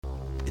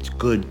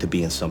good to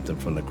be in something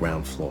from the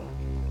ground floor.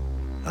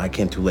 I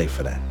came too late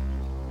for that.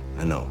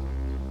 I know.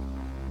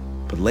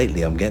 But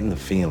lately, I'm getting the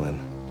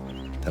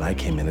feeling that I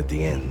came in at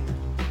the end.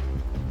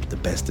 The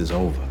best is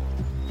over.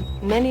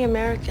 Many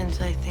Americans,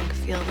 I think,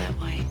 feel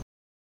that way.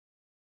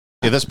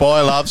 Yeah, this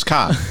boy loves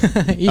cock.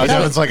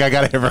 Devin's like, I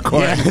got to hit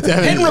record. Hit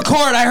record.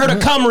 I heard a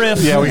cum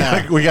riff.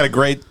 Yeah, we got a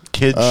great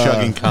kid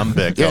chugging cum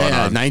bit going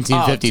on.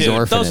 1950s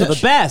orphanage. Those are the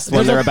best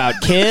when they're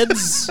about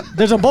kids.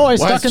 There's a boy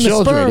stuck in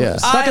the sperm,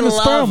 stuck in the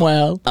sperm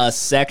well. A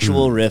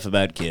sexual riff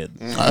about kids.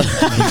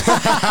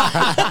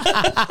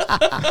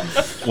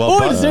 Boy,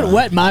 does it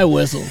wet my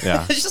whistle.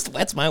 Yeah. It just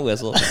wets my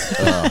whistle.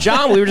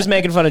 John, we were just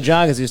making fun of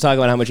John because he was talking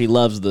about how much he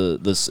loves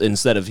the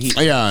instead of he.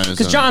 Yeah,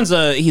 because John's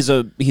he's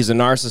a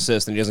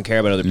narcissist and he doesn't care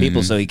about other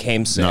people, so he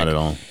came sick. Not at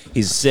all.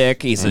 He's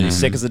sick. He's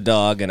sick as a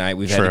dog, and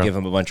we've had to give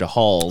him a bunch of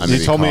hauls.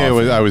 He told me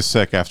I was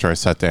sick after I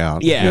sat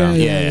down. Yeah.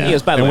 He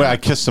was, by the way, I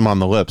kissed him on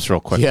the lips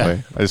real quickly. Yeah.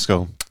 I just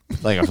go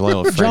like a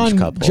little French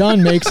couple.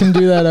 John makes him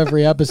do that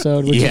every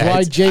episode, which is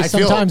why Jace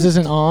sometimes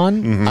isn't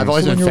on. I've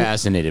always been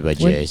fascinated by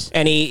Jace.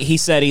 And he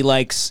said he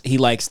likes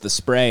the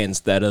spray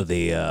instead of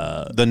the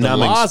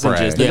numbing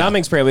lozenges. spray. The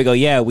numbing spray. We go,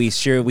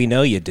 we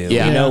know you do.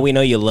 Yeah. We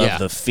know you love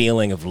the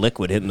feeling of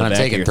liquid hitting the back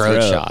of your throat.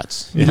 I'm taking throat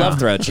shots. You love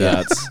throat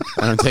shots.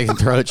 And I'm taking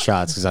throat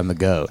shots because I'm the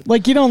GOAT.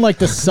 Like, you don't like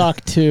to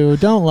suck too.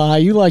 Don't lie.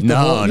 You like the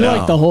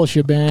whole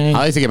shebang. I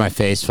like to get my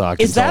face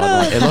fucked. Is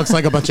that it looks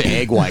like a bunch of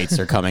egg whites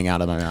are coming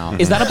out of my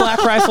mouth. Is that a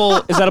Black Rifle?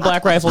 Is that a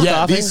Black Rifle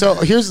coffee? So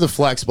here's the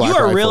Flex Black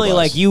Rifle. You are really bus.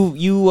 like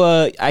you.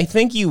 I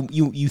think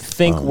you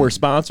think we're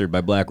sponsored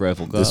by Black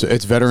Rifle Coffee.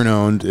 It's veteran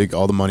owned.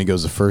 All the money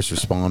goes to first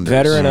responders.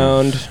 Veteran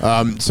owned.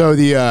 So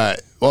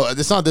well,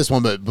 it's not this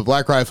one, but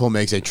Black Rifle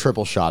makes a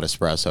triple shot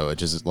espresso,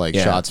 which is like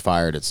shots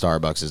fired at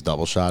Starbucks is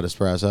double shot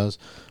espressos.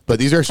 But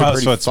these are actually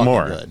pretty fucking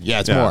more. good. Yeah,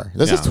 it's more.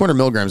 This is 200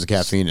 milligrams of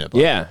caffeine in it.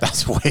 Yeah.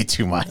 That's way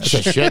too much.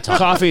 That's a shit ton.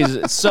 Coffee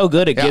is so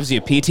good it gives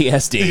you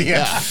PTSD.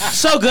 Yeah.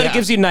 So good it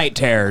gives you night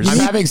terrors. I'm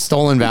having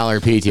stolen valor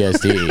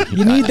PTSD.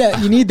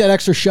 You need that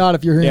extra shot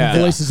if you're hearing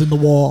voices in the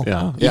wall.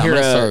 Yeah. You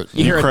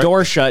hear a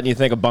door shut and you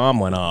think a bomb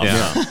went off.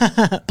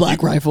 Yeah.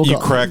 Black Rifle. You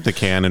crack the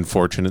can and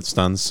Fortunate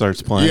Son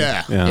starts playing.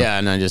 Yeah.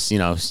 And I just,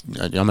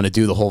 I'm going to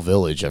do the whole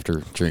village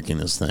after drinking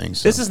this thing.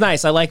 So. This is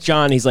nice. I like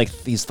John. He's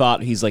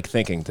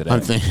thinking today.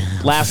 I'm thinking.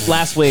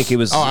 Last week he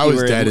was. I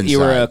was dead inside. You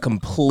were a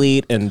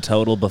complete and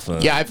total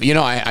buffoon. Yeah,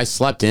 I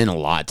slept in a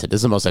lot. This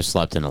is the most I've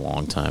slept in a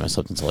long time. I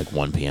slept until like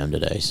 1 p.m.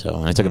 today. So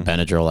and I took a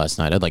Benadryl last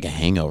night. I had like a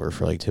hangover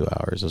for like 2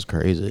 hours. It was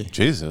crazy.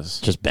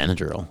 Jesus. Just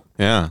Benadryl.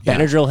 Yeah.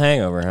 Benadryl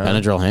hangover, huh?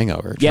 Benadryl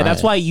hangover. Yeah,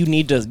 that's why you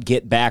need to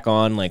get back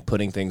on like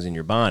putting things in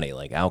your body,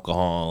 like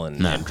alcohol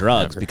and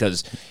drugs,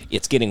 because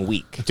it's getting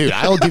weak. Dude,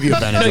 I'll give you a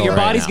Benadryl. No, your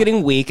body's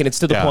getting weak, and it's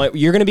to the point where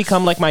you're going to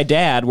become like my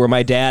dad, where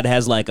my dad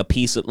has like a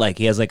piece of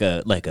he has like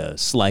a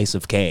slice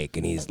of cake,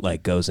 and he's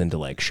like goes into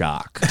like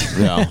shock.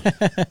 Yeah.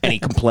 And he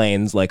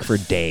complains like for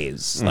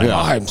days. Like,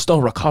 I'm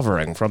still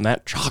recovering from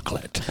that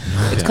chocolate.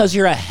 It's because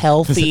you're a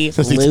healthy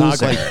loser.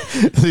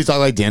 Does he talk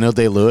like Daniel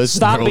Day-Lewis?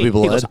 Stop me. He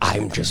goes,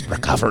 I'm just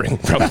recovering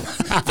from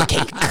the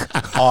cake.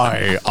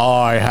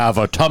 I have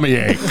a tummy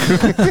ache.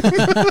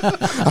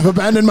 I've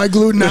abandoned my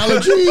gluten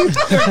allergy.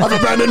 I've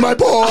abandoned my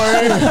boy.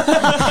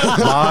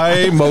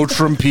 My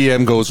Motrin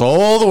PM goes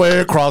all the way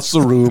across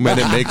the room and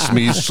it makes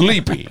me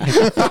sleepy.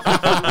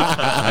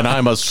 And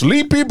I'm a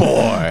sleepy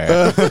boy.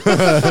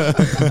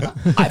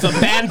 I've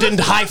abandoned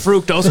high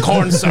fructose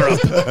corn syrup.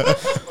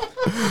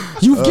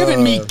 You've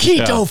given me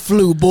keto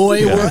flu,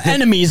 boy. We're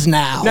enemies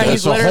now. No,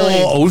 There's a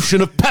whole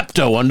ocean of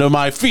Pepto under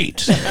my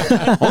feet.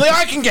 Only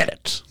I can get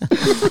it.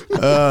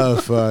 Oh,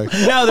 fuck.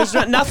 No, there's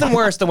nothing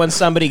worse than when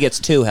somebody gets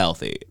too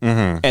healthy,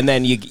 and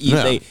then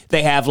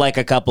they have like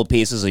a couple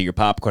pieces of your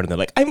popcorn, and they're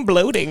like, "I'm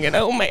bloating, and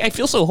oh my, I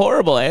feel so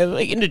horrible. I have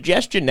like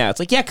indigestion now." It's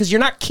like, yeah, because you're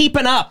not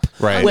keeping up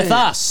with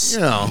us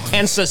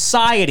and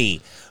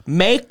society.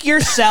 Make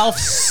yourself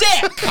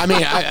sick. I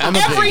mean, I'm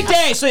every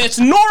day, so it's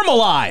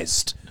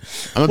normalized.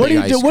 What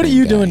are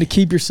you doing to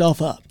keep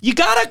yourself up? You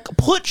gotta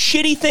put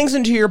shitty things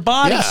into your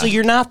body so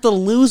you're not the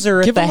loser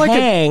at the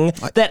hang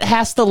that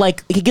has to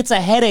he gets a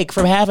headache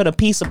from having a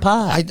piece of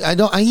pie.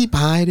 I eat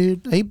pie,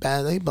 dude. I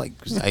eat like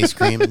ice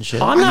cream and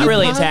shit. I'm not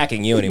really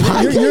attacking you anymore.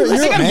 I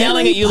think I'm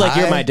yelling at you like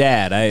you're my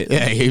dad.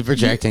 You're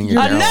projecting.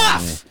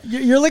 Enough.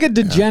 You're like a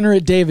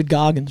degenerate David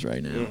Goggins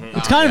right now.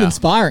 It's kind of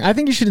inspiring. I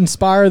think you should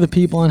inspire the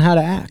people on how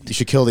to act. You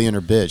should kill the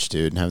inner bitch,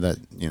 dude, and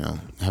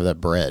have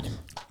that bread.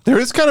 There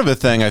is kind of a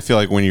thing, I feel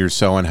like, when you're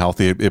so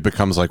unhealthy, it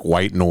becomes like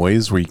white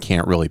noise where you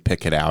can't really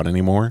pick it out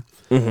anymore.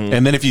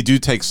 And then if you do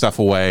take stuff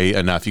away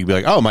enough, you can be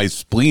like, oh, my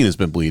spleen has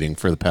been bleeding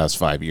for the past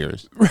 5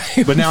 years.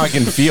 Right. But now I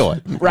can feel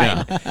it.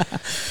 Right. Yeah.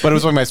 But it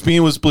was like my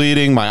spleen was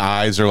bleeding. My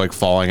eyes are like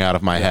falling out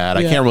of my head.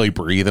 I can't really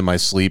breathe in my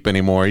sleep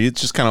anymore. It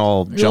just kind of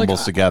all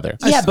jumbles together.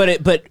 Yeah, but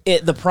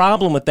the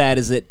problem with that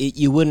is that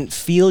you wouldn't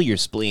feel your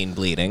spleen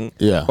bleeding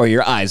or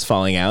your eyes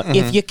falling out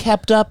if you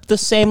kept up the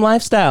same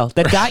lifestyle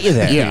that got you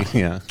there.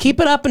 Yeah.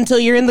 Keep it up until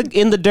you're in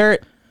the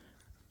dirt.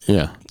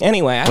 Yeah.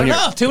 Anyway, I don't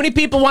know. Too many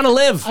people want to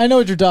live. I know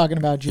what you're talking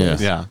about,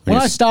 Jason. Yeah. When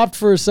I stopped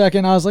for a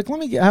second, I was like, let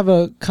me have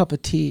a cup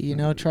of tea,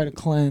 try to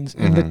cleanse.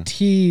 And the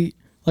tea,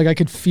 like I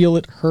could feel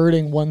it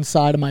hurting one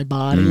side of my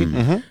body.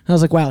 And I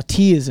was like, wow,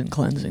 tea isn't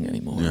cleansing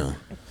anymore. Yeah.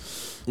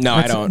 No,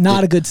 That's I don't.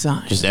 Not a good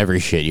sign. Just every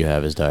shit you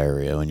have is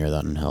diarrhea when you're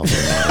that unhealthy.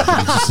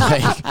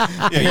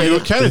 Yeah, you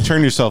kind of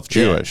turn yourself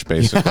Jewish,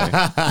 basically.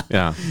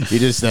 Yeah.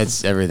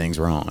 Everything's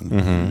wrong.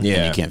 Yeah.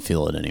 And you can't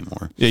feel it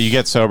anymore. Yeah, you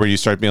get sober, you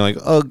start being like,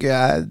 oh,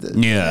 God.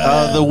 Yeah.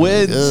 Oh, the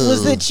winds.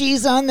 Was the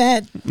cheese on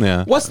that?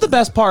 Yeah. What's the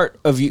best part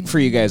for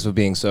you guys with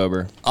being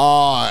sober?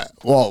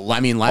 Well, I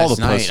mean, last All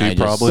the night pussy, I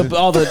just, probably.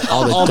 All the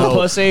dope.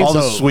 pussy. All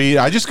the sweet.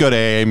 I just go to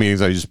AA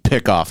meetings. I just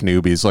pick off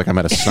newbies like I'm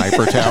at a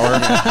sniper tower.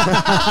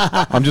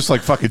 I'm just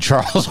like fucking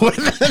Charles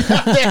Whitman.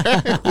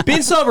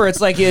 Being sober,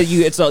 it's like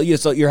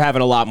you're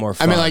having a lot more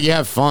fun. I mean, like you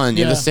have fun.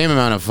 You have the same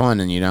amount of fun,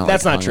 and you don't.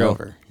 That's like, not true.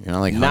 hungover. You're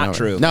not like Not hungover.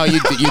 true. No, you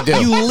do.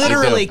 you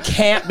literally do.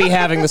 can't be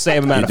having the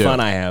same amount of do. fun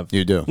I have.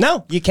 You do.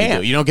 No, you You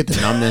can't. do. You don't get the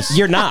numbness.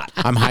 You're not.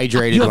 I'm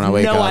hydrated You when I have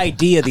wake no up.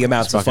 idea the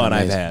amounts of Fucking fun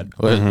I've amazing. had.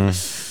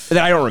 What?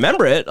 That I don't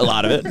remember it, a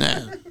lot of it.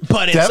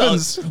 But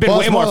it's been way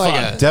it's more more like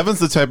fun. a- Devin's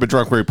the type of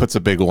drunk where he puts a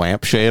big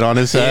lampshade on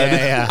his head.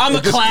 Yeah. I'm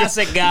a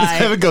classic guy.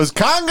 Devin goes,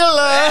 Congolese!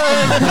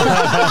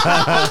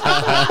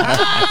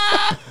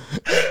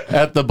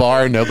 At the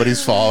bar,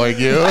 nobody's following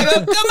you. I go,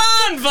 come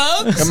on,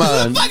 folks. Come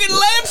on. Fucking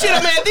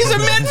lampshade, man. These are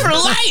meant for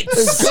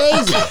lights.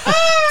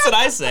 That's what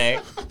I say.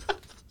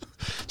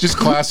 Just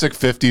classic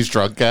 50s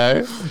drunk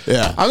guy.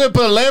 Yeah. I'm going to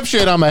put a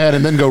lampshade on my head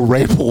and then go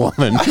rape a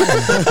woman.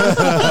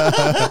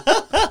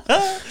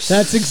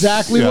 That's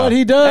exactly Yeah. what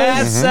he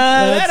does.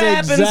 That That's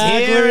happens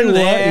exactly here and what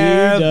he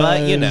there. But,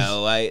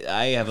 does.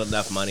 I have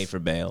enough money for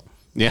bail.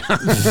 Yeah.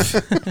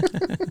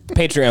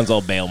 Patreon's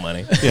all bail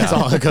money. It's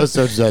all it goes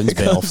to Zen's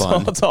bail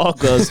fund. It all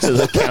goes to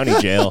the county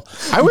jail.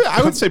 I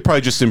would say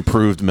probably just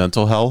improved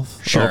mental health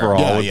overall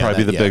Yeah, would yeah, probably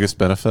be that- the yeah. biggest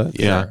benefit.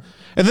 Yeah. Yeah.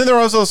 And then there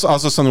was also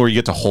something where you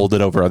get to hold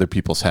it over other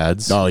people's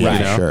heads. Oh, yeah, you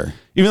know? sure.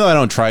 Even though I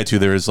don't try to,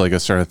 there is like a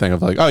certain thing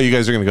of like, oh, you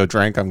guys are going to go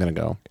drink. I'm going to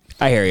go.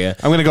 I hear you.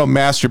 I'm going to go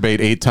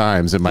masturbate 8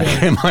 times in my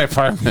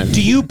apartment.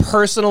 Do you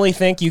personally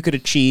think you could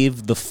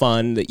achieve the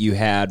fun that you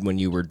had when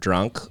you were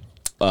drunk,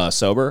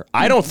 sober?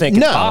 I don't think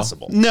it's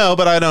possible. No,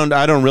 but I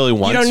don't really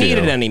want to. You don't need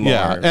it anymore.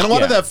 Yeah. And a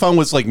lot of that fun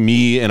was like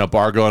me in a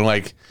bar going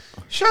like,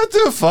 shut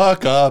the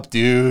fuck up,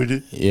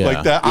 dude. Yeah.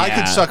 Like that. I Yeah.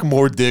 could suck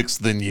more dicks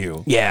than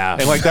you. Yeah.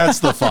 And like that's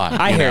the fun.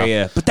 I hear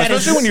you. But that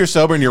especially is when you're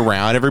sober and you're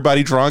around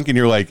everybody drunk and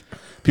you're like,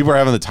 people are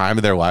having the time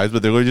of their lives,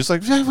 but they're just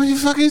like, what the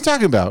fuck are you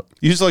talking about?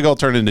 You just like all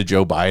turn into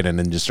Joe Biden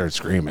and just start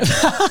screaming.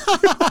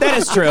 that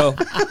is true.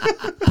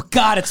 But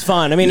God, it's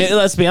fun. I mean,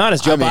 let's be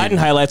honest. Joe Biden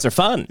highlights are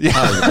fun.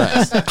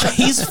 Yeah.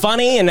 He's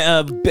funny and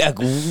a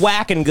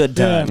whacking good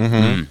time.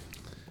 Mm-hmm.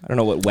 I don't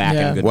know what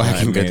whacking good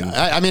Whacking time good. means.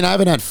 I mean, I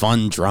haven't had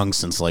fun drunk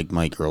since like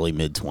my early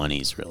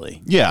mid-20s,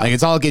 really. Yeah. like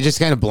it just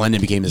kind of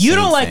blended, became the You same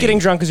don't like thing. getting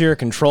drunk because you're a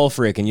control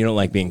freak and you don't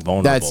like being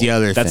vulnerable. That's the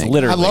other thing. That's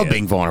literally I love it.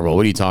 being vulnerable.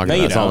 What are you talking No,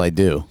 about? you That's all don't. I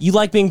do. You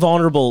like being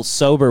vulnerable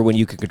sober when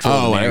you can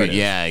control the narrative.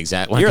 yeah,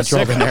 exactly. When You're I a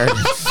control the sicko.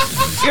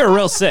 narrative. You're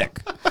real sick.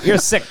 You're a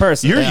sick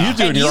person. You're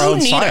doing and your you own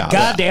need psyop. a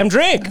goddamn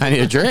drink. I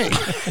need a drink.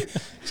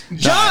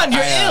 John,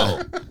 you're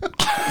ill.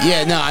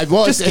 Yeah,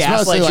 no. Just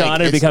gaslight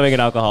John into becoming an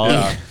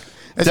alcoholic.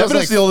 Devin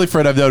is the only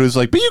friend I've known who's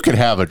like, but you could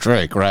have a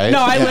drink, right? No,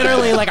 I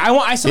literally like.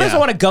 I sometimes Yeah. I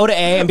want to go to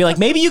AA and be like,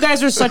 maybe you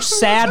guys are such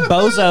sad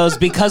bozos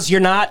because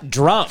you're not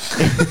drunk.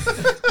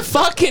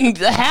 Fucking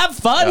have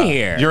fun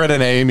here. You're at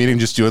an AA meeting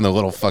just doing the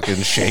little fucking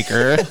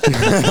shaker,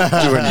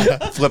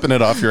 flipping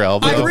it off your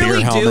elbow. I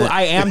really do. helmet.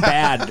 I am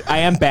bad. I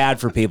am bad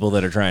for people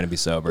that are trying to be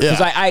sober because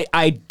Yeah.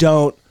 I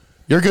don't.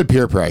 You're good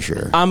peer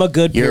pressure. I'm a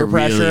good peer You're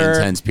really pressure,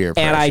 intense peer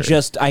and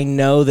pressure. I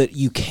know that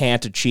you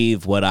can't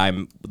achieve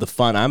the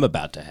fun I'm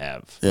about to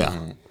have.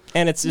 Yeah.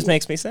 And it just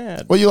makes me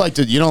sad. Well, you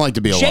don't like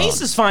to be alone.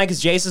 Jace is fine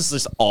because Jace is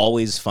just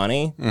always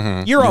funny.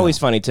 You're always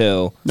funny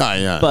too. No,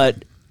 yeah.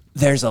 But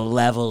there's a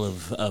level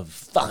of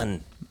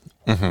fun.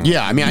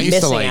 yeah, I mean, I used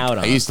Missing to out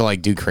on.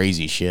 do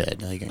crazy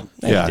shit. Like,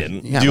 Yeah.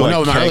 didn't. Yeah, Do you well, like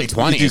no, in my keg- early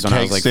 20s you do when I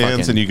keg was, like, stands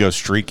fucking- and you go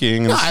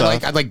streaking and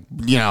stuff.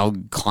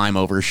 I'd climb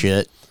over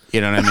shit. You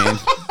know what I mean?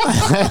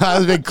 I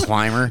was a big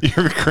climber.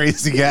 You're a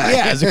crazy guy.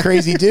 Yeah, I was a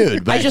crazy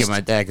dude back just- in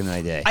my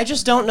day. I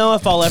just don't know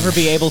if I'll ever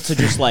be able to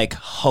just like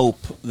hope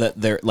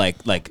that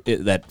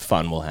that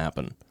fun will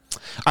happen.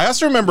 I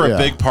also remember Yeah. a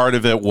big part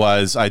of it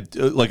was a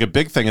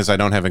big thing is I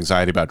don't have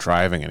anxiety about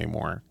driving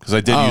anymore because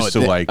I did used to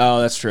like. Oh,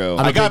 that's true.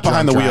 I got big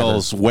behind the drunk driver.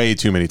 wheels way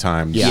too many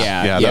times.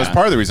 Yeah. That was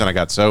part of the reason I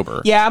got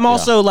sober. Yeah, I'm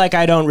also like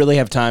I don't really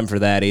have time for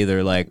that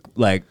either. Like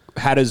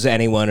how does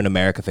anyone in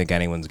America think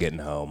anyone's getting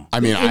home? I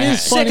mean, It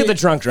is Sick funny. of the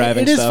drunk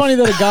driving It is stuff. funny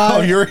that a guy.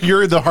 Oh,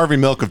 you're the Harvey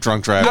Milk of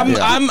drunk driving.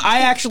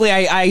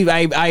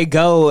 I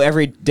go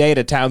every day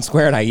to Town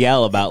Square and I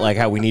yell about like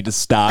how we need to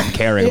stop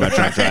caring about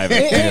drunk driving.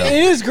 It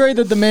is great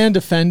that the man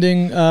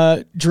defending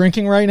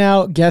drinking right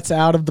now gets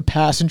out of the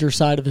passenger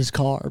side of his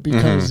car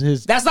because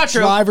his That's not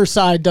true. driver's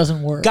side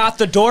doesn't work. Got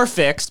the door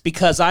fixed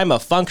because I'm a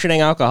functioning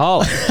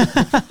alcoholic.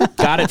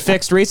 got it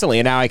fixed recently,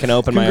 and now I can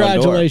open my own door.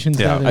 Congratulations,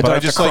 Yeah, Devin. I but don't I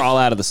have just to crawl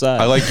out of the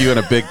side. I like you in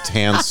a big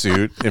tan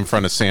suit in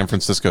front of San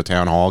Francisco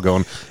Town Hall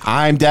going,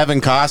 I'm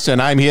Devin Costa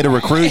and I'm here to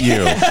recruit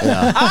you.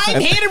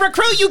 I'm here to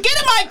recruit you. Get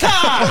in my car.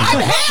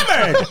 I'm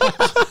hammered.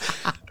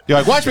 You're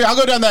like, watch me. I'll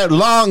go down that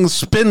long,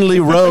 spindly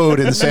road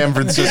in San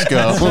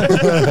Francisco.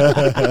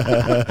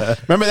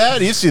 Remember that?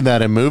 You've seen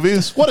that in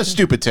movies. What a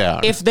stupid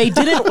town. If they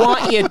didn't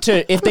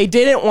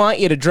want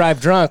you to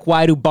drive drunk,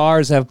 why do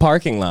bars have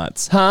parking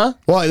lots? Huh?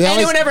 Well, they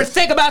anyone always- ever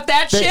think about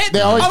that shit?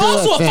 they always I'm do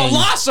also that a thing.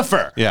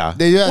 philosopher. yeah.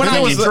 When I that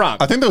get was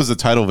drunk. I think that was the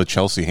title of a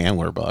Chelsea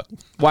Handler book.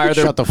 Why are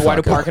there? Shut the Why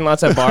do fuck up. parking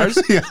lots have bars?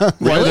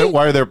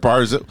 Why are there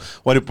bars?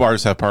 Why do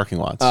bars have parking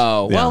lots?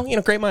 Oh, Yeah.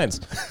 well, great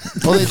minds.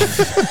 Well,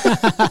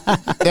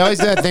 they always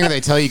do that thing where they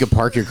tell you can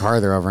park your car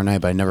there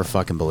overnight, but I never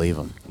fucking believe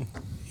them.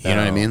 You know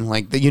what I mean?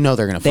 Like, they're gonna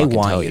They fucking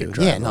want tell you you. to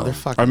drive Yeah, no, home. they're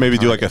fucking. Or maybe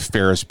do like a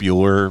Ferris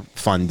Bueller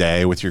fun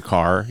day with your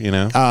car, you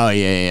know? Oh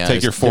yeah.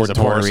 Take your Ford There's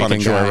a Puerto Taurus on a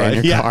Rican guy joyride. in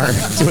your Yeah. car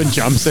doing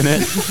jumps in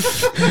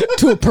it.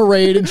 to a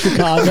parade in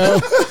Chicago.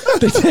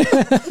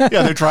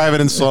 Yeah, they're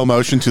driving in slow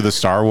motion to the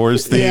Star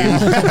Wars theme,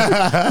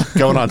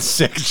 going on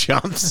sick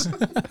jumps. And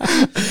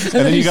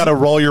then you got to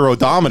roll your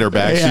odometer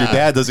back so your Yeah.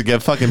 dad doesn't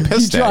get fucking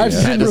pissed He drives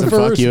at you. in doesn't fuck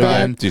reverse you, back.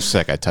 man. You're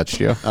sick. I touched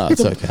you. Oh,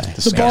 it's okay.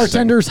 The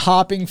bartender's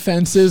hopping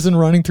fences and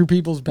running through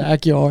people's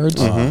backyards.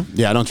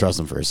 Yeah, I don't trust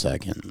them for a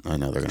second. I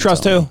know they're gonna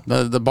Trust tell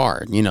who? me. The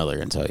bar. You know they're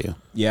gonna tell you.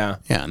 Yeah.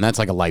 Yeah, and that's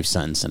like a life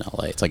sentence in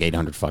LA. It's like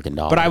 $800 fucking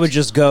dollars. But I would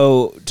just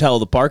go tell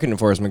the parking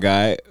enforcement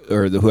guy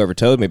or whoever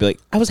towed me, be like,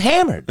 I was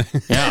hammered.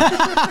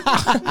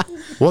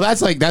 Well,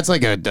 that's like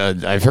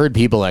I've heard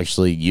people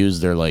actually use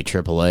their like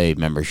AAA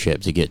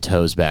membership to get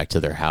tows back to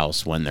their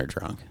house when they're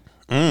drunk.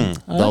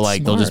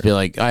 They'll just be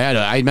like,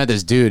 I met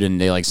this dude and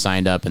they like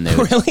signed up and they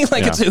would, Really?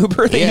 Like it's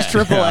Uber? They use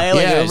AAA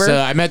like Uber? So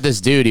I met this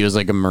dude. He was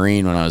like a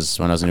Marine when I was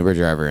an Uber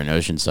driver in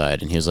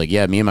Oceanside, and he was like,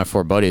 yeah, me and my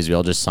 4 buddies, we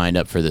all just signed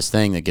up for this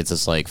thing that gets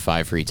us like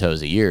 5 free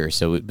tows a year.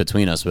 So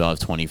between us, we all have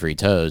 20 free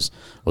tows.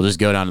 We'll just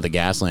go down to the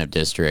gas lamp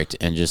district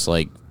and just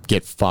like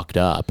get fucked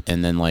up,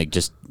 and then like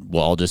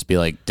we'll all just be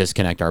like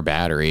disconnect our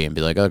battery and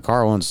be like, oh, the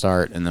car won't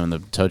start, and then when the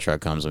tow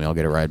truck comes, we all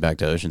get a ride back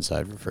to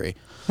Oceanside for free.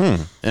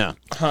 Yeah.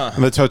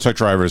 And the tow truck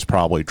driver is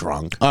probably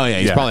drunk. Oh yeah,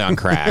 he's probably on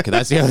crack.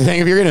 That's the other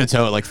thing. If you're gonna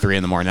tow at like 3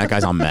 a.m, that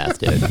guy's on meth,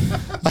 dude.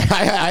 Like,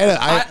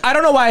 I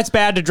don't know why it's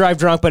bad to drive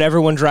drunk, but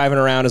everyone driving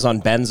around is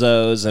on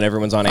benzos and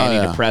everyone's on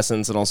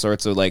antidepressants and all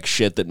sorts of like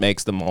shit that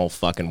makes them all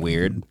fucking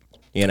weird.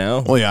 You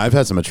know? Well, yeah, I've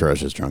had some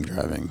atrocious drunk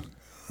driving.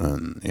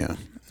 Yeah,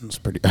 it's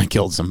pretty. I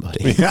killed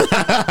somebody.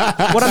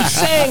 What I'm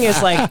saying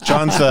is like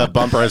John's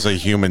bumper has a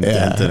human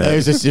dent in it.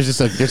 There's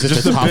just a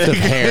tuft of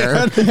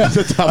hair. There's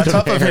a tuft A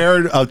top of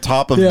hair on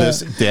top of Yeah. this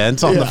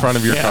dent on the front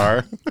of your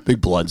car.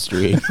 Big blood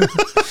streak.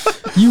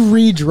 You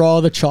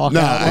redraw the chalk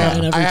No,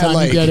 outline I every had, time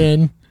like- you get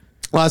in.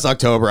 Last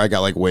October, I got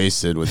like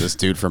wasted with this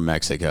dude from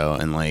Mexico,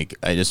 and like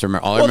I just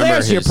remember. All I well, remember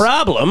there's your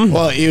problem.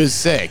 Well, he was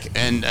sick,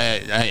 and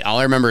all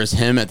I remember is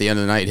him at the end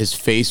of the night. His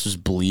face was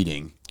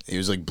bleeding. He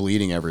was like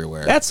bleeding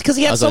everywhere. That's because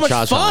he had I was so at much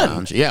Cha-Cha fun.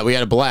 Lounge. Yeah, we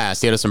had a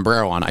blast. He had a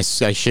sombrero on. I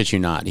shit you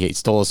not. He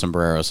stole a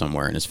sombrero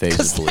somewhere, and his face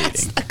was bleeding.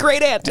 That's a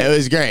great answer. It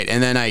was great,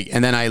 and then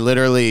I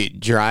literally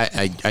drive.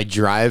 I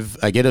drive.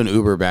 I get an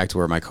Uber back to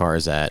where my car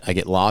is at. I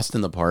get lost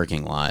in the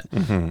parking lot.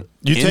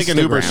 You take an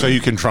Uber Instagram. so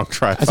you can drunk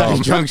drive I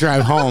home. drunk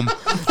drive home.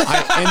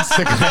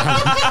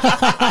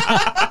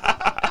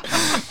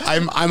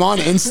 I'm on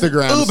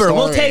Instagram. Uber,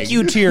 we'll storying. take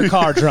you to your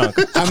car drunk.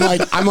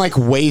 I'm like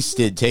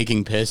wasted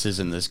taking pisses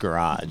in this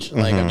garage.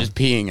 Like I'm just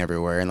peeing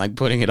everywhere and like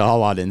putting it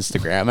all on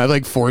Instagram. I have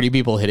like 40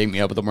 people hitting me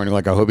up in the morning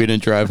like, I hope you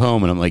didn't drive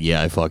home, and I'm like,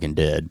 yeah, I fucking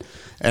did.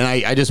 And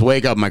I just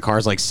wake up, my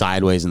car's like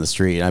sideways in the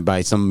street, and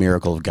by some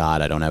miracle of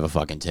God, I don't have a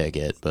fucking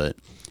ticket. But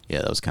yeah,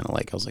 that was kind of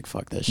like, I was like,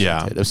 fuck this shit.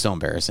 Yeah. Dude. It was so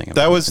embarrassing.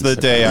 That was the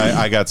day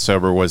I got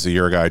sober. Was the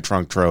year a guy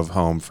drunk drove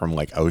home from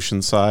like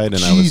Oceanside, and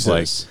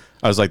Jesus.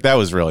 I was like, that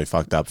was really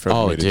fucked up for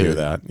me to do dude.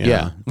 that. you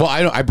Yeah. know?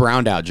 Well, I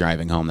browned out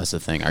driving home. That's the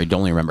thing. I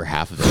only remember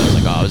half of it. I was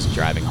like, I was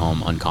driving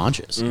home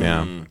unconscious.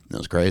 Yeah. That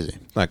was crazy.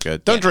 Not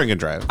good. Don't drink and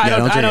drive. I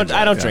don't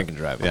don't drink and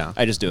drive. Yeah.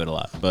 I just do it a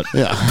lot, but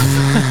Yeah.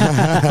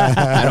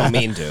 I don't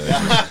mean to.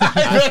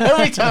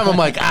 Every time I'm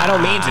like, I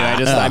don't mean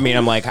to.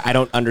 I'm like, I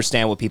don't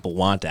understand what people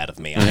want out of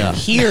me. I'm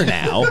here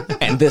now,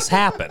 and this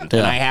happened,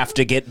 and I have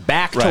to get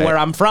back to Right. where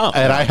I'm from.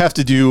 and I have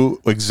to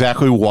do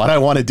exactly what I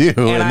want to do in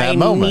And that I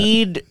moment.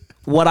 need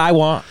what I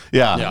want.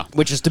 Yeah.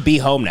 Which is to be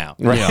home now.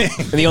 Right.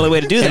 And the only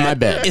way to do my that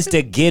bed. is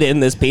to get in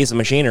this piece of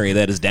machinery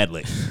that is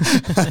deadly.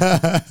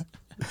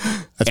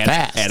 That's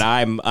fast. And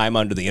I'm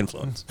under the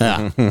influence.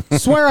 yeah.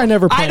 Swear I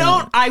never I plan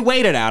don't. I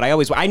wait it out.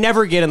 I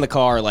never get in the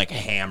car like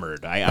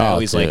hammered. I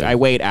always dude. like. I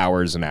wait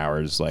hours and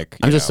hours. Like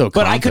I'm just so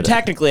But I could confident.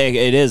 technically.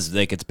 It is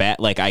like it's bad.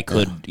 Like I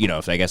could.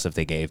 If if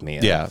they gave me.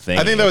 Yeah. thing,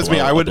 I think that was me.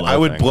 I would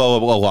blow thing. blow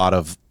a lot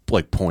of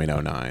like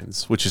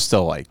 .09s, which is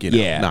still like,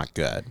 not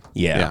good.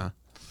 Yeah.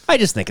 I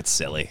just think it's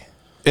silly.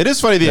 It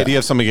is funny the idea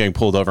of somebody getting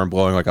pulled over and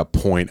blowing like a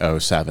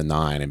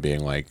 .079 and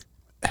being like,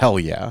 hell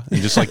yeah,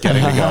 and just like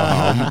getting to go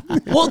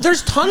home. Well,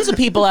 there's tons of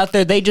people out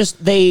there. They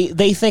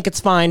think it's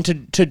fine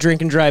to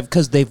drink and drive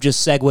because they've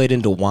just segued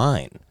into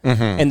wine,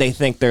 and they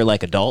think they're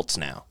like adults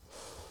now.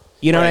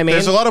 You know what I mean?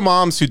 There's a lot of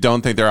moms who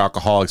don't think they're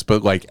alcoholics,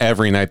 but like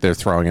every night they're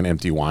throwing an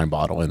empty wine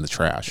bottle in the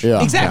trash.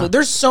 Yeah. Exactly.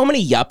 There's so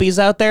many yuppies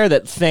out there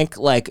that think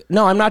like,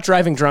 no, I'm not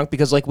driving drunk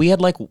because like there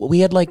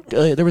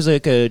was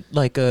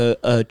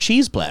a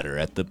cheese platter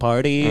at the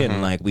party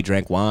and like we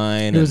drank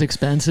wine. It was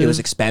expensive. It was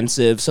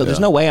expensive. So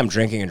there's no way I'm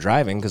drinking and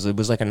driving because it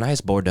was like a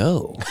nice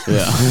Bordeaux.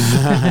 Yeah.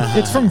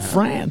 It's from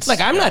France. Like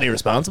I'm not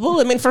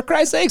irresponsible. I mean, for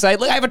Christ's sakes, I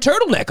have a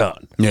turtleneck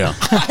on. Yeah.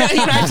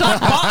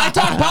 I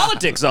talk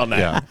politics all night.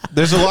 Yeah.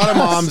 There's a lot of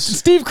moms.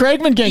 Steve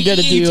Craigman can't get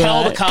a You DUI.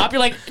 tell the cop, you're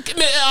like,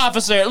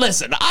 officer,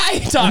 listen, I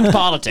talk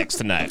politics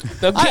tonight.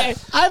 Okay.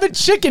 I have a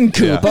chicken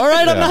coop. Yeah. All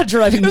right, I'm Yeah. not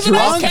driving There's a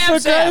nice drunk. cab for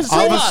set. Christ's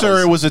sake. Officer,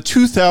 it was a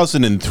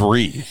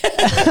 2003.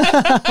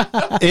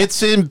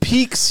 It's in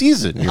peak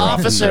season. Your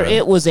Officer,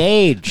 it was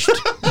aged.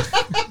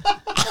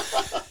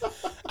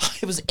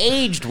 It was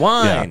aged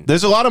wine. Yeah.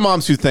 There's a lot of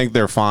moms who think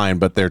they're fine,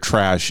 but their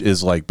trash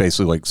is like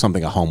basically like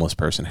something a homeless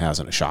person has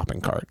in a shopping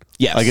cart.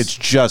 Yes. Like it's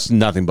just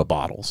nothing but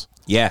bottles.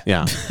 Yeah.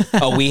 Yeah.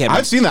 Oh, we have.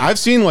 I've seen that. I've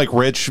seen like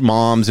rich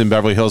moms in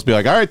Beverly Hills be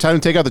like, all right, time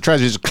to take out the trash.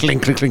 Just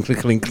clink, clink, clink,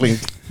 clink, clink, clink.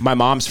 My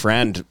mom's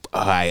friend,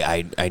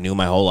 I knew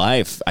my whole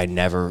life. I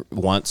never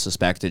once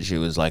suspected she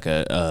was like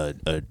a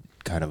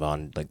kind of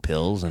on like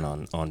pills and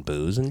on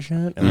booze and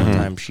shit. And one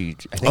time I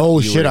think Oh,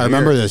 you shit, were I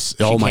remember here. this.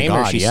 She Oh, my came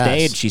here, God, She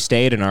yes.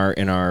 stayed in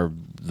our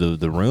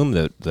the room,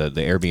 the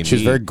Airbnb. She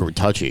was very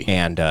touchy.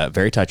 and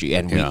very touchy.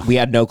 And Yeah. we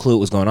had no clue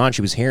what was going on.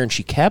 She was here and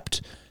she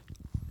kept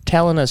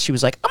telling us, she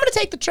was like, I'm going to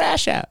take the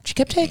trash out. She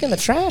kept taking our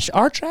trash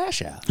out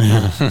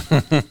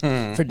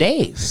for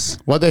days.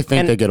 What they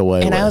think they get away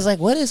with. And I was like,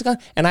 what is going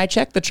on? And I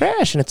checked the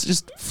trash and it's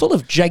just full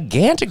of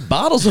gigantic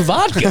bottles of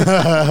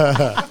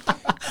vodka.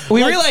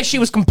 We realized she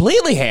was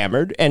completely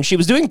hammered and she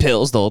was doing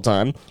pills the whole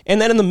time.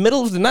 And then in the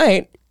middle of the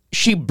night,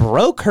 she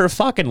broke her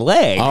fucking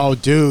leg. Oh,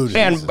 dude.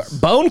 And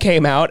bone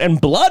came out and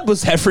blood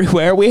was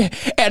everywhere.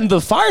 And the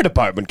fire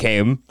department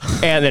came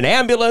and an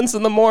ambulance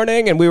in the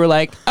morning and we were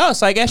like, oh,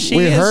 so I guess she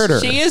heard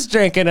her. is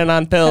drinking and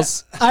on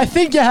pills. I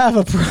think you have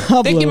a problem.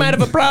 I think you might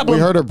have a problem.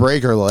 We heard her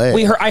break her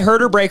leg. I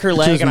heard her break her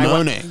leg was and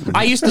moaning.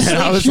 I used to sleep.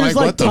 I was She was like,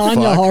 like what the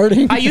Tanya fuck?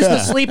 Harding. I used to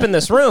sleep in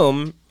this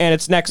room, and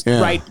it's next,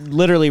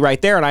 literally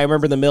right there. And I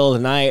remember in the middle of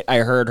the night, I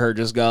heard her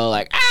just go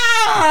like,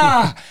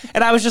 ah!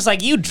 And I was just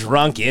like, you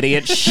drunk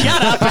idiot,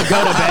 shut up and go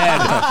to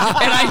bed.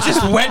 And I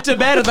just went to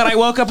bed, and then I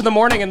woke up in the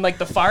morning, and like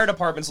the fire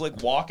department's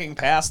like walking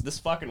past this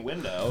fucking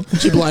window.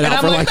 She bled And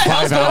out I'm for like, like what the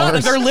hell's 5 going on? And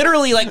hours. they're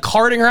literally like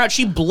carting her out.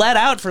 She bled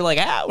out for like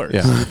hours.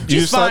 Yeah. You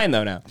She's just thought- fine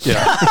though now.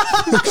 Yeah.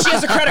 She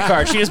has a credit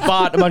card. She just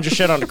bought a bunch of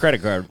shit on a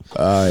credit card.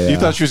 You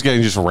thought she was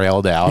getting just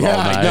railed out all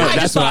night. no, I that's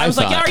just what thought, I I was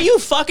like, thought. are you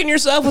fucking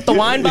yourself with the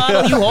wine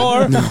bottle, you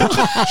whore?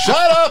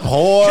 Shut up,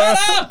 whore. Shut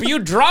up, you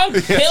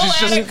drunk pill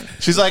addict.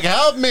 She's like,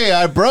 help me.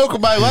 I broke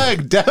my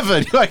leg,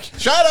 Devin. You're like,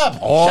 shut up,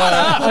 whore. Shut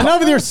up. Enough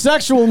with your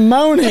sexual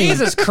moaning.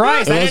 Jesus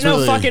Christ. I didn't know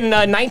really- fucking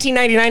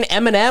 1999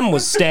 Eminem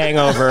was staying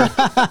over.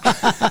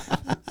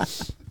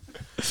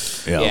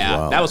 Yeah,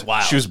 wow. that was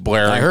wild. She was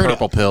blaring heard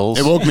purple pills.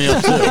 It woke me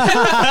up,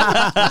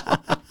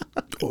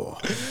 too.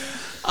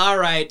 All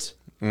right.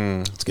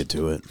 Let's get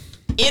to it.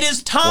 It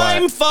is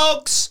time,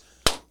 folks.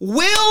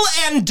 Will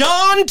and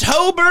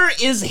Dawntober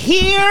is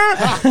here.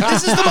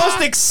 This is the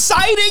most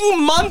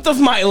exciting month of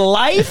my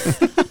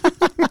life.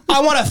 I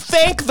want to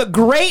thank the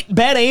great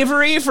Ben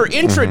Avery for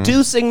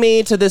introducing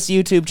me to this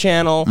YouTube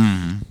channel.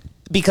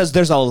 Because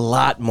there's a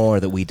lot more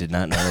that we did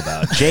not know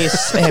about.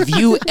 Jace, have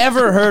you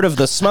ever heard of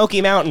the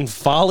Smoky Mountain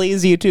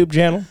Follies YouTube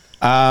channel?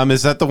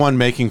 Is that the one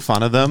making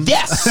fun of them?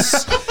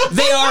 Yes.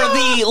 They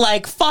are the,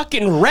 like,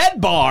 fucking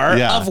Red Bar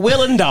Yeah. of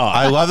Will and Dawn.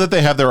 I love that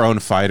they have their own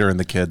fighter in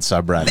the kids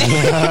subreddit.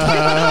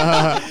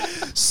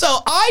 So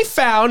I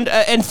found,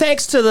 and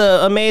thanks to the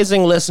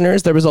amazing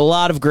listeners, there was a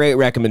lot of great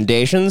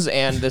recommendations,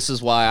 and this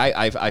is why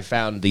I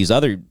found these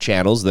other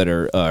channels that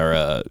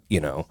are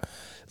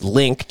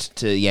linked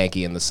to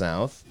Yankee in the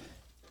South.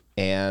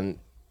 And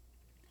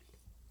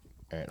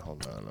all right,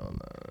 hold on.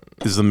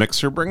 Is the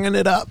mixer bringing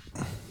it up?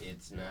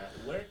 It's not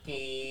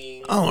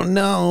working. Oh,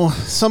 no.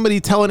 Somebody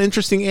tell an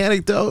interesting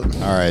anecdote.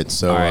 All right,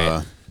 so,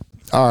 right.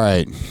 all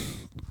right.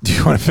 Do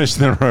you want to finish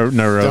the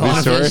Nairobi want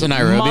to story? finish the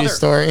Nairobi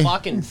story?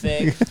 Fucking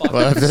thing.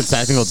 What the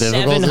technical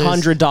difficulties?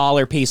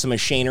 $700 piece of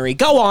machinery.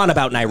 Go on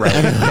about Nairobi.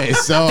 Okay,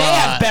 so, They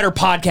have better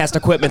podcast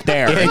equipment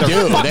there. They They're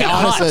do. fucking They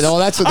honestly- nuts. well,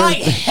 that's what I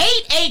they're-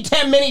 hate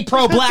A10 Mini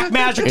Pro Black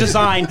Magic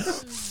Design.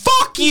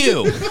 Fuck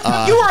you.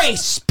 You are a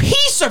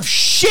piece of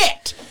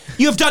shit.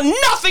 You have done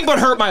nothing but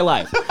hurt my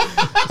life. You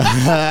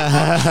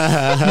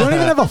don't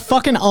even have a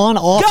fucking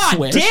on-off God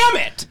switch. damn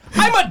it.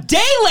 I'm a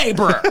day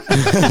laborer.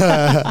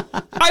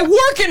 I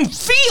work in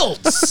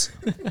fields.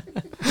 And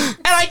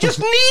I just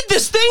need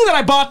this thing that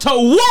I bought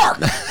to work.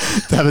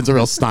 Devin's a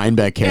real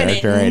Steinbeck And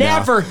it character right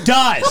never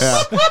does.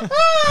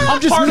 I'm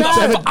just Part of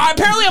mashing,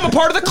 apparently, I'm a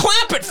part of the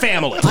Clampett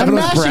family. now. Devin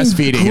was mashing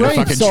breastfeeding in a grapes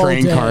fucking all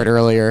train day. cart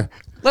earlier.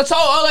 Let's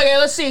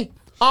see.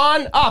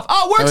 On, off.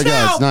 Oh, it works There we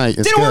go. now. It's nice.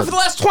 It's Didn't work good. for the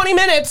last 20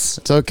 minutes.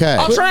 It's okay.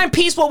 I'll try and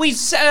piece what we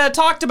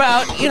talked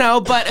about,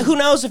 but who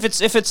knows if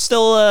it's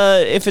still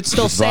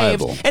saved.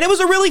 viable. And it was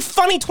a really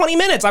funny 20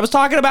 minutes. I was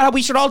talking about how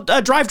we should all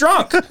drive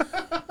drunk It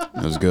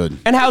was good.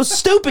 and how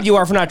stupid you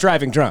are for not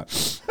driving drunk.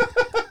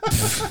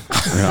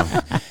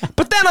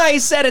 But then I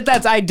said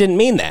that I didn't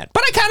mean that.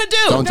 But I kind of do.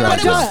 Don't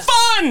drive But it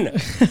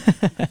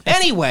was fun.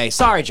 Anyway,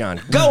 sorry,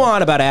 John. Go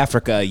on about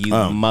Africa, you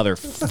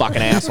motherfucking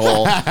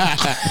asshole.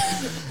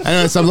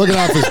 Anyway, so I'm looking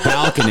off this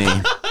balcony.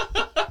 I'm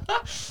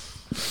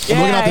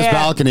looking off this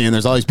balcony, and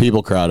there's all these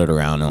people crowded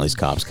around, and all these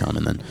cops come,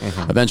 and then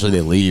eventually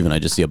they leave, and I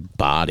just see a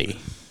body.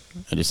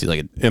 I just see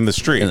like In the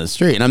street. in the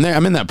street, and I'm there.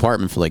 I'm in that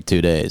apartment for like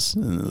 2 days.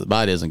 And the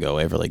body doesn't go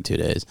away for like 2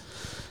 days,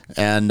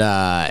 and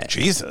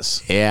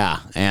Jesus. yeah,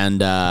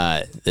 and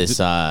this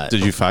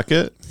Did you fuck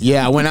it?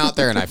 yeah, I went out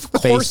there and I Of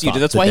course you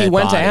did. That's why he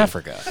went to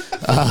Africa.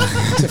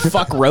 To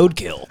fuck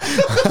roadkill.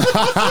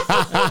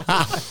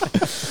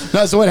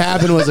 No, so what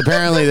happened was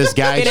apparently this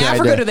guy In tried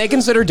Africa, to. do they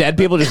consider dead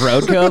people just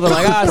roadkill? They're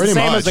like, it's the Pretty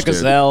same much, as a dude.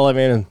 gazelle. I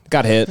mean,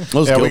 got hit.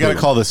 Those Yeah, we kill got to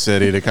people. call the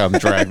city to come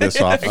drag this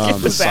off Get the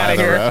this side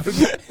outta of the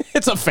road.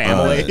 It's a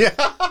family.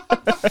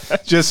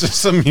 Just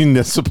some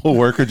municipal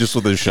worker just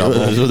with a shovel.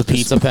 with a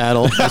pizza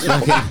paddle.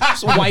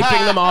 Just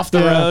wiping them off the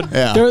road.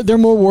 Yeah. They're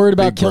more worried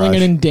about Big killing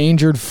brush. an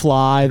endangered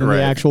fly than Right.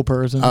 the actual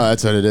person. Oh,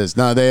 that's what it is.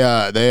 No,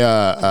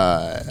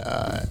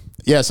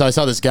 yeah, so I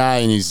saw this guy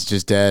and he's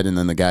just dead, and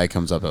then the guy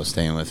comes up I was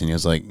staying with and he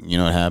was like, you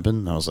know what happened?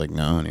 And I was like,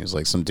 no, and he was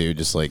like, some dude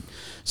just like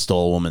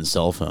stole a woman's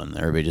cell phone.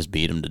 Everybody just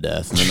beat him to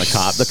death. And then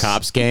the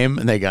cops came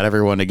and they got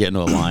everyone to get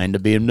into a line to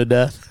beat him to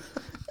death.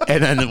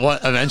 And then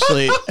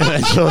eventually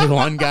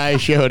one guy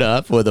showed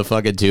up with a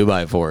fucking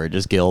 2x4 and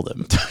just killed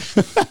him.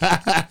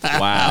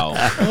 Wow.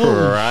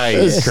 Right.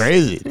 It's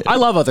crazy, dude. I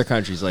love other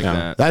countries like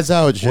that. That's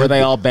how it should Where they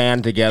be. all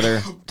band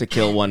together to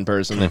kill one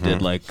person that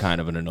did like kind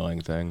of an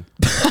annoying thing.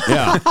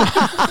 Yeah.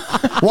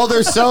 Well,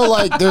 they're so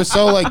like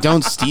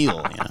don't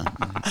steal, you know.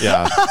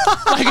 Yeah.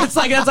 That's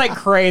like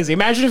crazy.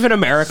 Imagine if in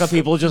America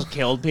people just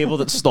killed people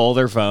that stole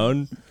their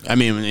phone. I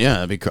mean,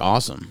 yeah, that'd be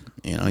awesome.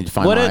 You know, you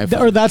find What my it- iPhone.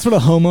 Or that's what a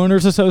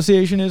homeowners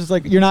association is.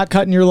 Like, you're not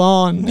cutting your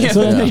lawn. Yeah. So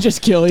then Yeah. they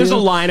just kill you. There's a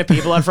line of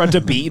people out front to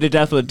beat you to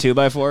death with a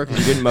 2x4 because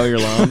you didn't mow your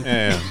lawn.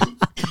 Yeah.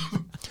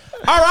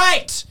 All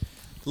right.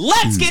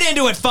 Let's get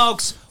into it,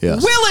 folks.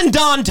 Yes. Will and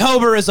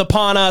Dawntober is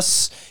upon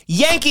us.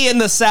 Yankee in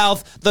the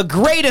South, the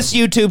greatest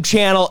YouTube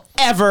channel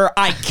ever.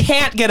 I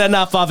can't get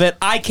enough of it.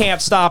 I can't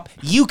stop.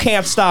 You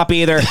can't stop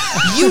either.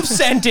 You've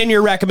sent in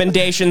your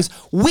recommendations.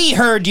 We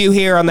heard you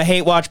here on the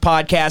Hate Watch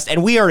podcast,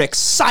 and we are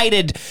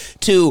excited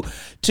to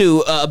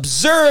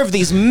observe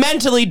these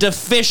mentally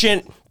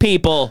deficient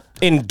people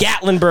in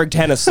Gatlinburg,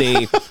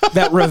 Tennessee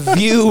that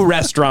review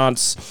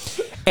restaurants.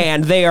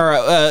 And they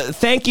are,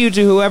 thank you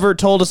to whoever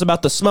told us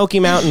about the Smoky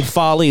Mountain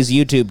Follies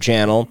YouTube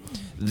channel.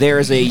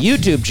 There's a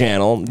YouTube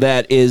channel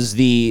that is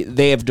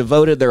they have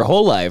devoted their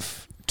whole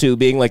life to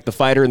being like the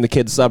fighter in the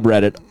kids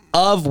subreddit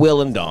of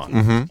Will and Dawn.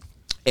 Mm-hmm.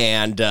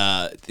 And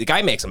the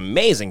guy makes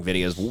amazing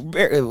videos.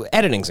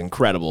 Editing's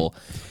incredible.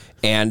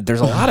 And there's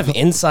a lot of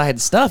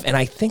inside stuff, and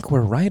I think we're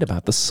right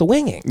about the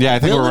swinging. Yeah, I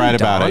think Will we're right and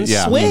about Dawn it,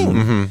 yeah.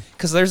 swing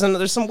because there's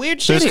some weird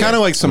shit. There's here. kind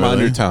of like some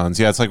undertones.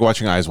 Yeah, it's like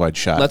watching Eyes Wide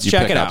Shut. Let's You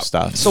check pick it up out.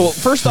 Stuff. So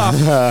first off,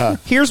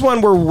 here's one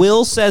where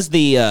Will says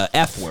the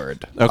F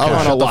word Okay. on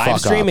a Shut the live fuck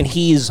stream, up. and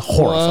he's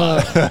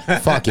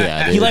horrified. Fuck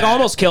yeah, dude. He like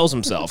almost kills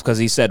himself because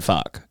he said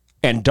fuck.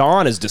 And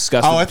Dawn is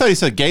disgusted. Oh, I thought you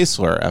said gay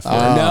slur. F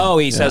word. No,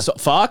 he says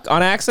fuck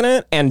on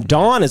accident, and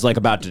Dawn is like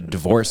about to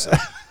divorce him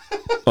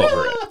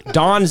over it.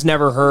 Dawn's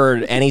never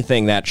heard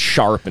anything that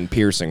sharp and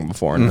piercing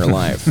before in her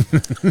life.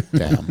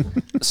 Damn.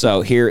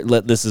 So here,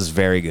 this is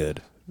very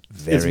good.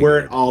 Very is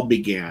where good. it all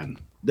began.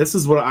 This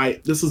is what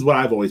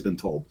I've always been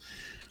told.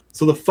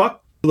 So the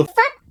fuck. You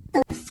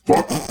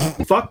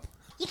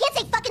can't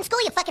say fucking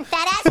school, you fucking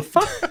fat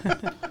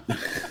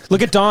ass.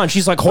 Look at Dawn.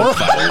 She's like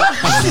horrified.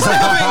 she's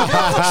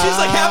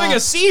like having a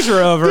seizure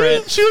over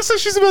it. She looks like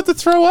she's about to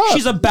throw up.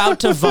 She's about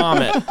to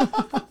vomit.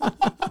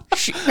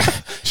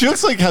 She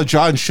looks like how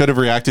John should have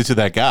reacted to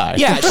that guy.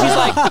 Yeah,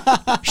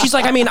 she's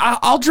like. I mean,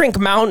 I'll drink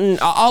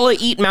I'll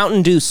eat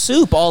Mountain Dew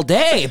soup all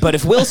day, but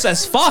if Will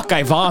says fuck,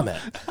 I vomit.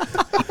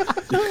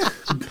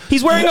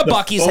 He's wearing a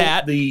Bucky's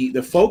hat. The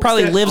folks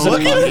Probably that lives in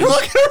own a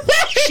Bucky's-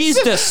 She's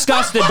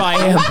disgusted by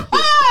him.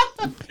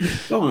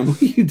 Go on,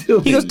 what are you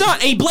doing? He goes, Dawn.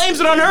 And he blames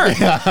it on her.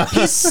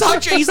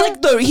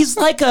 He's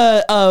like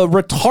a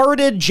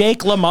retarded Jake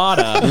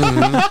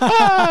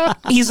LaMotta.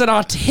 He's an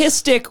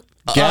autistic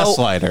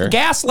Gaslighter.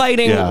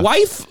 gaslighting Yeah.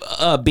 wife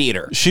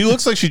beater. She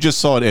looks like she just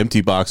saw an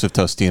empty box of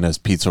Tostina's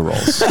pizza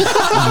rolls.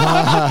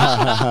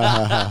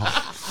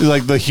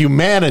 Like the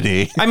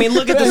humanity. I mean,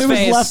 look at this It was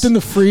face. left in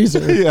the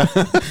freezer. Yeah.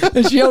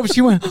 And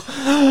she went,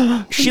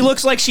 She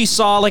looks like she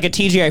saw like a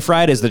TGI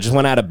Fridays that just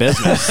went out of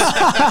business.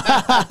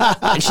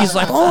 And she's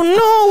like, oh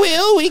no,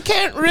 Will, we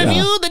can't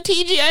review the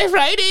TGI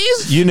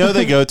Fridays. You know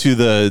they go to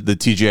the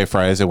TGI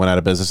Fridays that went out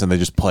of business and they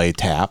just play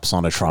taps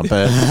on a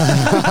trumpet.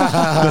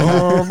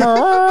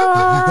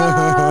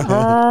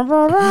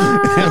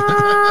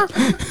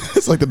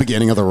 It's like the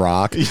beginning of The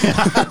Rock. Look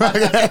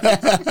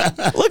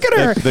at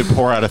her. They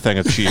pour out a thing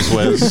of cheese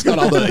whiz. He's got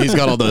all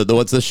the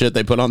what's the shit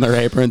they put on their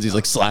aprons? He's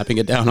like slapping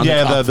it down on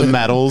the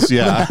medals,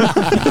 yeah.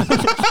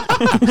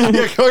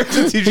 Yeah, going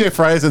to TJ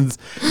Fry's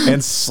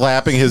and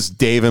slapping his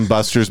Dave and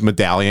Buster's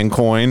medallion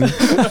coin.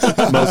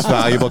 Most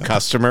valuable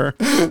customer.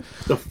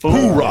 The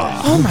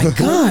hoorah! oh my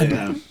God.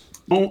 Yeah.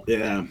 Oh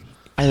yeah.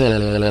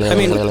 I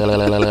mean,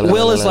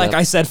 Will is like,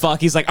 I said fuck.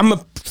 He's like, I'm a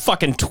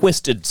fucking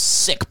twisted,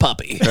 sick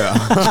puppy.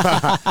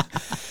 Yeah.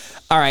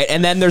 All right,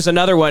 and then there's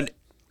another one.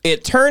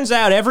 It turns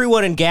out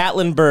everyone in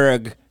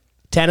Gatlinburg,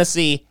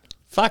 Tennessee,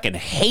 fucking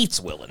hates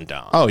Will and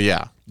Dawn. Oh,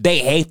 yeah. They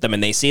hate them,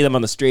 and they see them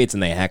on the streets,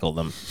 and they heckle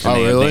them.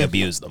 And they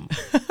abuse them.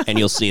 And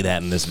you'll see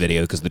that in this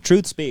video, because the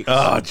truth speaks.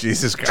 Oh,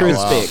 Jesus Christ. Truth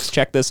speaks.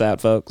 Check this out,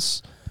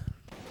 folks.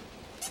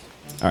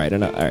 All right,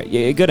 enough. All right,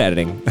 yeah, good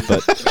editing,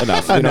 but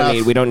enough.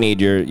 We don't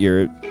need your.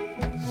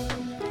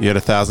 You had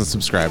 1,000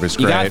 subscribers.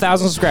 Great. You got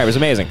 1,000 subscribers.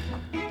 Amazing.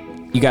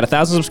 You got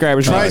 1,000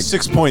 subscribers. Try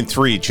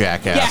 6.3,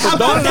 jackass. Yeah, how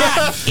about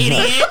that,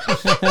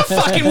 idiot?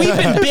 Fucking, we've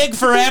been big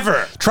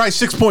forever. Try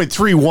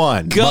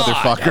 6.31,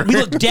 motherfucker. We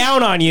look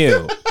down on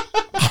you.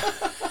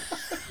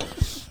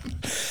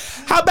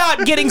 How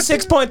about getting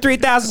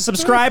 6.3 thousand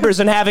subscribers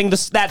and having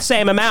that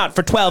same amount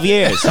for 12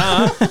 years,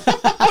 huh?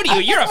 What are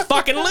you? You're a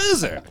fucking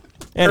loser.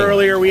 Anyway.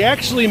 Earlier, we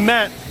actually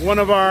met one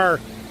of our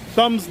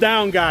thumbs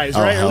down guys,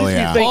 right? hell At least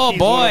yeah. we think Oh, he's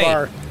boy. one of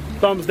our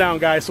thumbs down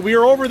guys. So we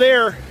were over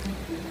there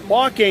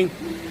walking,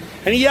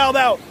 and he yelled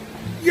out,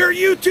 "Your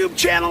YouTube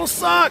channel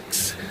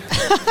sucks."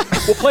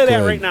 We'll play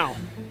that right now.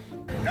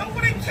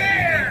 Nobody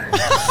cares.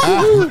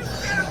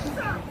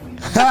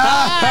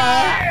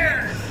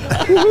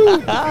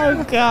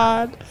 Oh,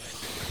 God.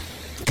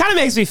 Kind of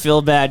makes me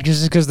feel bad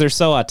because they're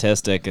so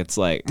autistic. It's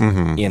like,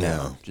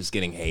 just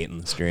getting hate in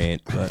the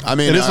street. But I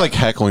mean, It is like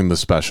heckling the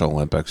Special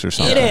Olympics or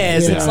something. it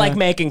is. Yeah. It's like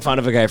making fun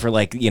of a guy for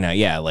like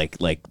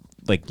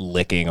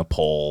licking a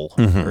pole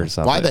or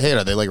something. why the hate?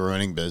 Are they like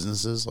ruining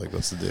businesses? Like,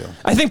 what's the deal?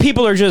 I think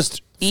people are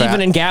just, even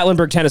in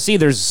Gatlinburg, Tennessee,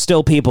 there's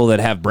still people that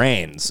have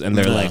brains, and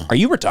they're like, are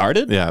you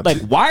retarded? Yeah. Like,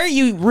 why are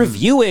you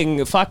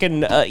reviewing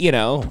fucking,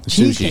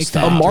 Cheesecake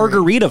a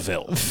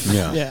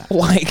Margaritaville? Yeah.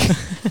 Like,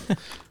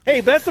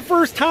 Hey, but that's the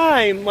first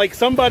time, like,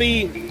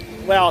 somebody,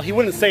 well, he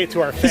wouldn't say it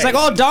to our face. he's like,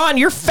 oh, Don,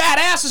 your fat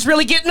ass is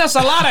really getting us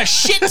a lot of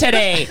shit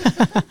today.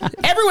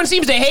 Everyone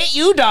seems to hate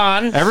you,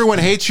 Don. Everyone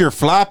hates your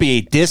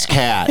floppy disc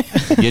hat,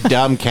 you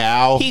dumb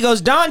cow. He goes,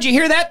 Don, did you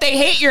hear that? They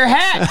hate your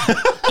hat,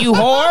 you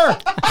whore.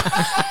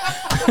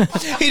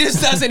 He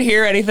just doesn't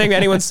hear anything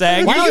anyone's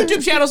saying. Your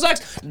YouTube channel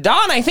sucks.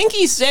 Don, I think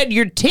he said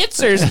your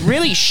tits are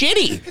really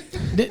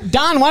shitty.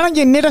 Don, why don't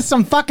you knit us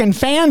some fucking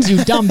fans,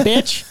 you dumb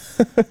bitch?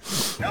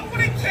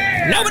 nobody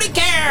cares. Nobody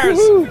cares.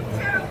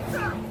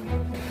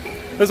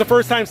 It was the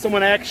first time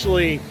someone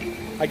actually,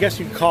 I guess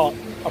you'd call it,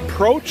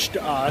 approached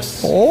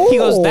us. He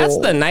goes, that's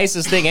the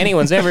nicest thing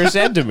anyone's ever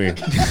said to me.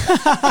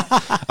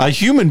 A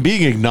human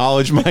being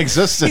acknowledged my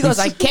existence. He goes,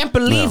 I can't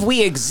believe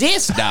we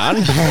exist, Don.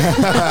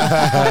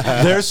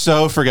 They're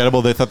so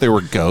forgettable. They thought they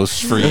were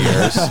ghosts for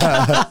years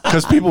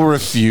because people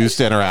refused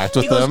to interact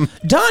with He goes, them.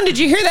 Don, did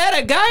you hear that?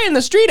 A guy in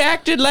the street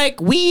acted like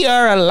we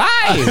are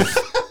alive.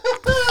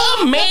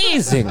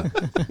 Amazing.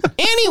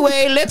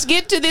 Anyway, let's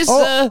get to this.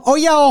 Oh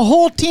yeah, a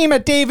whole team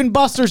at Dave and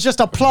Buster's just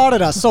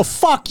applauded us. So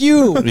fuck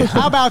you.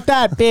 How about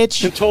that,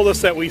 bitch? And told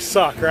us that we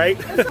suck, right?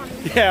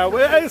 Yeah,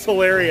 well, it's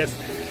hilarious.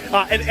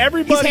 And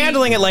everybody He's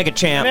handling it like a in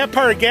champ. that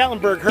part of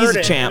Gatlinburg heard He's a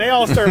it. champ. And they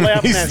all started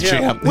laughing at He's the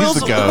him. champ. He's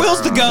the goat.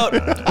 Will's the goat.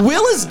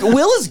 Will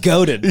is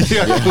goated.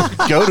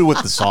 Goated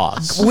with the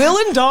sauce. Will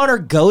and Dawn are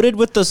goated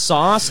with the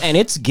sauce, and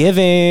it's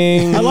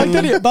giving. I like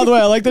that. By the way,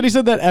 I like that he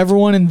said that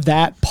everyone in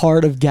that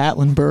part of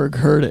Gatlinburg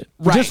heard it.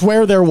 Right. Just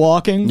where they're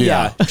walking.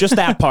 Yeah, just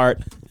that part.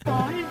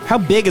 How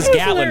big is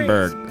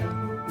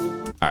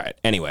Gatlinburg? All right.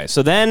 Anyway,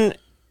 so then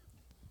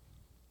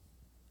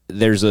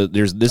this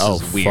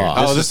is weird.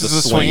 Oh, this is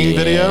a swinging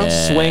video?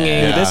 Swinging.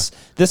 Yeah.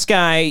 This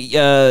guy,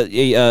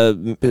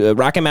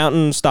 Rocky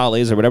Mountain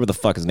Stollies or whatever the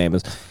fuck his name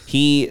is.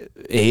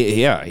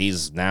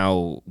 He's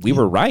now. We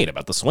were right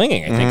about the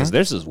swinging. I think because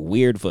this is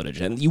weird footage,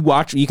 and you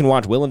can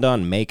watch Will and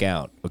Dawn make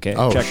out. Okay,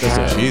 check this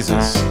out.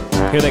 Jesus.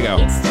 Here they go.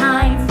 It's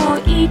time for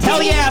eating.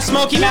 Hell yeah,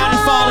 Smoky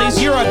Mountain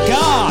Follies, you're a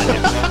god.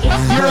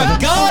 You're a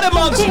god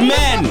amongst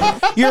men.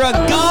 You're a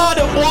god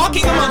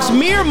walking amongst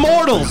mere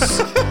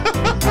mortals.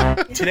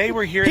 Today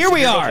we're here. Here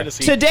we are.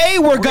 Tennessee. Today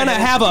we're gonna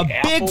have a the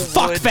big Applewood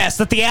fuck fest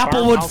at the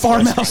Applewood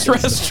Farmhouse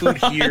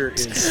Restaurant.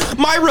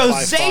 My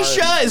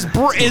rosacea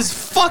is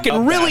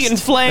fucking really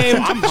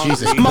inflamed.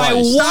 Jesus My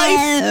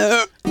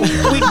Christ.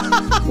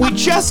 wife. We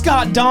just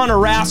got Dawn a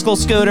rascal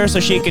scooter so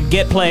she could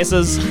get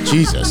places.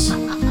 Jesus.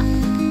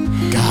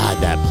 God. God,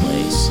 that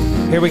place.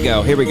 Here we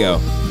go.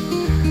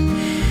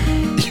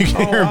 You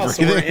can hear him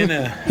So we're breathing. in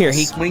a Here,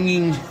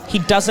 swinging. He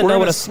doesn't We're know in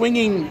what a a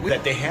swinging.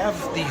 That they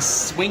have these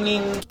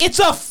swinging. It's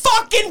a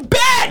fucking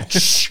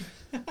bench.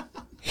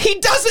 He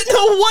doesn't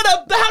know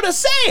how to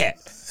say it.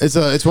 It's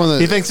one of the.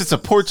 He thinks it's a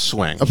porch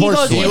swing. A porch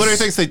goes, swing. He literally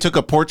thinks they took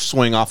a porch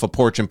swing off a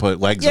porch and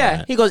put legs on Yeah,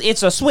 it. he goes.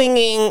 It's a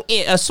swinging.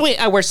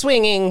 We're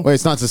swinging. Wait,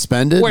 it's not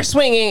suspended. We're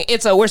swinging.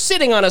 We're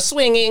sitting on a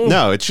swinging.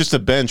 No, it's just a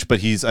bench, but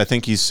I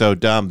think he's so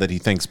dumb that he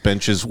thinks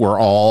benches were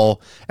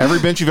every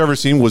bench you've ever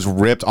seen was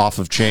ripped off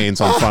of chains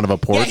on front of a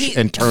porch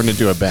and turned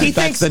into a bench. He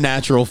That's thinks the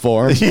natural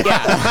form.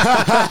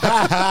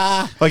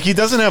 Like he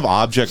doesn't have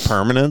object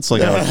permanence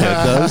like how a kid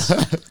does.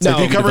 No,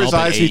 If you cover his develop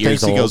at eyes, he 8 years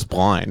thinks he old. goes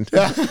blind.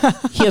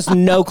 he has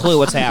no clue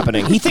what's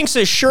happening. He thinks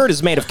his shirt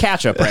is made of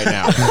ketchup right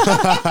now.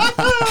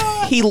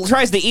 He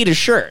tries to eat his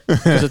shirt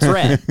because it's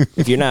red.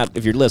 If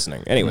you're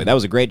listening. Anyway, that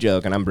was a great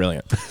joke, and I'm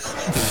brilliant.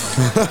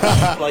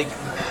 Like,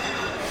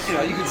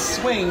 you can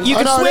swing. You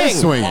can no, it swing. is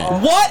swinging.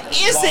 What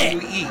is while it?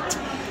 you eat.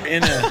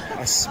 In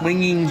a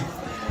swinging.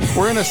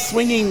 We're in a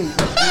swinging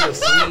bench.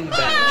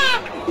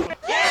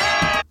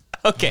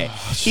 Okay,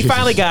 he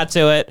finally got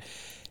to it,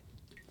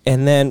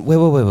 and then wait.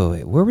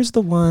 Where was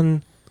the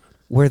one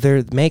where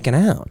they're making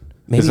out?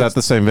 Maybe Is that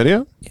the same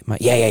video?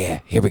 Yeah.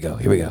 Here we go.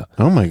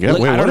 Oh my god!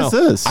 Look, Wait, I don't what is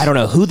know. this? I don't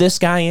know who this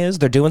guy is.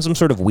 They're doing some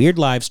sort of weird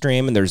live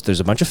stream, and there's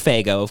a bunch of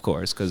Faygo, of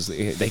course, because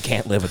they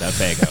can't live without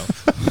Faygo.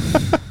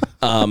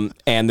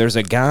 And there's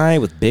a guy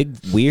with big,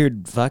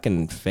 weird,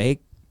 fucking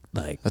fake,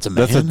 like That's a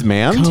man. That's a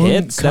man.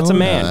 tits. That's a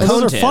man. Those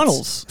Cone are tits.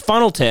 funnels.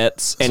 Funnel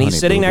tits, and he's Honey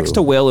sitting Boo next Boo.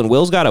 to Will, and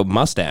Will's got a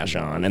mustache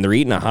on, and they're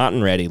eating a hot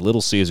and ready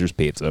Little Caesars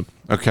pizza.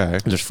 Okay.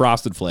 There's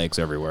frosted flakes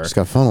everywhere. She's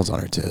got funnels on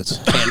her tits.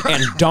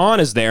 and Dawn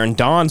is there, and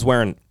Dawn's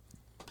wearing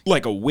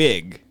like a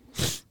wig,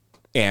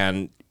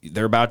 and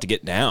they're about to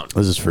get down.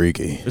 This is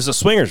freaky. This is a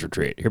swingers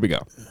retreat. Here we go.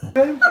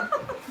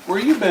 Where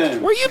you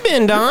been? Where you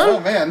been,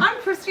 Dawn? man. I'm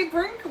Christy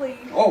Brinkley.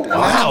 Oh,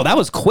 Wow, that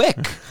was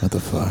quick. What the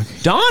fuck?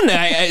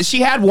 Dawn,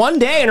 she had one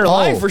day in her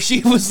life where she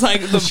was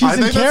like the. I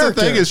think that's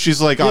the thing is she's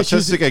like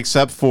autistic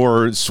except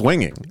for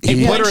swinging.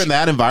 You put her in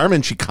that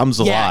environment, she comes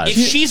Yeah, alive. if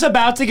she's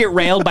about to get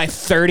railed by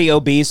 30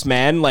 obese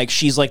men, like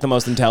she's like the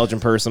most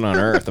intelligent person on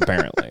earth,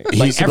 apparently.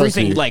 Like supposed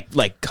everything, to be-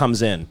 like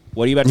comes in.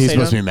 What are you about to He's say?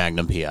 supposed to John? be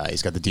Magnum PI.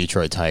 He's got the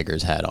Detroit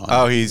Tigers hat on.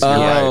 Oh, he's Oh, you're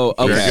right.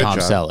 okay. Very good Tom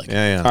job. Selleck.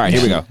 Yeah. All right,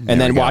 here we go. And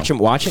then we go.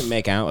 watch him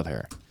make out with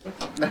her.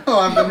 no,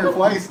 I've been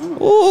replaced.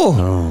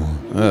 Ooh,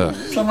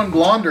 Someone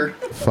blonder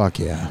Fuck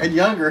yeah. and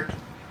younger.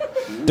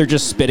 they're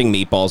just spitting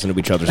meatballs into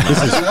each other's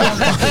mouths.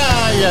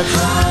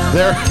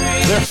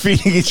 They're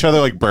feeding each other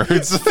like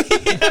birds.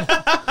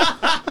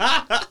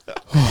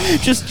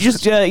 just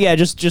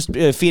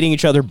feeding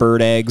each other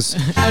bird eggs.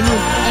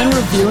 and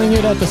reviewing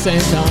it at the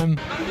same time.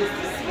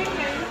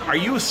 Are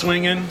you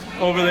swinging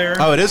over there?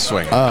 Oh, it is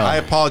swinging. I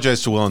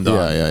apologize to Will and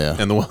Dawn. Yeah.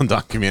 And the Will and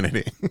Dawn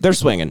community. They're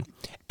swinging.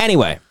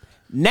 Anyway,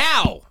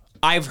 now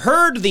I've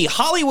heard the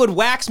Hollywood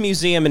Wax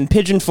Museum in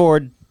Pigeon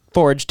Forge,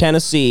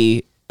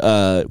 Tennessee,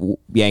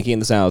 Yankee in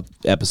the South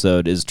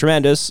episode is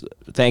tremendous.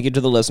 Thank you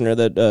to the listener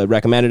that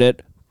recommended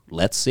it.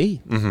 Let's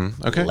see.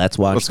 Okay. Let's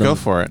watch. Let's them. go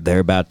for it. They're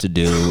about to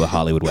do a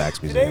Hollywood Wax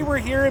Today Museum. we're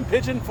here in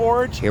Pigeon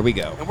Forge, Here we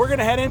go. and we're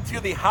gonna head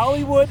into the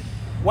Hollywood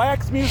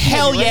Wax Museum.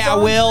 Hell You ready, yeah,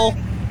 Don? Will.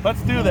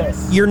 Let's do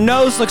this. Your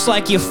nose looks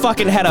like you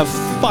fucking had a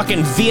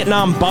fucking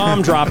Vietnam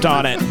bomb dropped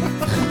on it.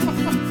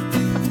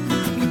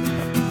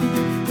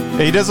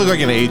 He does look like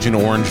an Agent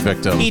Orange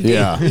victim.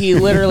 He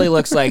literally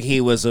looks like he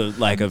was a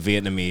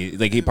Vietnamese,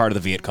 like he part of the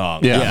Viet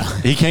Cong. Yeah.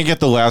 He can't get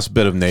the last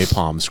bit of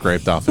napalm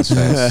scraped off his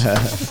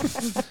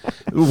face.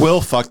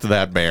 Will fucked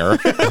that bear.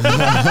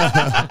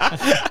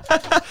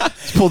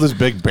 He's pulled his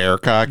big bear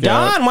cock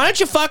out. Don, why don't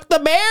you fuck the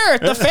bear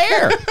at the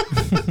fair?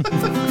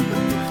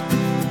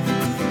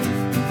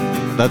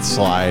 That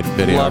slide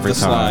video Love every the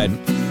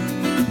time.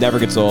 slide. Never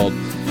gets old.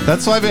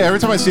 That slide video, every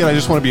time I see it, I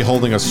just want to be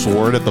holding a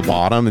sword at the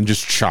bottom and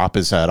just chop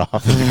his head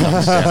off.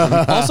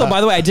 Also, by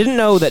the way, I didn't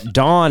know that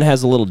Dawn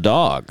has a little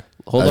dog.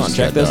 Hold on,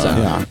 check this out.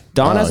 Yeah.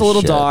 Dawn has a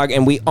little shit. dog,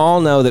 and we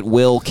all know that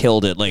Will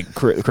killed it like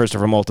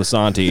Christopher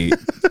Moltisanti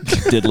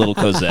did Little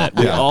Cosette.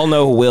 We all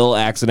know Will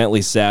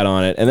accidentally sat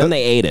on it, and then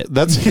they ate it.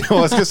 That's, I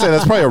was gonna say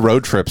that's probably a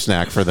road trip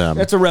snack for them.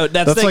 That's a road.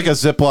 That's like a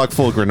Ziploc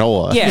full of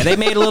granola. Yeah, they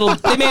made a little.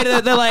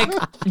 They're like,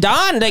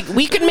 Don, like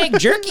we could make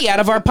jerky out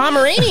of our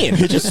Pomeranian.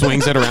 He just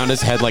swings it around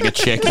his head like a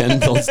chicken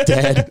until it's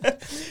dead.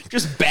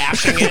 Just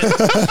bashing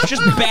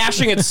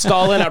its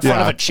skull in out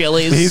front of a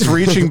Chili's. He's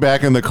reaching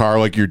back in the car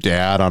like your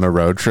dad on a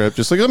road trip,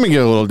 just like let me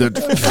get a little.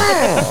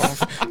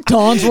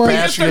 Dawn's wearing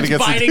He just starts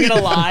biting it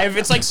alive.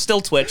 It's like still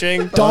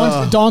twitching.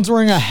 Dawn's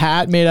wearing a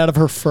hat made out of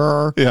her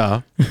fur.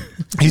 Yeah,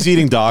 he's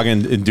eating dog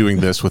and doing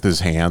this with his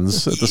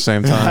hands at the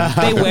same time.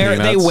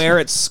 They wear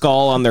its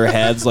skull on their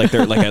heads like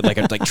they're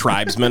like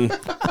tribesmen.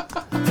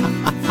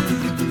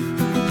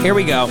 Here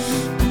we go.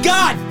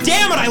 God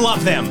damn it! I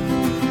love them.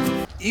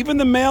 Even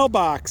the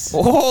mailbox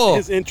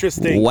is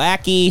interesting.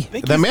 Wacky. I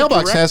think The he's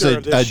mailbox has director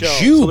of a this show,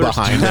 Jew so there's-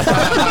 behind it.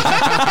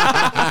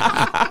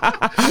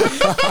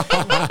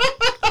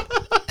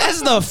 That's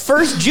is the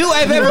first Jew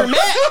I've ever met.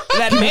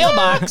 That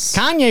mailbox.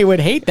 Kanye would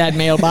hate that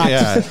mailbox.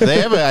 Yeah,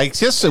 they have. I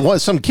guess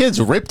some kids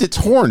ripped its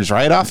horns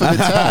right off of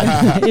its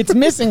head. It's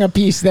missing a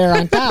piece there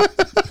on top.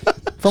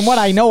 From what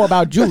I know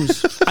about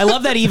Jews. I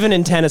love that even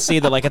in Tennessee,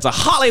 that like it's a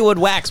Hollywood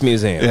wax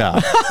museum.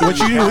 Yeah, what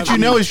you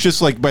know is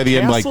just like by the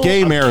end, like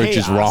gay marriage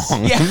is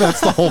wrong. Yeah.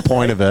 That's the whole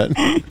point of it.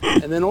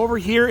 And then over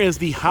here is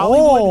the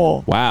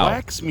Hollywood wow.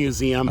 Wax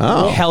Museum.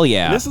 Oh. Hell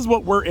yeah. And this is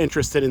what we're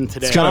interested in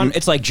today.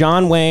 It's like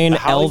John Wayne,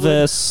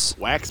 Elvis,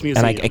 Wax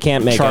Museum. and I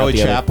can't make Charlie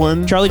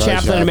Chaplin, Charlie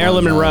Chaplin, and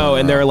Marilyn Monroe,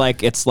 and they're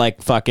like it's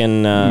like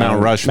fucking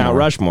Mount Rushmore. Mount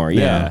Rushmore.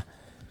 Yeah,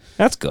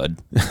 that's good.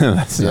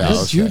 That's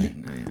nice.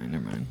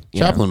 Never mind.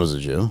 Chaplin was a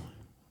Jew.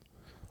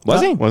 Was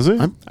he? Was he?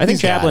 I think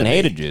Chaplin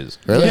hated Jews.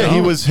 Really? Yeah,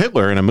 he was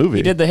Hitler in a movie.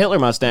 He did the Hitler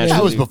mustache.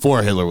 That was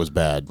before Hitler was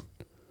bad,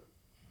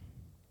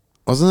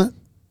 wasn't it?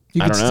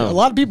 I don't know. A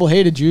lot of people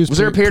hated Jews. Was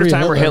there a period of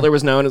time where Hitler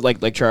was known as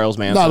like Charles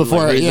Manson? No,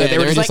 before. Like, yeah, they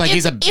were just like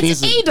he's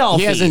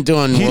Adolf. He hasn't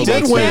doing. He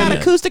did win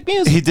acoustic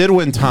music. He did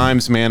win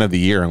Times Man of the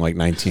Year in like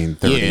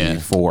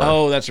 1934.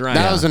 Oh, that's right.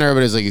 That was when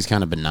everybody's like he's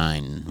kind of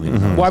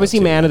benign. Why was he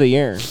Man of the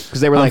Year? Because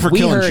they were like, for we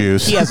killing heard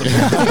Jews. he has a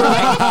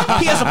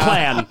he has a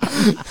plan.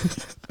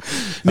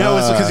 No,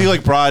 it's because he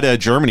like brought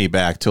Germany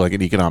back to like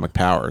an economic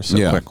power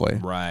so quickly.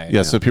 Right.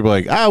 Yeah, so people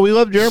are like, we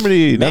love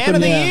Germany. Man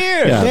of the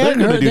Year. Yeah, they're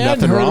going to do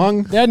nothing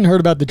wrong. They hadn't heard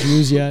about the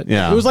Jews yet.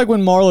 Yeah. It was like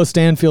when Marla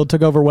Stanfield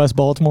took over West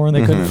Baltimore and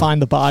they couldn't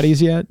find the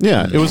bodies yet.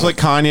 Yeah, it was like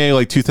Kanye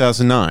like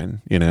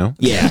 2009, you know?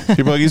 Yeah.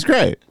 People are like, he's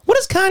great. What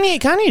is Kanye?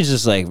 Kanye's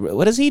just like,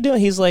 what is he doing?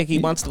 He's like, he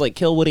wants to like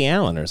kill Woody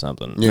Allen or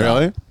something. Yeah.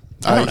 Really?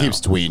 He keeps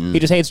tweeting. He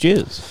just hates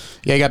Jews.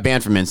 Yeah, he got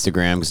banned from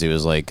Instagram because he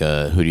was like,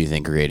 "Who do you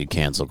think created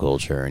cancel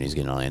culture?" And he's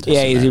getting all anti.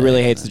 Yeah, he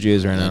really hates the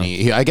Jews right now.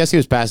 And I guess he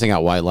was passing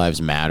out White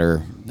Lives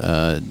Matter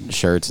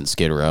shirts in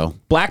Skid Row.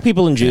 Black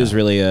people and Jews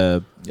really.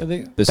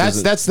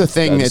 That's the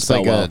thing. It's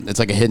like well. it's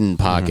like a hidden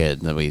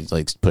pocket that we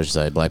like push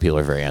aside. Black people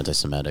are very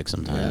anti-Semitic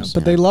sometimes.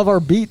 But they love our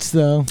beats,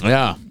 though.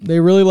 Yeah, they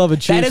really love a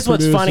Jewish That is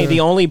what's producer. funny.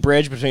 The only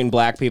bridge between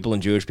black people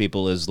and Jewish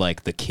people is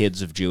like the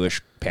kids of Jewish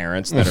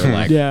parents that are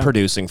like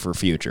producing for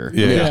Future.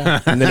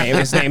 Yeah. And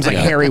his name's like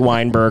Harry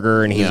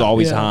Weinberger, and he's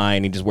always high,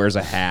 and he just wears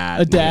a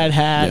hat, a dad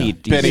hat.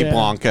 Benny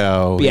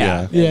Blanco.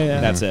 Yeah.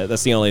 That's it.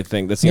 That's the only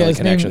thing. That's the only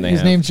connection they have.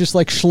 His name's just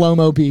like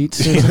Shlomo Beats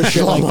or some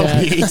shit like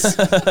that.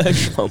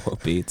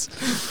 Shlomo Beats.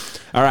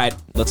 All right,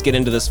 let's get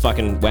into this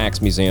fucking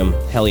wax museum.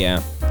 Hell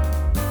yeah.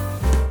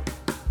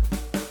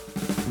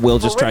 Will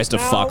just tries to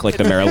fuck like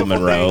the Marilyn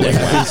Monroe like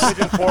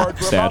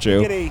wax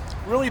statue. Get a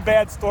really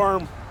bad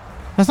storm.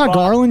 That's not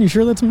Garland. You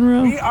sure that's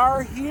Monroe? We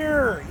are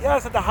here.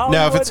 Yes, at the Hollywood.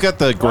 No, if it's got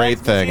the great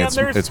Wax thing,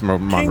 Museum. it's There's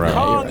Monroe. King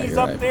Kong, You're he's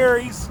right. up there.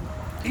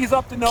 He's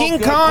up to no King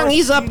good. Kong, Of course,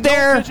 he's up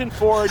there. Pigeon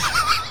Forge.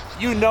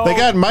 You know They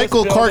got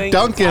Michael this Clark building.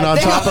 Duncan on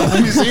top of the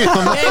museum.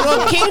 Hey,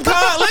 well, King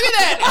Kong, look at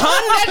that,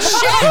 hun,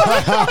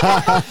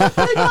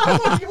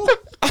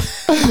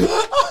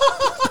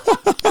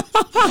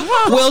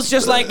 Will's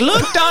just like,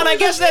 look, Don, I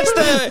guess that's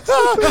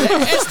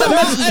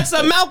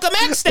the Malcolm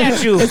X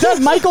statue. Is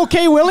that Michael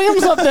K.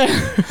 Williams up there?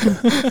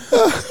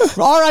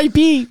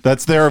 R.I.P.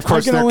 That's their, of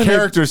course, I can their only make-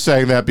 characters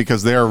saying that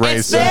because they're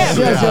racist.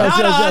 Them,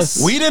 not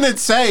us. We didn't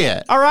say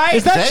it. All right,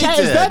 Is that,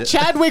 They is that did.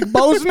 Chadwick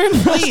Boseman?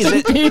 please,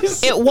 Rest in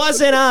peace. it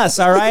wasn't us.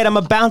 All right, I'm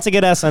about to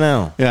get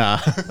SNL. Yeah.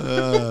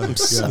 I'm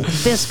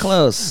this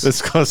close.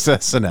 This goes to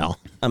SNL.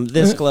 I'm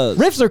this close.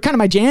 Riffs are kind of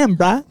my jam,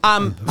 bruh.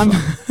 I'm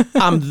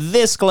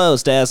this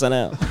close to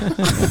SNL.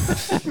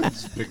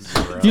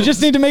 You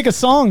just need to make a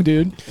song,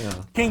 dude.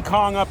 King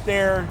Kong up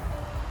there,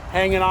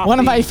 hanging off. One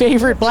of the my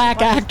favorite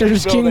black Empire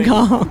actors, State King Building.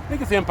 Kong. I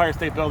think it's the Empire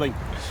State Building.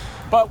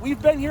 But we've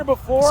been here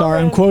before. Sorry,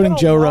 I'm and it's quoting been a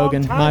Joe long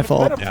Rogan. time. My It's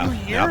fault. been a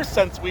few years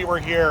since we were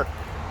here.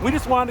 We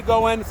just wanted to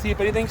go in and see if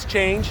anything's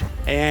changed.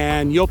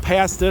 And you'll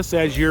pass this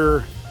as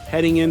you're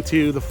heading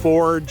into the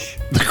forge.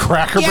 The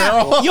Cracker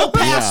Barrel? Yeah, you'll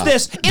pass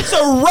this. It's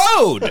a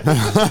road.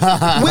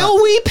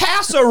 Will we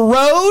pass a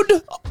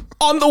road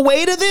on the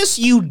way to this,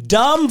 you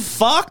dumb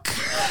fuck?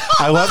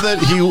 I love that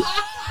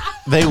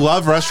they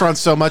love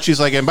restaurants so much. He's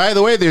like, and by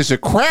the way, there's a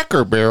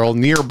Cracker Barrel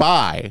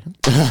nearby.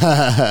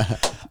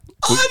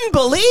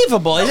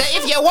 Unbelievable.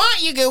 If you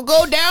want, you can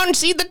go down and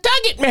see the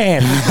Tugget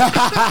Man.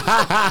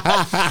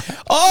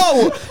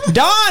 Oh,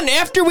 Don,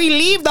 after we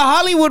leave the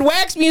Hollywood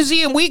Wax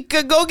Museum, we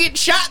could go get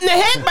shot in the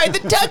head by the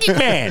Tugget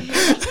Man.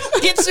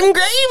 Get some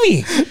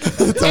gravy.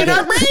 And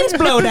our brains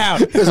blown out.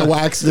 There's a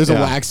wax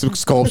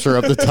sculpture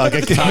of the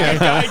Tugget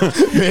guy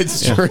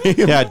midstream.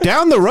 Yeah,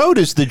 down the road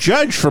is the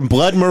judge from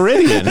Blood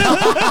Meridian.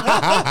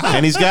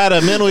 And he's got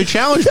a mentally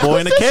challenged boy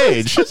in a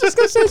cage. I was just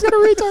going to say he's got a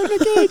retard in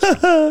a cage.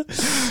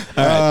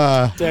 All right.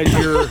 As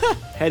you're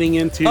heading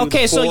into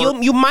Okay, the so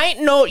forge.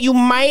 you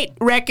might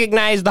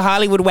recognize the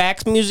Hollywood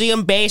Wax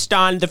Museum based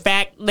on the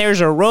fact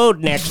there's a road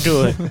next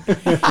to it.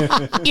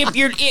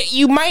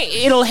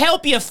 It'll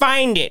help you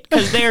find it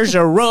because there's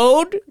a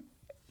road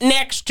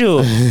next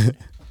to it.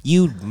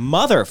 You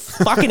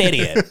motherfucking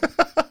idiot.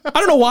 I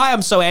don't know why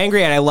I'm so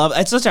angry, and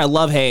it's such a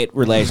love-hate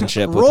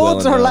relationship with Will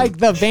Roads and are Dawn. like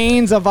the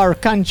veins of our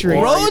country.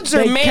 Roads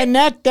are they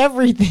connect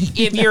everything.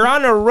 If you're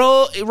on a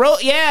road,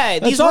 yeah,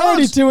 That's these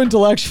already roads. too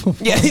intellectual.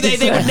 Yeah,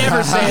 they would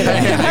never say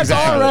that. That's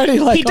already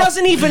like He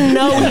doesn't even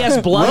know he has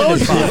blood in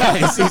his body.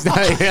 He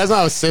doesn't know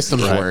how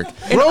systems work.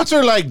 Roads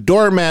are like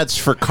doormats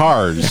for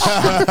cars.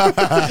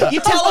 You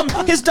tell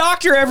him, his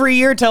doctor every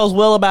year tells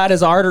Will about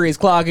his arteries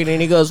clogging,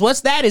 and he goes,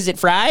 "What's that? Is it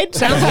fried?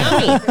 Sounds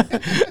yummy."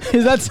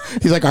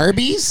 He's like,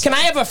 Arby's? Can I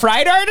have a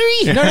fried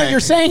artery? No, you're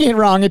saying it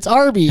wrong. It's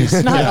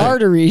Arby's, not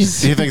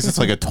arteries. He thinks it's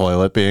like a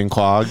toilet being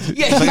clogged.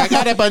 Yeah. It's like, I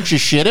got a bunch of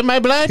shit in my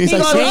blood. He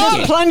goes,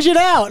 Oh, plunge it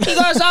out. He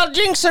goes, I'll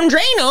drink some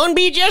Drano and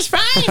be just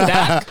fine,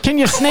 Doc. Can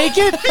you snake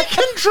it?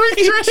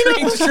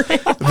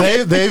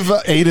 They've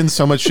eaten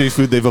so much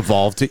seafood, they've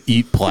evolved to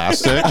eat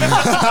plastic.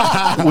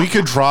 We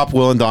could drop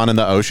Will and Dawn in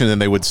the ocean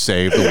and they would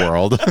save the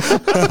world.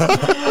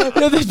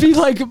 Yeah, they'd be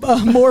like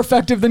more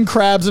effective than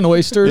crabs and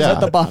oysters Yeah. at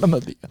the bottom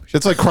of the ocean.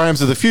 It's like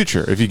Crimes of the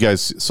Future, if you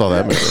guys saw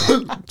that movie.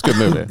 It's a good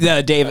movie.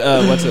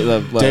 What's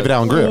it? David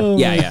Allen Greer. Oh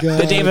Yeah, my yeah.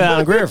 God. The David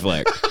Allen Greer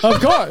flick.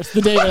 Of course,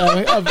 the David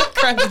Allen of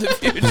Crimes of the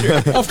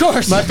Future. Of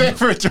course. My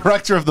favorite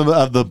director of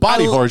the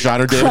body horror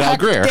genre, David Allen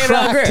Greer. David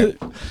Allen Greer.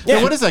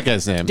 Yeah, what is that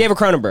guy's name? David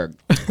Cronenberg.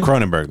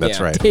 Cronenberg, that's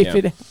Yeah. right.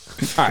 David.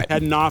 All right.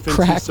 Heading off into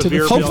Crack to the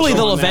severe. Hopefully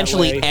they'll on that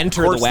eventually way.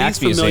 enter Of course, the wax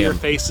these familiar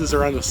museum. faces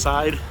are on the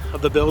side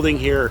of the building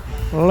here.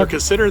 They're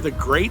considered the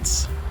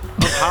greats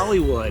of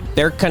Hollywood.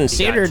 They're You got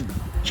considered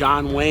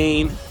John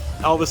Wayne,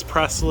 Elvis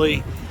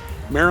Presley,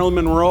 Marilyn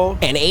Monroe,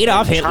 and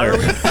Adolf Hitler.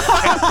 Did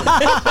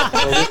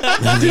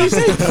you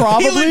say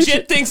probably? He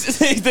legit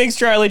thinks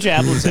Charlie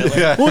Chaplin's Hitler.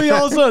 Yeah. Well, he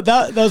also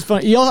that was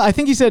funny. I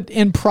think he said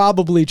and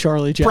probably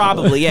Charlie Chaplin.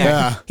 Probably,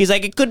 yeah. He's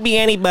like, it could be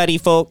anybody,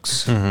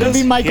 folks. Could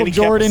be Michael Handicap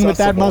Jordan with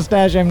that accessible.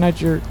 mustache. I'm not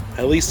sure.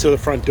 At least to the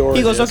front door.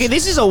 He it goes, is. okay,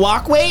 this is a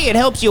walkway. It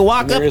helps you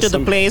walk There up is to the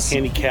some place.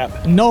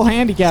 handicap. No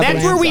handicap.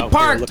 That's where lanes. we out there.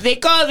 parked. They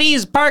call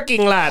these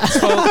parking lots,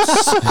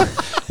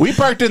 folks. We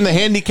parked in the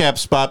handicap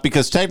spot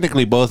because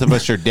technically both of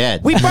us are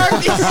dead. We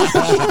parked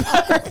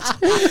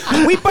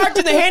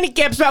in the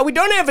handicap spot. We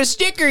don't have a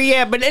sticker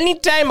yet, but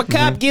anytime a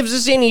cop gives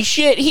us any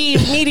shit, he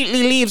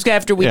immediately leaves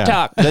after we Yeah.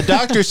 talk. The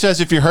doctor says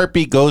if your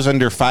heartbeat goes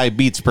under 5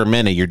 beats per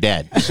minute, you're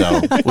dead.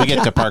 So we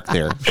get to park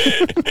there.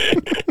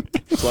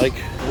 It's like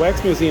the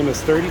Wax Museum is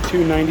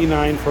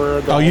 $32.99 for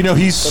adults. Oh, you know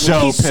he's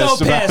so He's so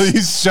pissed about it. pissed.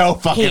 He's so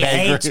fucking He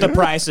angry. hates the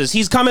prices.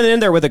 He's coming in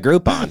there with a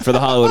Groupon for the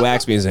Hollywood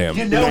Wax Museum.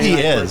 You know he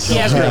is. He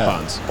has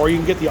Groupons. Or you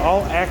can get the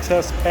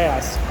all-access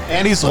pass.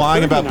 And he's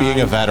lying about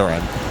being a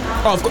veteran.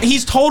 Oh, of course.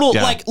 He's total,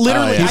 Yeah. like,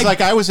 literally. He's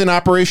like, I was in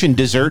Operation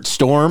Desert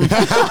Storm.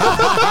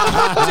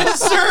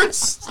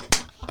 desserts.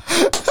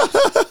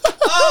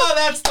 Oh,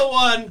 that's the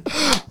one.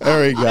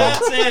 There we go.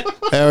 That's it.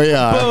 There we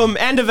are. Boom.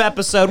 End of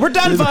episode. We're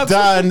done, folks.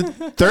 Done.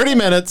 30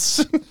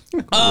 minutes.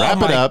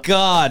 Wrap it up.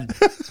 God.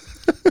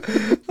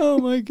 Oh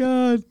my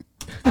God.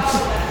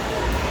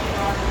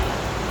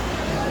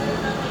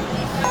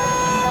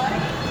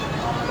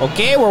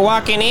 Okay, we're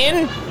walking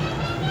in.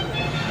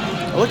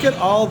 Look at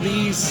all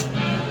these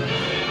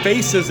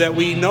faces that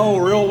we know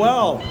real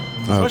well.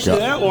 Especially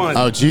God. that one.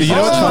 Oh, Jesus. You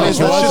know what's funny? Is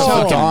that's just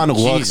how Oh, Dawn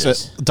looks.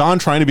 Jesus. Dawn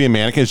trying to be a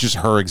mannequin is just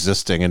her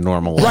existing in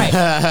normal life.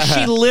 Right.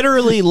 She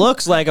literally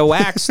looks like a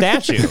wax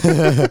statue.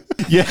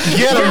 Yeah,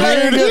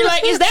 You're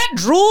like, is that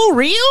drool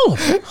real?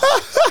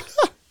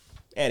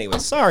 Anyway,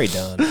 sorry,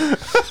 Don.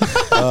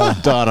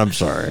 Dawn, I'm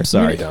sorry.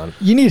 Sorry, Don.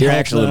 You need You're help,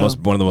 actually though.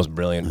 one of the most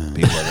brilliant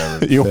people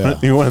I've ever.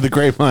 You're one of the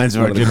great minds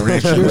of our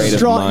generation. You're Greatest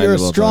strong. mind You're a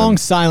of all strong time.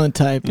 silent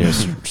type. You're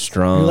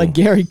strong. You're like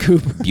Gary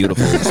Cooper.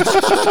 Beautiful.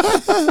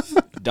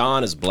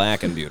 Dawn is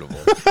black and beautiful.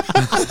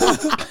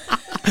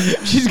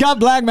 She's got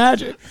black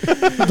magic.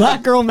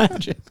 Black girl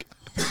magic.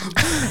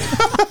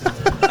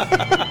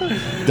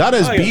 That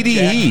is Oh, yeah,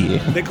 BDE.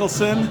 Jack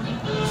Nicholson.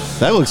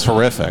 That looks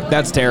horrific.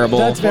 That's terrible.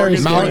 That's very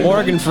scary.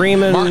 Morgan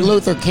Freeman. Martin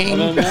Luther King.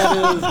 And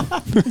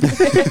that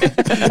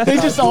is They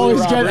just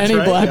always get Roberts, any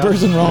right? black Yeah.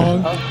 person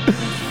wrong.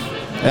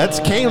 That's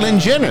Caitlyn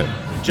Jenner.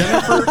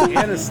 Jennifer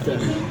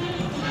Aniston.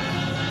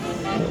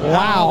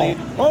 Wow.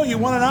 Oh, you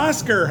won an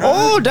Oscar, huh?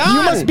 Oh, Don.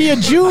 You must be a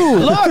Jew.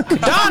 Look,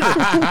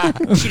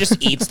 Don. She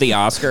just eats the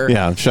Oscar.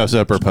 Yeah, shoves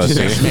up her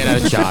pussy. Made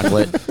out of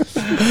chocolate.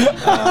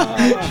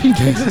 He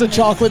thinks it's a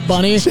chocolate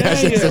bunny.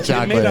 Yes, it's a You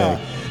chocolate. made a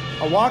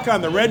walk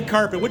on the red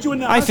carpet. What'd you win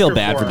the I feel Oscar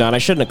bad for Don. I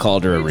shouldn't have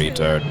called her a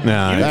retard.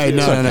 No, Hey, it's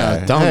no.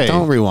 okay. Don't Hey.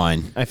 don't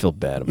rewind. I feel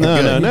bad.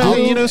 No.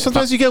 You know,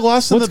 sometimes you get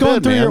lost in What's the going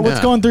bed, through man. your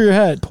What's going through your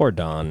head? Poor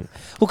Don.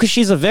 Well, because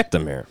she's a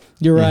victim here.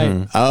 You're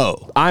right.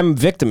 Oh, I'm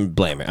victim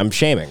blaming. I'm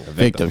shaming a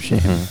victim. victim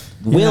shame.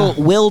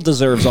 Will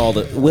deserves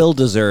Will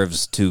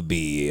deserves to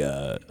be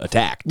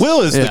attacked.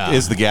 Will is Yeah.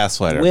 the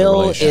gaslighter. of the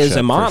Will relationship, is a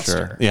for monster.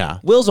 sure. Yeah.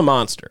 Will's a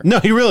monster. No,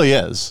 he really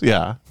is.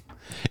 Yeah.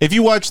 If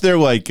you watch their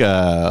like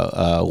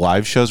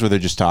live shows where they're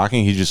just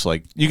talking, he just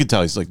like you can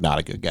tell he's like not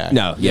a good guy.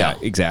 No, yeah,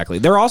 exactly.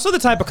 They're also the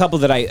type of couple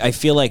that I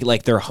feel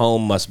like their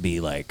home must be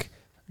like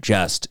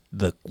just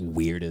the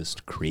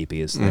weirdest,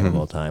 creepiest thing of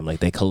all time. Like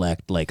they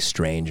collect like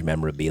strange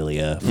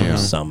memorabilia from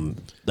some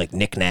like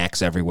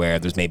knickknacks everywhere.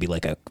 There's maybe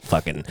like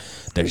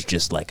there's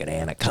just like an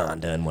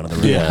anaconda in one of the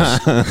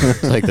rooms.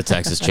 It's like the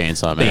Texas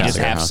Chainsaw They Massacre. just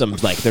have some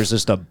like there's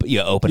just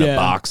you open a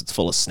box, it's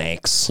full of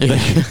snakes.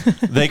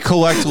 They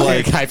collect Like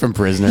like a guy from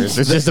Prisoners.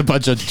 There's just a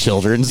bunch of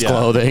children's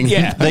clothing.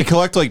 Yeah. they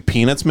collect like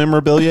Peanuts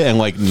memorabilia and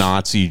like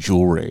Nazi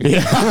jewelry.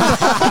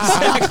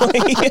 Exactly.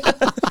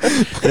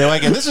 They're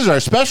like, and this is our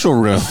special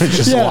room. It's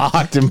just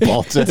locked and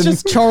bolted. It's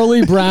just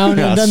Charlie Brown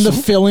and then the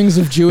fillings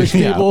of Jewish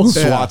people.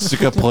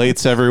 Swastika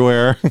plates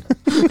everywhere.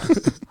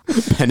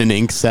 Pen and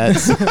ink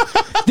sets.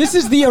 This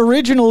is the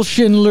original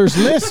Schindler's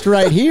List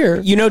right here.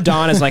 You know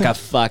Dawn is like a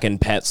fucking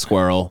pet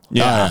squirrel.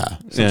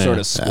 Some sort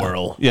of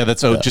squirrel. Yeah,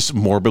 that's just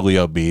morbidly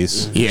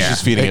obese. Yeah.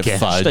 She's feeding it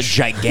fudge. Just a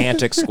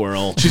gigantic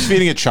squirrel. She's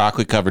feeding it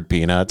chocolate covered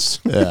peanuts.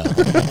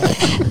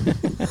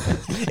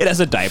 It has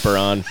a diaper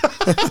on.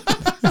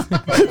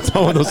 It's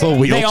one of those little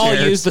wheelchairs. They all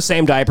use the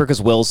same diaper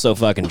because Will's so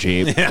fucking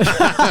cheap.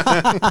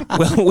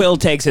 Will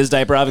takes his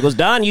diaper off and goes,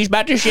 Don, you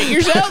about to shit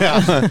yourself?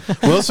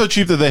 Well, it's so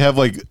cheap that they have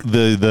like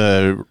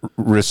the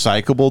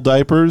recyclable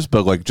diapers,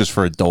 but like just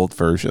for adult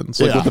versions.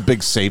 Like with a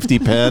big safety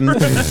pen.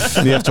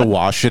 And you have to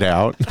wash it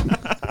out.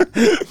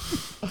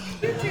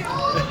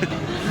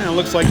 It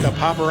looks like the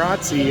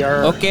paparazzi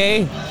are.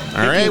 Okay.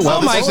 All right,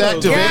 well, this is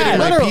activating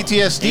my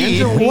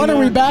PTSD. Angelina What are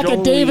we back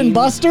at Dave and Jolie.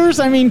 Buster's?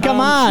 I mean, come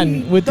on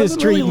She with this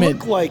doesn't really treatment.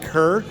 look like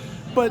her,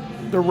 but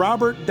the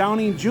Robert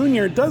Downey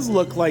Jr. does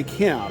look like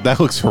him. That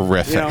looks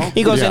horrific. You know?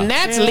 He goes, and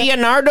that's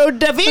Leonardo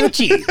da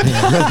Vinci.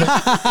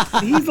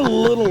 He's a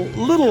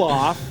little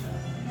off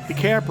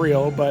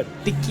DiCaprio, but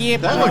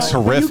That looks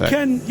horrific.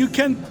 You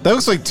can. That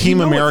looks like Team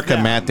you know it's America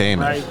them, Matt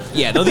Damon. right?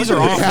 Yeah, no, these are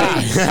all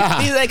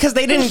because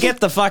they didn't get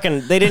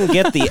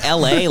the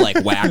L.A.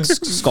 like wax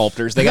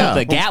sculptors. They got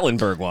the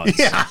Gatlinburg ones.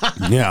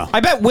 Yeah. I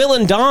bet Will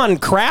and Don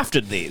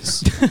crafted these.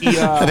 They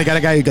got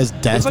a guy who does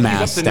death Looks like he's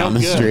masks up to no down the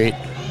good. street.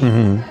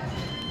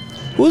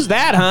 Who's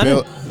that, hon?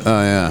 Oh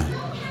yeah.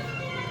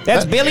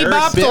 That's Billy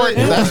Bob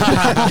Thornton.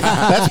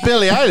 That's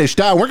Billie Eilish.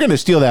 Don, we're going to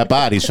steal that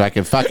body so I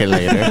can fuck it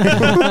later.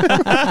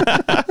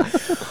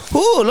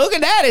 Ooh, look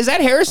at that. Is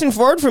that Harrison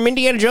Ford from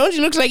Indiana Jones?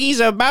 He looks like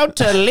he's about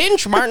to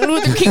lynch Martin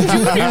Luther King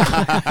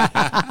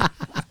Jr.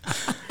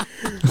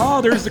 Oh,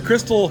 there's the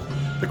crystal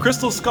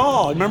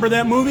skull. Remember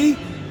that movie?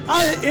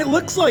 It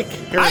looks like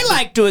Harrison. I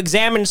like to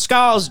examine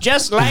skulls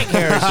just like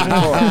Harrison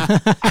Ford.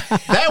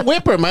 That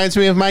whip reminds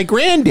me of my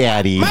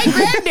granddaddy. My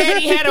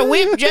granddaddy had a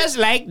whip just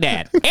like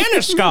that. And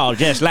a skull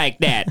just like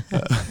that.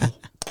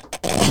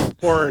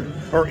 or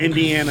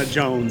Indiana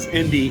Jones.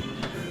 Indy.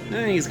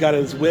 He's got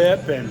his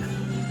whip and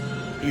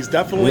he's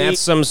definitely.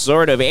 That's some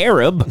sort of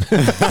Arab.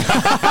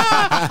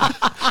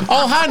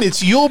 Oh, hon,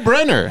 it's Yul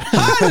Brenner.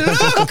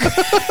 Look!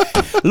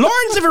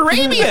 Lawrence of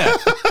Arabia.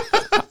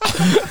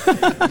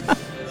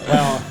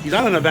 Well, he's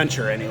on an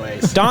adventure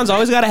anyways. Dawn's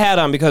always got a hat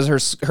on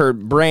because her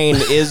brain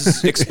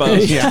is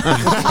exposed. She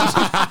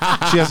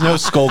has no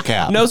skull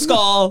cap. No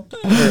skull.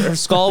 Her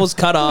skull was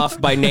cut off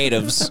by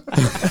natives.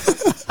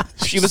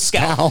 She was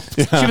scalped.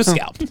 She was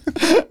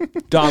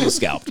scalped. Dawn was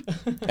scalped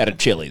at a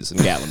Chili's in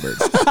Gatlinburg.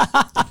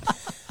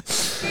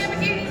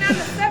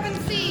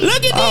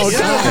 Look at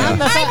this!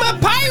 I'm a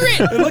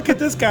pirate! And look at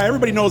this guy.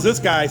 Everybody knows this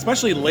guy,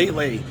 especially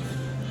lately.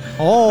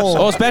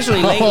 Oh,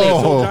 especially lately.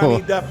 So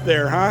Johnny Depp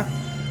there, huh?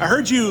 I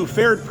heard you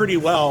fared pretty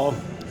well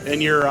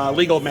in your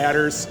legal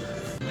matters.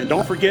 And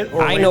don't forget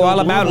I know all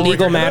about Orlando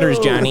legal Bloom. matters,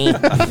 Johnny.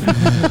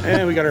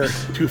 And we got our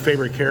two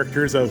favorite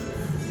characters of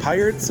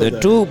Pirates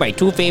of My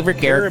two favorite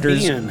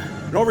characters. Caribbean.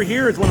 And over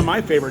here is one of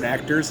my favorite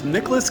actors,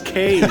 Nicolas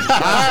Cage. Of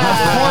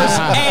course.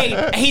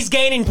 Hey, he's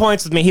gaining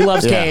points with me. He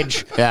loves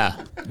Cage.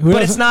 Yeah.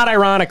 But it's not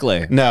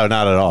ironically. No,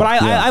 not at all. But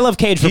I love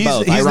Cage for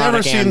both. He's never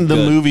ironic seen and the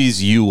good.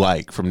 movies you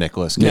like from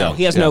Nicolas Cage. No,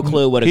 he has no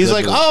clue what a He's good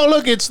like, movie- oh,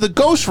 look, it's the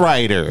Ghost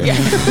Rider. Yeah,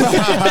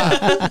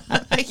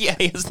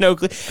 he has no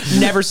clue.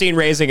 Never seen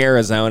Raising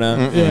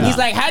Arizona. He's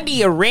like, how do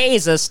you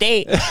raise a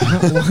state?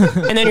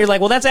 And then you're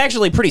like, well, that's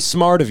actually pretty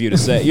smart of you to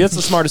say. That's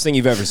the smartest thing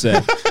you've ever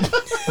said.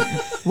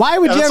 Why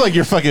would you That's ever... like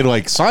you're fucking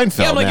like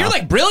Seinfeld. Yeah, I'm like, now. you're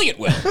like brilliant,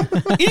 Will.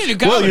 You need to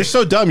go. Well, you're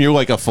so dumb. You're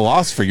like a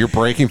philosopher. You're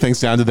breaking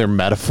things down to their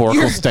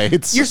metaphorical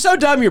states. You're so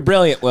dumb, you're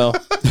brilliant, Will.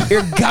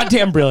 You're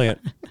goddamn brilliant.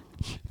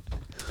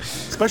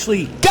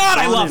 Especially God,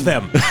 I Gone love in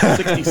them.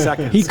 60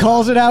 seconds. He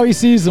calls it how he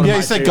sees them. Yeah,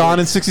 he said Gone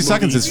in 60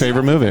 Seconds, his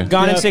favorite movie.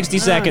 Gone in 60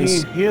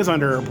 seconds. He is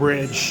under a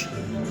bridge.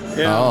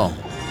 Yeah. Oh.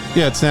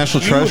 Yeah, it's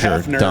National Hugh Treasure,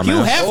 Hefner. dumbass.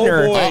 Hugh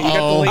Hefner. Oh boy, you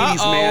got the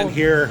ladies' man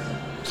here.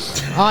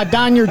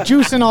 Don, you're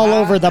juicing all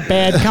over the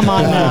bed. Come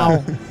on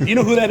now. You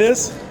know who that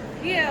is?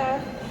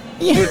 Yeah.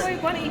 Boy,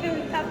 Bunny Hugh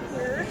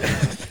Hefner.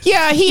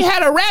 Yeah, he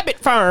had a rabbit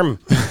farm.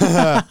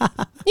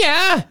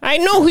 Yeah, I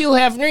know Hugh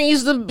Hefner.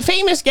 He's the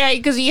famous guy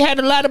because he had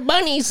a lot of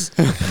bunnies.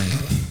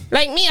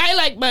 Like me, I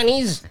like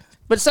bunnies.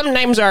 But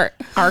sometimes our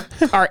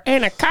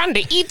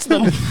anaconda eats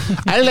them.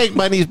 I like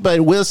bunnies,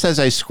 but Will says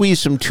I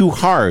squeeze them too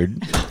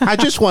hard. I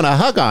just want to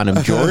hug on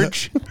him,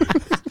 George.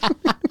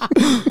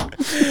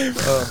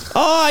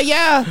 Oh,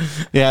 yeah.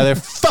 Yeah, they're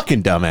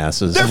fucking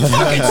dumbasses. They're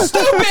fucking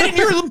stupid and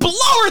you're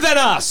lower than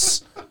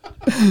us.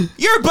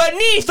 You're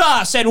beneath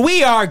us and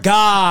we are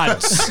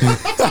gods.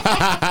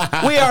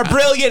 We are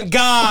brilliant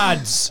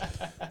gods.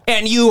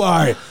 And you're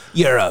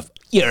a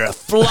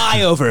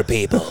flyover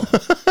people.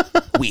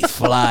 We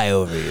fly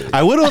over you.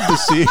 I would love to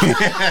see.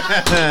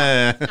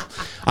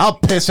 I'll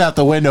piss out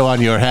the window on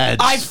your heads.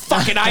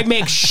 I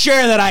make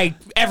sure that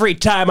every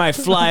time I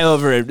fly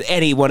over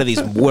any one of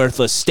these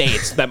worthless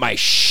states, that my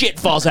shit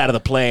falls out of the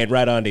plane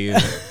right onto you.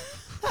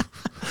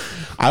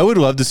 I would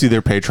love to see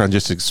their Patreon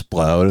just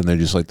explode, and they're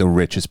just like the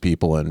richest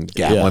people in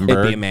Gatlinburg.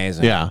 It'd be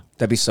amazing. Yeah.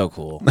 That'd be so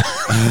cool.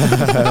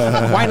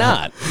 Why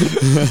not?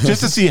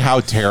 Just to see how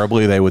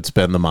terribly they would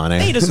spend the money.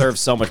 They deserve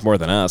so much more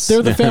than us.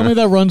 They're the family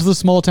that runs the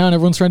small town.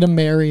 Everyone's trying to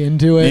marry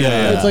into it.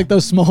 Yeah. It's like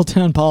those small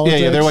town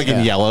politics. Yeah, they're like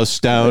in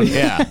Yellowstone.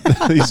 Yeah.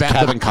 He's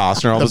Kevin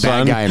Costner all of a The bad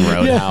sudden. guy in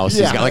Roadhouse.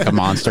 He's got like a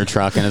monster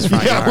truck in his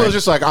front Yeah, yard. well,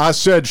 just like I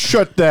said,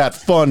 shut that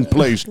fun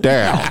place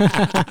down.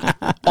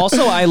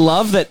 Also, I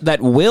love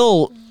that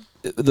Will.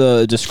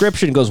 The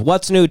description goes,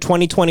 "What's new?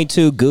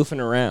 2022, goofing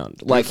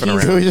around." Like he's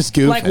just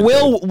goofing. like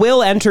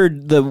Will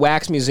entered the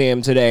wax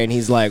museum today, and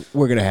he's like,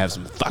 "We're gonna have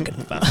some fucking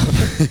fun."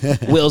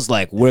 Will's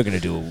like, "We're really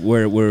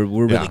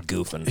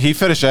goofing." He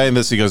finished saying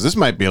this. He goes, "This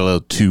might be a little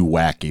too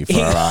wacky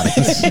for our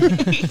audience."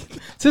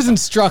 This isn't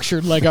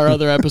structured like our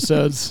other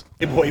episodes.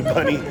 Hey, boy,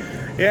 bunny.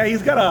 Yeah,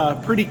 he's got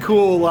a pretty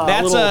cool.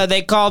 That's little...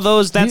 they call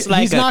those. That's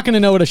like he's not going to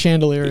know what a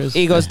chandelier is.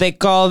 He goes, they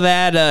call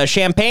that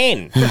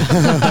champagne.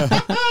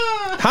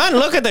 Hon,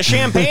 look at the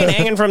champagne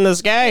hanging from the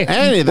sky.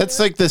 Hey, that's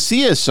like the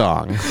Sia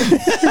song.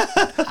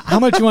 How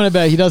much you want to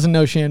bet he doesn't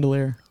know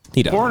chandelier?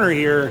 He does. corner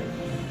here,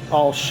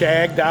 all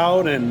shagged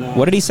out and.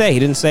 What did he say? He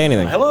didn't say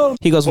anything. Hello.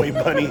 He goes, boy,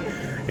 bunny.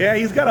 Yeah,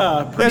 he's got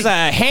a pretty "There's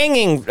a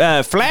hanging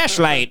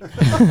flashlight."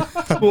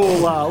 cool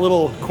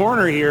little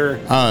corner here,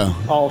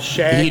 all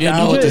shagged He didn't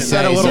out. know what to and-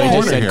 say. a little So he just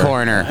corner said here.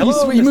 corner.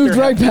 Hello, He Mr. moved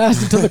right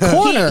past it to the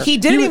corner. He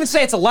didn't even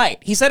say it's a light.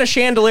 He said a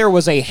chandelier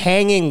was a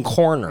hanging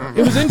corner.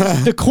 It was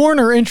the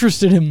corner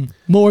interested him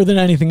more than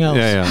anything else.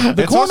 Yeah.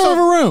 The It's corner also- of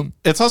a room.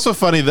 It's also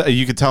funny that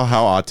you could tell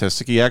how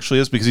autistic he actually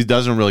is because he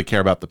doesn't really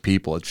care about the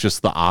people. It's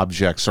just the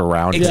objects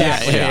around him.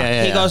 Exactly.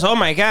 Yeah. He goes, "Oh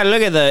my God,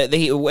 look at the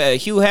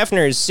Hugh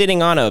Hefner is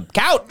sitting on a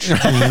couch."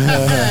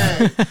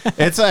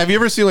 Have you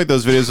ever seen like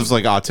those videos of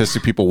like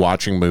autistic people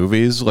watching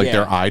movies, like Yeah.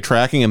 their eye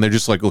tracking, and they're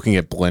just like looking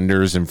at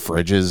blenders and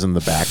fridges in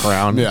the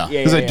background? Yeah.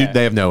 because Yeah.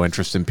 they have no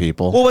interest in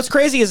people. Well, what's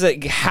crazy is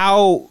that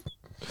how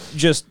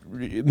just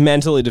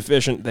mentally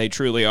deficient they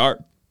truly are.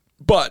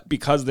 But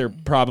because they're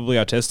probably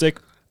autistic,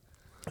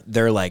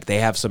 they're like, they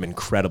have some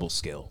incredible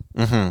skill.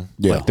 Yeah.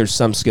 Like there's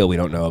some skill we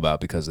don't know about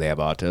because they have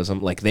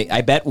autism. Like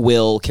I bet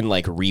Will can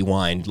like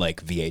rewind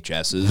like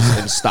VHSs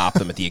and stop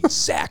them at the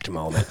exact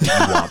moment you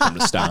want them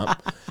to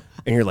stop.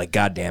 And you're like,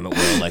 God damn it,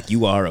 Will! Like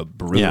you are a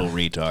brutal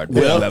retard.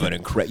 But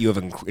you have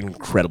an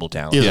incredible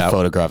talent. He has a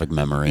photographic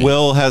memory.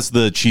 Will has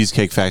the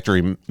Cheesecake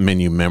Factory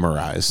menu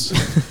memorized.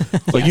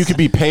 Like you could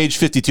be page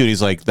 52, and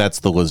he's like, "That's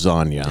the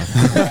lasagna."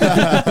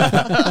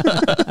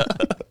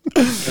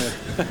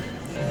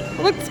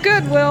 Looks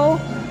good, Will.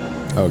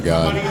 Oh,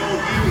 God.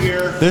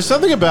 There's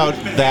something about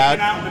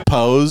that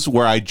pose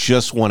where I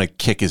just want to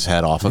kick his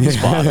head off of his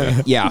body.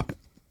 Yeah.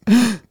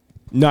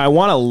 No, I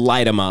want to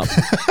light him up.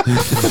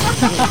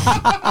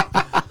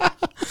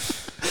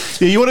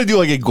 Yeah, you want to do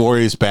like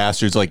Inglorious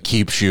Bastards, like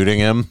keep shooting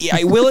him.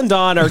 Yeah, Will and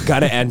Dawn are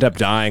gonna end up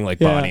dying like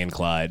Bonnie and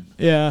Clyde.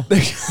 Yeah.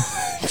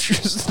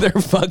 Just their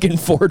fucking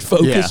Ford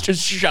Focus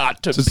just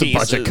shot to Just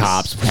pieces. a bunch of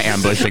cops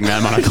ambushing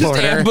them on a Just corner.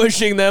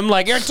 ambushing them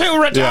like, "You're too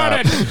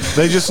retarded."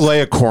 They just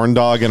lay a corn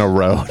dog in a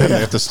road and they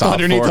have to stop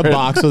Underneath for the it.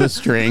 box with a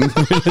string.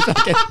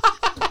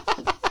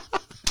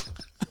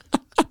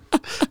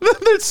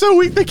 They're so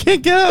weak they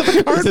can't get out of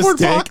the cardboard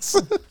stick. box.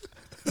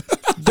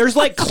 There's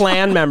like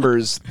clan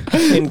members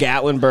in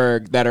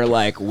Gatlinburg that are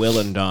like, "Will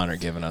and Dawn are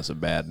giving us a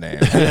bad name."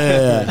 Just doing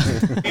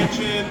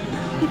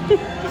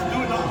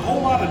a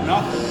whole lot of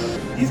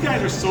nothing. These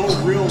guys are so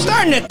real.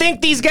 Starting to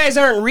think these guys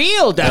aren't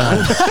real,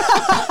 Dawn.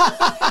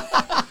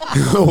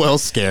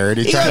 Will's scared.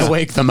 He's trying to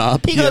wake them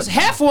up. He goes,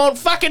 "Hef won't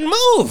fucking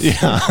move."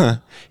 Yeah.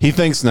 He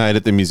thinks night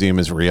at the museum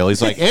is real.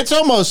 He's like, "It's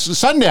almost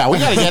sundown. We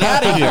got to get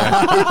out of here."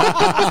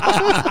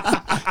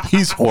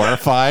 He's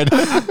horrified.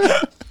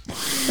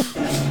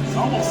 It's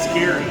almost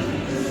scary.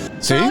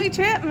 Charlie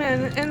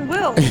Chapman and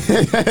Will.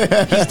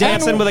 He's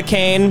dancing with a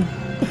cane.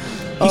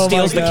 He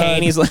steals the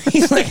cane. He's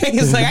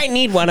like, "I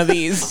need one of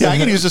these." Yeah, I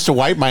can use this to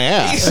wipe my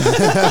ass.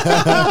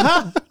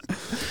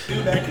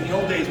 Dude, back in the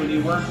old days when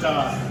you weren't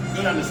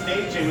good on the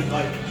stage, they would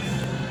like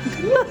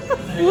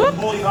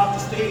pull you off the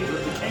stage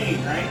with the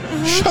cane, right?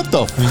 Shut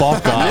the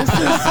fuck up.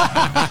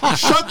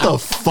 Shut the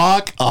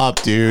fuck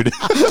up, dude.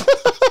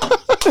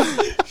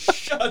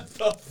 Shut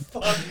the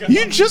fuck up.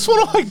 You just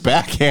want to like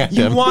backhand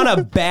You him. want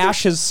to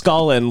bash his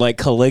skull in like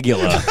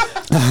Caligula.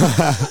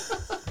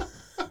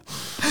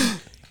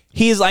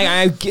 He's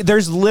like,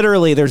 there's dolphins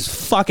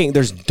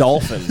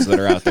that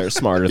are out there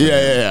smarter than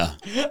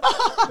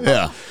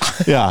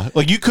Yeah.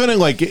 Like you couldn't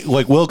like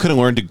Will couldn't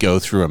learn to go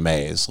through a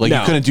maze. Like you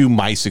couldn't do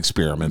mice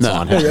experiments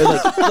on him.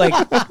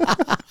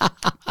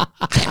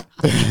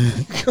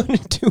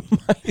 Couldn't do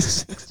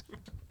mice.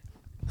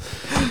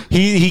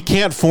 He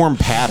can't form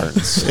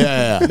patterns.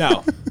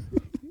 No.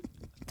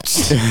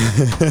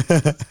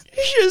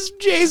 Just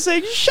Jay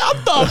saying, "Shut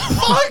the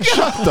fuck up!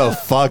 Shut the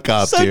fuck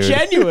up, so dude."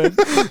 Genuine.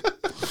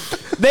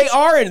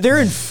 They're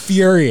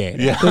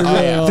infuriating.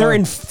 Yeah. They're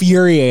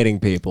infuriating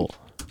people.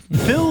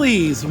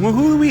 Phillies. Well,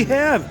 who do we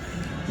have?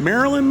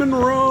 Marilyn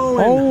Monroe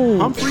and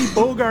Humphrey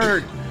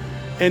Bogart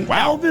and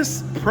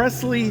Elvis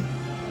Presley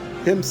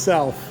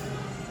himself.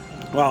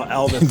 Well,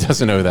 Elvis. He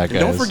doesn't know who that guy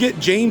Don't is. forget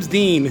James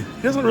Dean.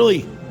 He doesn't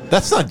really.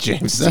 That's not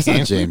James Dean. That's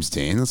not James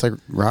Dean. That's like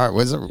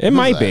It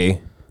might be.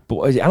 But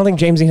I don't think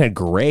James Dean had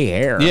gray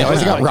hair. Yeah,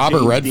 he's got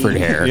Robert Redford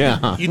hair.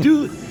 Yeah. He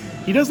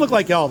does look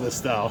like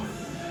Elvis, though.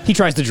 He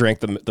tries to drink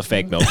the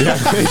fake milk.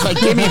 He's like,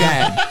 give me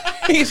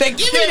that. He's like,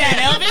 give me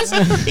that,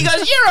 Elvis. He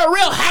goes, you're a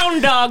real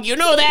hound dog. You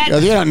know that.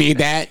 You don't need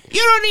that. You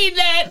don't need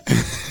that.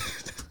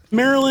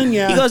 Marilyn,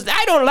 yeah. He goes,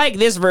 I don't like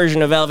this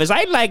version of Elvis.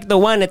 I like the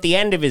one at the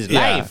end of his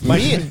life.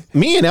 Me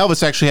and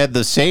Elvis actually had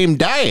the same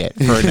diet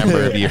for a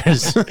number of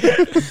years.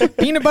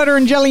 Peanut butter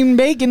and jelly and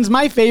bacon's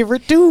my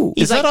favorite too.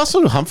 Is that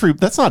also Humphrey?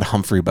 That's not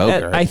Humphrey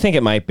Bogart. I think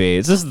it might be.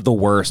 This is the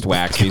worst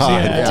wax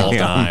museum of all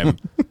time.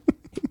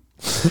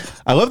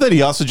 I love that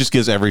he also just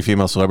gives every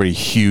female celebrity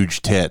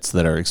huge tits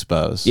that are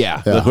exposed. Yeah.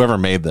 Whoever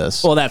made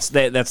this. Well, that's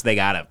they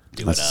gotta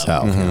do it up.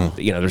 South,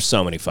 You know, there's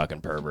so many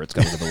fucking perverts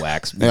coming to the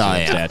wax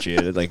museum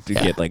statue, like to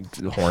get like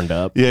horned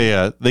up.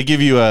 Yeah. They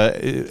give you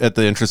at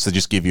the entrance. They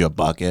just give you a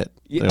bucket.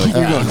 They're like,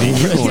 you're gonna need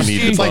It's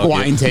this like bucket.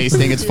 wine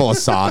tasting. It's full of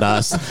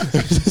sawdust.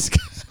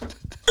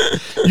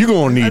 You're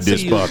gonna need I'd say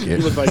this you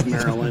bucket. look like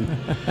Marilyn.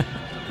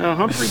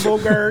 Humphrey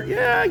Bogart,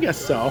 yeah, I guess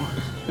so.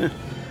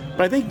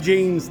 But I think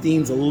James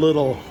Dean's a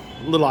little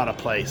out of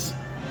place.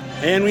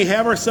 And we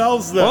have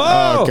ourselves the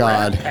Oh,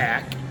 God. Rat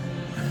Pack.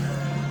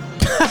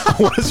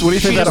 What do you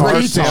think that R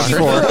stands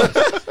for?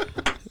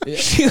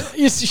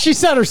 She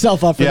set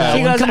herself up for that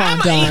She one. goes, Come on,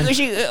 Don.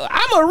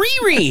 I'm a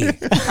Riri.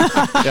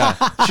 Yeah.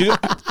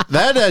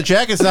 That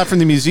jacket's not from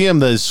the museum.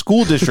 The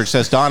school district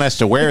says Dawn has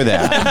to wear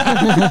that.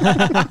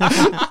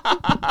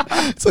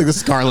 It's like the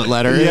Scarlet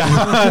Letter.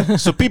 Yeah.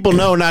 So people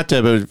know not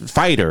to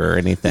fight her or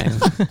anything.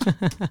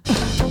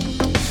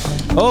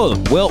 Oh,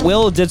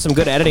 Will did some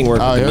good editing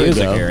work with here the we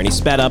music go. here, and he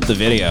sped up the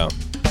video.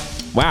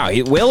 Wow,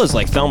 Will is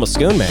like Thelma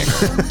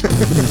Schoonmaker.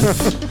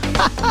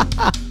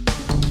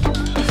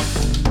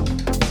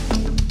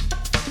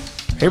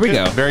 Here we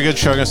go. Very good,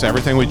 showing us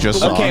everything we just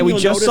saw. Okay, we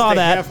You'll just notice saw they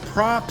that. have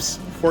props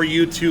for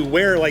you to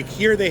wear. Like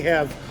here they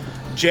have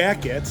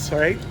jackets,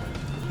 right?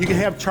 You can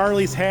have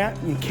Charlie's hat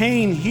and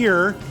cane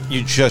here.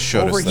 You just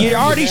showed Over us here. that. You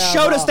already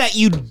showed us that,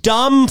 you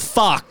dumb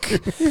fuck.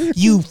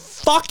 You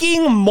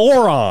fucking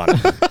moron.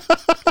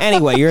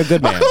 Anyway, you're a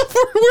good man.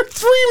 We're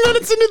 3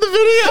 minutes into the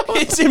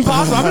video. It's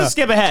impossible. I'm going to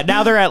skip ahead.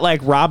 Now they're at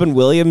like Robin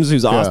Williams,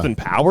 who's Austin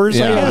Powers,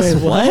 I guess.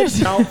 Wait,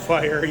 what?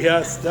 Outfire,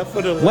 yes,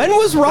 definitely. When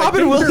was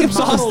Robin Like, they're Williams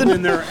modeled Austin?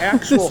 in their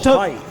actual Stop.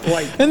 height?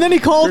 Like, And then he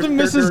called him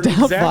they're Mrs. exact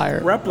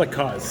Doubtfire.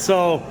 replicas.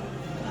 So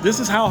this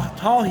is how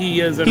tall he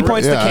is. He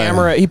points the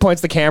camera. He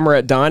points the camera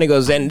at Don. He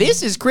goes, "And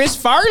this is Chris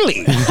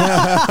Farley."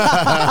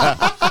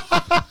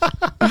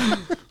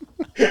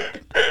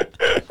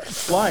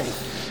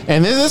 life.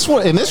 And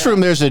in this room,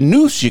 there's a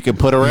noose you can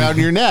put around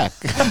your neck.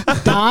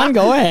 Don,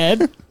 go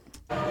ahead.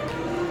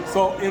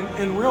 So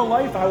in real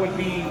life, I would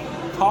be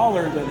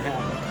taller than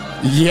him.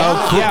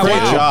 Yeah, great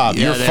job.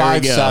 Yeah, You're there we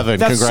go. 5'7".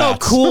 That's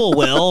Congrats. so cool,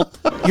 Will.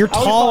 You're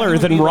thought taller he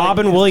would than be like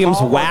Robin this Williams'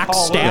 tall, wax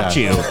tall,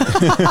 statue.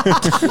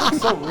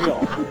 So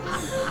real.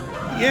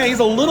 Yeah, he's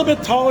a little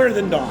bit taller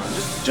than Dawn.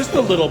 Just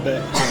a little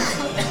bit.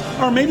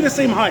 Or maybe the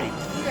same height.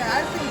 Yeah,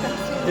 I think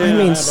that's I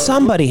mean,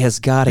 somebody has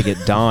got to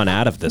get Dawn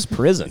out of this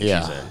prison.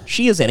 Yeah.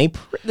 she's in.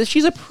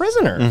 She's a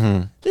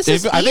prisoner. This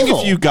is I think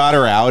evil. if you got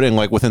her out and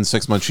like within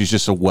 6 months, she's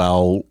just a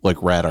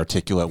read,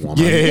 articulate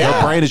woman. Yeah.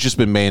 Her brain has just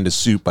been made into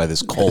soup by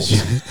this cult.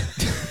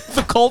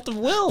 the cult of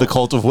Will, The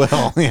cult of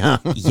Will. Yeah.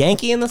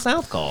 Yankee in the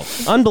South cult,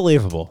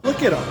 unbelievable.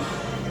 Look at him.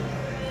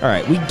 All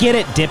right, we get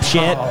it,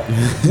 dipshit.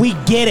 We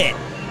get it.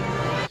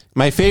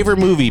 My favorite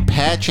movie,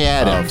 Patch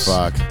Adams.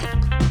 Oh, fuck.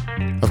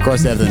 Of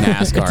course, they have the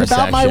NASCAR It's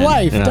about my section.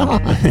 wife,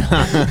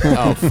 Don.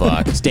 Oh,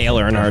 fuck. It's Dale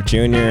Earnhardt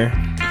Jr.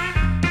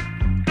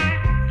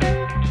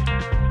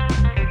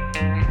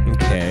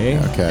 Okay.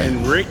 Okay.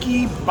 And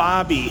Ricky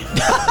Bobby.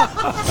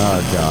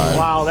 Oh, God.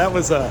 Wow, that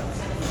was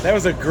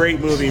a great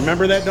movie.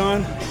 Remember that,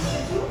 Dawn?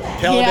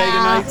 Talladega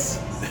Yeah. Nights.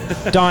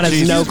 Don has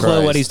Jesus no clue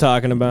Christ. what he's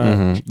talking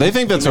about. They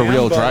think that's a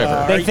real But,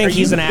 driver. They think Are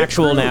he's you an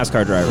actual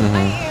NASCAR driver. I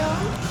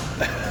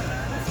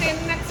am.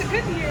 Standing next to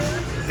Goodyear.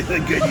 A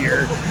good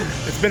year.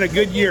 It's been a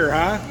good year,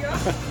 huh?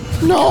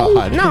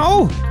 No.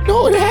 No.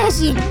 No, it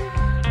hasn't.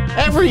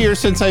 Every year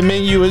since I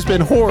met you has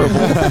been horrible.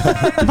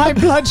 My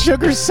blood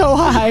sugar's so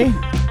high.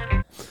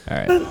 All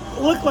right.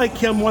 Look like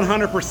him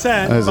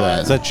 100%. Is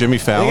that? Is that Jimmy I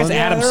think Fallon? it's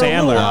Adam they're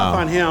a little Sandler. off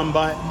on him,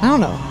 but I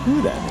don't know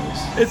who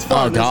that it's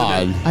fun. Oh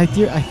God! Isn't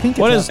it? I think.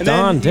 What it's is And then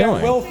Don you got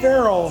doing? Will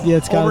Ferrell Yeah,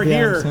 it's got over to be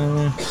here.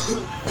 Adam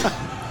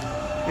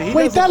Sandler. And he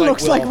Wait, does that look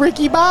looks like Will.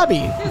 Ricky Bobby.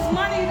 His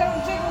money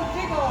don't jiggle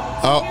jiggle.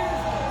 Oh.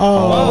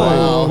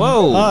 Oh,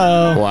 Whoa.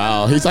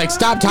 Wow. He's like,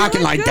 stop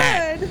talking like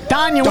that.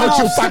 Don, you Don't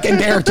you fucking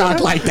dare talk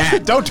like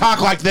that. Don't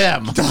talk like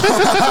them.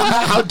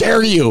 How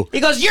dare you? He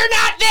goes, "You're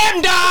not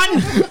them,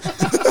 Don.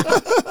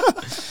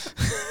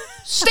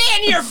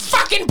 Stay in your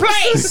fucking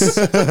place."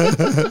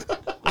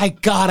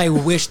 I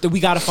wish that we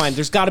got to find.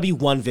 There's got to be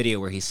one video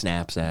where he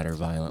snaps at her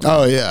violently.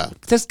 Oh yeah.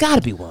 There's got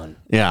to be one.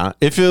 Yeah.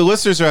 If the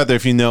listeners are out there,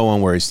 if you know one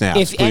where he snaps,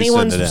 If please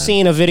anyone's send it in.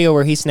 seen a video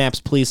where he snaps,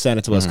 please send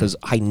it to us because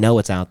I know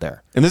it's out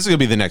there. And this is going to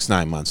be the next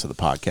 9 months of the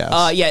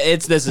podcast. Yeah,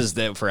 this is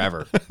the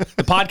forever.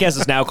 The podcast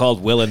is now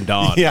called Will and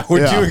Dawn. Yeah,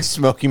 we're doing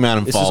Smoky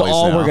Mountain This Follies is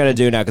all now. we're gonna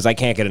do now because I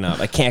can't get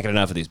enough. I can't get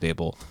enough of these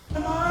people.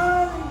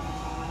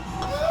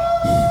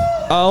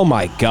 Oh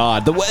my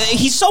God!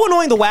 He's so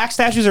annoying. The wax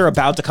statues are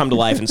about to come to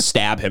life and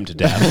stab him to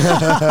death.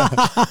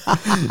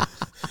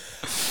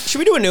 Should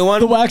we do a new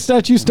one? The wax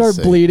statues start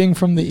bleeding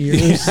from the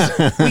ears.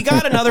 We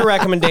got another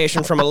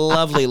recommendation from a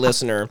lovely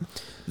listener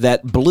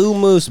that Blue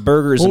Moose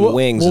Burgers and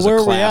Wings is where a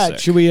are we classic.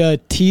 at? Should we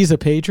tease a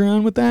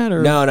Patreon with that?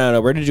 Or? No.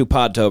 We're gonna do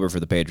Podtober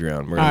for the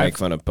Patreon. We're gonna All make right.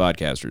 fun of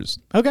podcasters.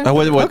 Okay.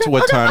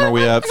 What time are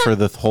we at for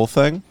the whole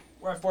thing?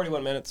 We're at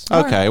 41 minutes.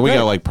 Okay, we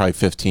got like probably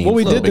 15. Well,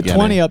 we for did the beginning.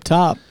 20 up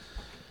top.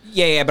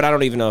 Yeah, but I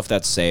don't even know if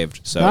that's saved.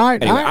 So All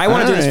right, anyway, all right, I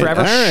want to do this all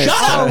forever. right.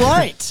 Shut All up!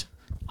 right.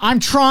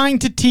 I'm trying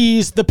to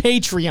tease the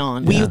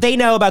Patreon. They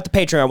know about the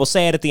Patreon. We'll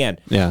say it at the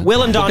end. Yeah.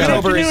 Will and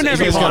Dawntober is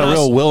He's got upon a us.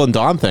 real Will and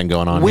Dawn thing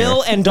going on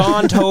Will here. and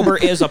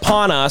Dawntober is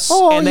upon us,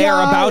 Oh, and they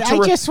are about to.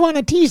 I just want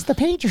to tease the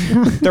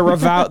Patreon. They're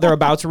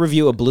about to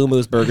review a Blue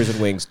Moose Burgers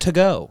and Wings to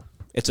go.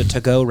 It's a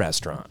to-go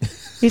restaurant.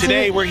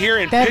 Today we're here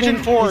in Devin, Pigeon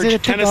is Forge, it a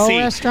to-go Tennessee,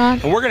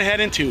 restaurant? and we're gonna head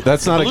into.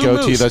 That's not a Blue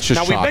goatee, Moose. that's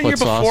just now, we've been here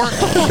chocolate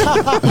before.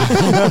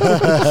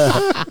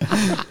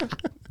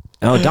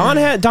 Oh,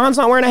 Dawn's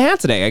not wearing a hat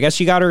today. I guess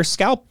she got her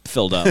scalp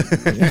filled up.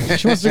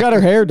 She must have got her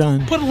hair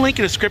done. Put a link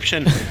in the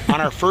description on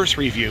our first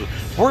review.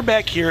 We're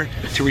back here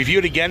to review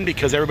it again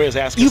because everybody's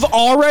asking. You've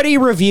already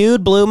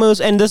reviewed Blue Moose,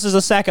 and this is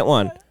the second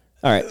one.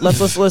 All right,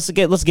 let's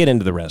get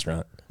into the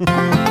restaurant. Here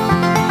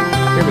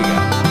we go.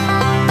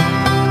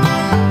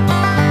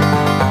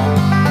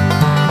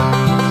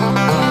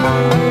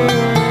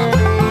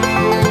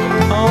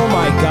 Oh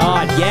my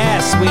God!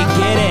 Yes, we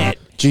get it.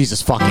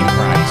 Jesus fucking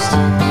Christ.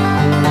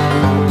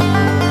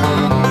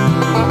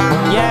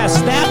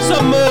 Yes, that's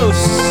a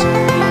moose.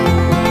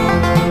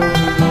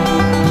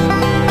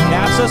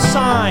 That's a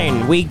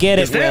sign. We get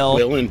it, Is that Will.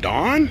 Will and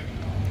Dawn?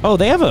 Oh,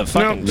 they have a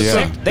fucking. No,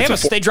 sick, yeah.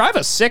 they drive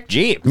a sick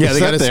Jeep. Yeah, they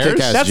got a that stick theirs?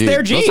 ass That's Jeep.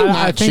 their Jeep. Those are I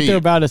not think cheap. they're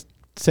about to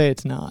say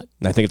it's not.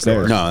 I think it's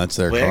theirs. No, that's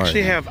their We car.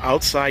 actually have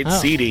outside Oh.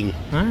 seating,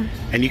 All right.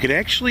 and you can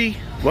actually,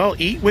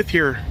 eat with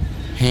your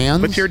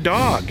hands.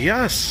 dog.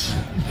 Yes,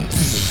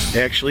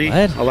 they actually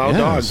What? allow Yes.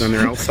 dogs on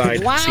their outside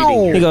seating.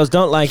 He Here. goes,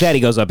 don't like that.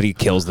 He goes up and he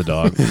kills the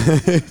dog.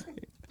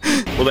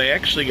 Well, they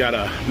actually got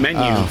a menu.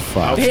 Oh,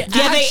 fuck. out-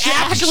 They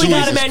actually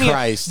got a Jesus menu.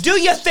 Christ. Do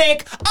you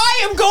think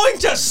I am going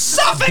to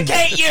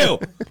suffocate you?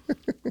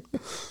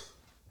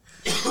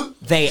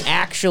 They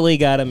actually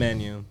got a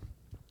menu.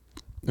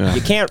 Yeah.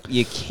 You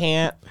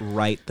can't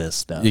write this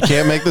stuff. You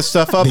can't make this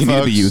stuff up, They need to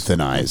folks. be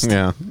euthanized.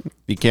 Yeah.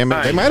 You can't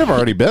make, they might have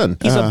already been.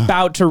 He's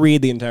about to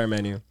read the entire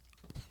menu.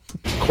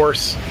 Of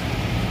course,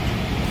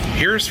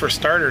 here's for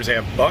starters. They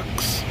have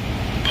Bucks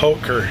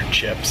poker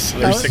chips.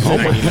 They're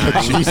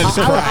 $6.99. Jesus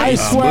I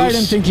Christ. swear I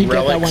didn't think you'd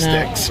get that relic one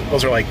out. sticks.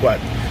 Those are like what?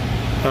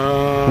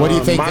 What do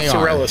you think they are?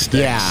 Mozzarella sticks.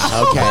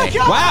 Yeah, okay.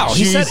 Wow,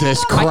 he Jesus said,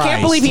 Christ. I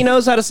can't believe he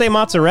knows how to say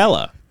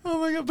mozzarella. Oh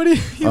my God! But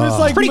he was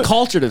like Pretty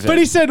cultured of him. But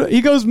he said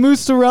he goes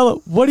mozzarella.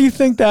 What do you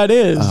think that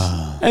is?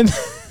 And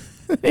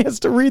he has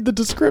to read the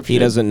description. He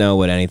doesn't know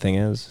what anything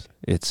is.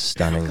 It's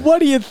stunning. What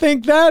do you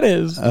think that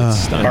is? It's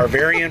stunning.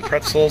 Bavarian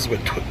pretzels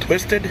with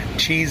twisted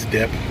cheese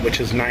dip, which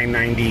is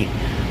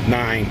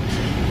 $9.99.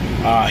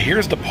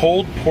 Here's the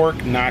pulled pork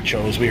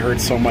nachos we heard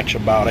so much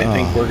about. I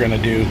think we're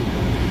gonna do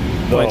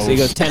those. He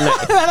goes 10.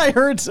 That I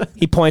heard.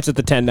 He points at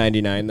the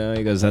 $10.99 though.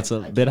 He goes, "That's a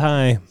bit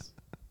high,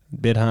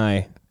 bit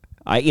high."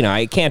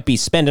 I can't be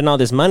spending all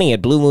this money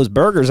at Blue Moose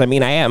Burgers. I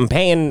mean, I am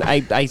paying.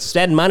 I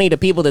send money to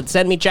people that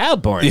send me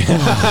child porn.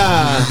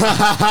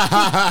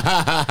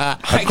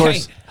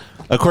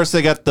 Of course,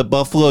 they got the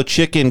buffalo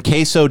chicken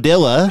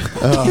quesadilla.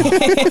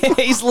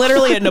 He's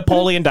literally a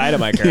Napoleon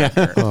Dynamite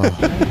character.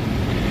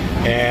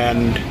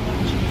 And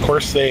of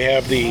course they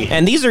have the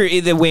And these are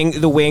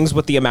the wings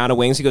with the amount of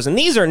wings. He goes, and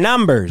these are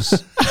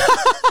numbers.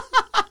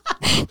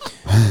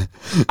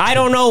 I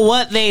don't know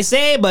what they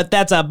say, but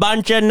that's a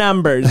bunch of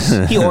numbers.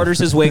 He orders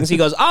his wings. He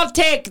goes, I'll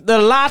take the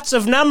lots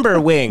of number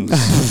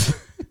wings.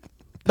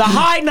 The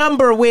high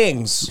number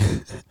wings.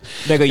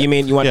 They go, you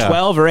mean you want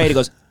 12 or 8? He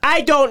goes,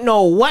 I don't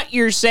know what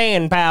you're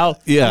saying, pal.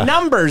 Yeah.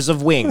 Numbers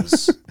of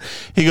wings.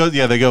 He goes,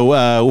 yeah, they go,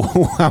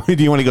 how many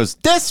do you want? He goes,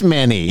 this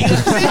many.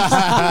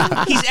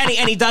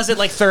 He does it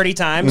like 30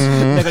 times.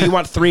 They go, you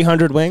want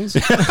 300 wings?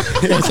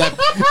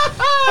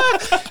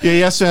 Yeah, he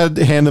has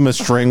to hand them a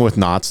string with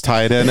knots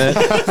tied in it.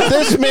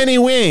 This many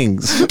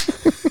wings.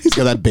 He's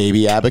got that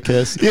baby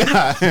abacus.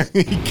 Yeah,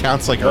 he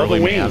counts like early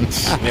man.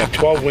 wings. Yeah,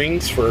 12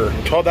 wings for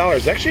 $12.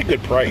 It's actually a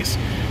good price.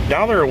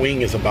 $1 a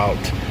wing is about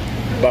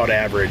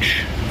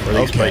average for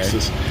these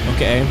places.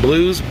 Okay.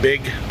 Blue's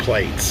Big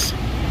Plates.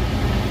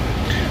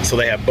 So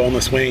they have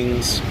boneless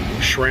wings,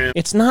 shrimp.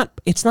 It's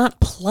not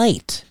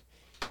plate.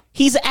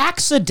 He's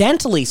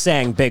accidentally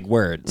saying big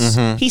words.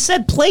 He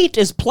said plate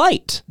is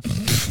plight.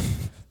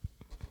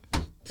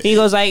 He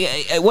goes,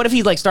 what if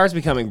he like starts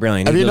becoming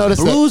brilliant? Have He you goes,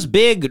 noticed Blue's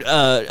big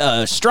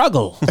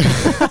struggle.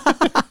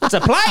 It's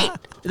a plight.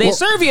 They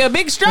serve you a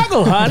big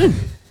struggle, hon.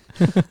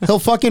 He'll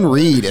fucking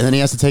read, and then he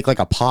has to take like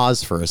a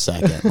pause for a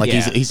second. Like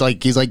Yeah. he's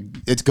like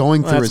it's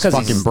going through his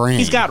fucking brain.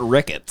 He's got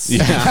rickets.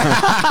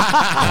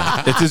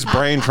 Yeah. It's his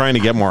brain trying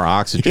to get more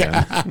oxygen.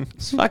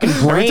 His fucking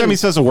brain. Every time he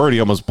says a word, he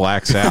almost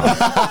blacks out.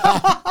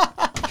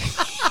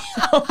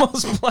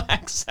 almost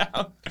blacks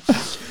out.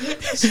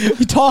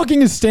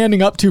 Talking is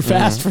standing up too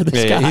fast for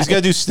this guy. He's got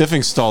to do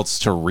sniffing stalls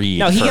to read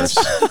No, first.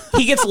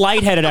 he gets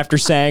lightheaded after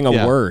saying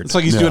a word. It's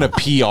like he's doing a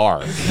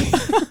PR.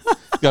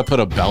 Got to put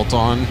a belt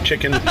on.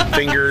 Chicken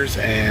fingers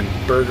and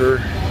burger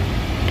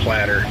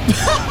platter.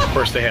 Of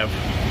course, they have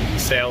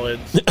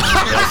salads. He goes,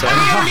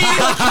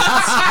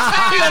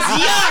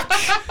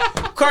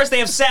 yuck! Of course, they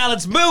have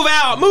salads. Move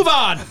out. Move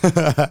on.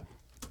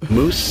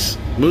 Moose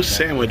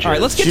sandwiches. All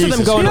right, let's get to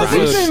them going to the He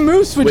food. said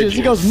moose widgets.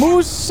 He goes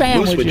moose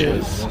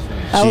sandwiches.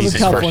 That was a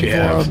tough First one you for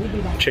have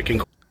him.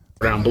 chicken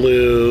ground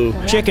blue.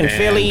 Chicken and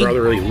Philly.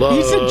 Brotherly love.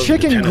 He said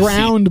chicken Tennessee.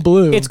 ground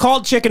blue. It's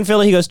called chicken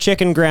Philly. He goes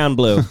chicken ground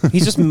blue.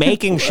 He's just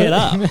making shit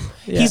up.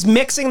 He's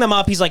mixing them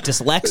up. He's like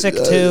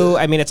dyslexic too.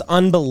 I mean, it's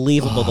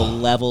unbelievable the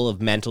level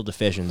of mental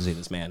deficiency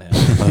this man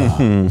has.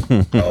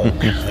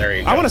 There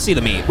you go. I want to see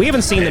the meat. We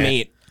haven't seen the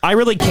meat. I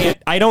really can't.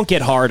 I don't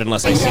get hard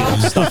unless I see them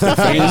stuff their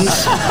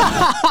face.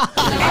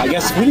 I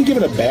guess we didn't give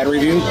it a bad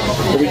review,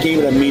 but we gave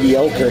it a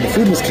mediocre. The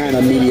food was kind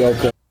of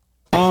mediocre.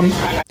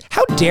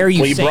 How dare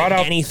you Well, you say brought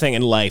up- anything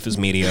in life is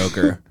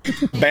mediocre?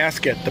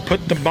 basket to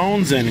put the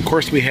bones in. Of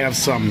course, we have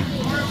some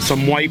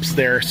wipes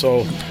there, so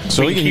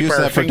We can keep use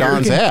our that for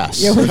fingers- Don's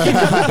ass. yeah, we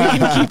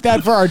can keep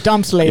that for our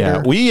dumps later.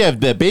 Yeah, we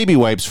have the baby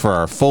wipes for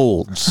our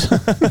folds.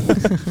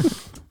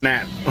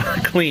 Not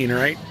clean,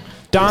 right?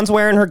 Dawn's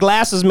wearing her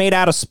glasses made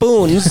out of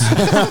spoons.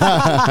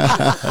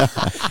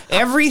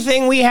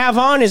 Everything we have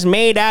on is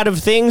made out of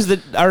things that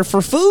are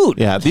for food.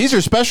 Yeah, these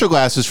are special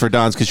glasses for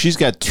Don's because she's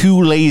got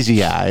two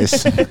lazy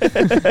eyes.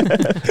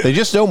 They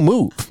just don't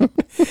move.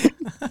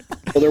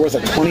 Well, there was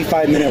a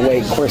 25-minute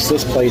wait. Of course,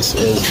 this place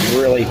is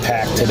really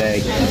packed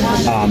today.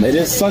 It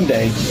is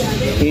Sunday,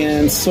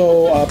 and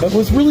so, but it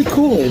was really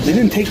cool. It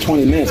didn't take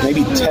 20 minutes,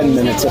 maybe 10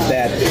 minutes of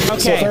that. So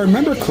Okay. if I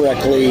remember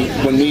correctly,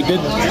 when we did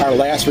our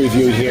last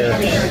review here,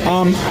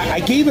 I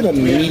gave it a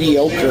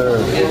mediocre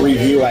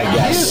review, I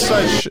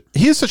guess.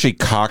 He is such a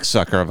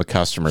cocksucker of a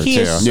customer, He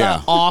too. is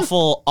an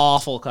awful,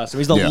 awful customer.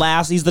 He's the Yeah.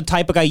 last. He's the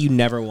type of guy you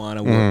never want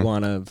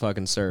to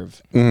fucking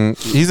serve.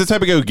 He's the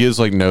type of guy who gives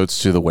like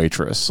notes to the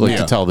waitress, like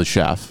to tell the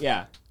chef.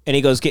 Yeah. And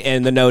he goes,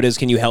 and the note is,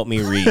 "Can you help me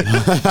read?"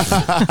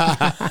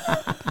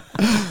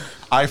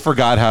 I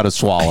forgot how to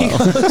swallow.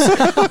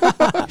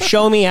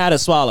 Show me how to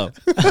swallow.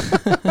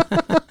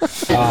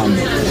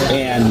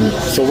 And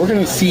so we're going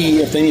to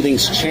see if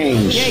anything's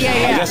changed. Yeah.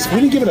 I guess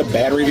we didn't give it a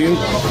bad review,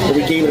 but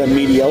we gave it a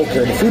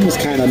mediocre. The food was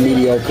kind of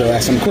mediocre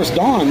last time. Of course,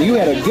 Dawn, you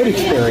had a good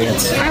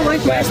experience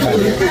last time.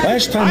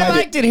 Last time I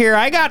liked it here.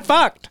 I got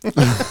fucked. I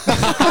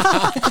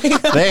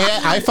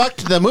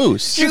fucked the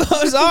moose. She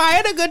goes, "Oh, I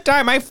had a good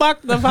time. I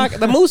fucked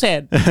the moose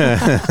head.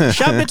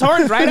 Shoved its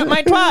horns right up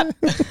my twat."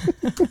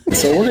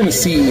 So we're going to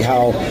see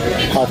how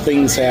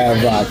things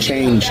have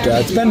changed.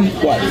 It's been,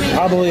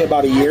 probably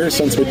about a year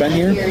since we've been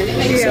here.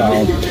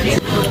 So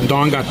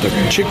Dawn got the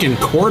chicken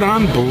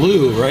cordon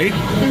bleu, right?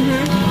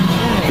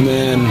 And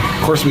then,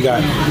 of course, we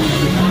got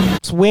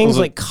Its wings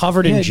like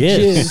covered in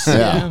jizz.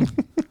 Yeah.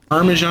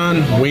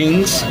 Parmesan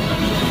wings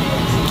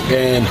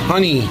and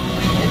honey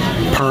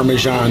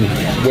Parmesan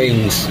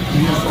wings.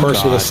 Of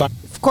course, with a side.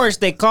 Of course,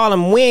 they call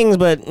them wings,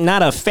 but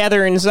not a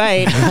feather in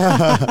sight.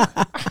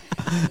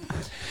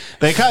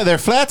 They're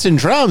flats and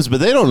drums, but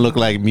they don't look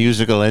like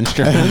musical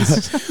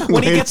instruments.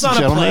 When he gets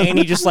on a plane,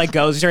 he just like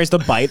goes. He tries to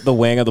bite the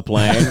wing of the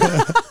plane.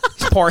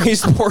 He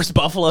pours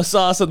buffalo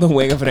sauce on the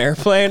wing of an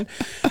airplane.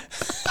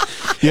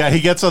 Yeah, he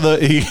gets on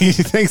he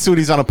thinks when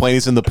he's on a plane,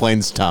 he's in the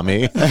plane's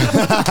tummy.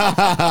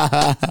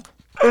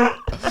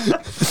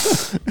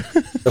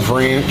 The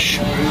ranch.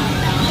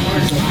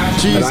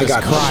 Jesus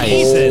got Christ.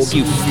 Jesus,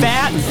 you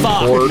fat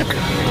fuck.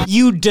 Pork.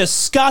 You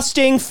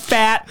disgusting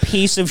fat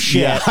piece of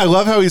shit. Yeah, I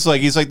love how he's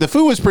like, the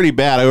food was pretty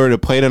bad. I ordered a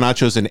plate of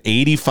nachos and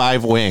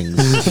 85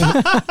 wings.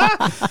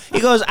 He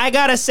goes, I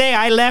gotta say,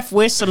 I left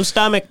with some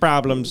stomach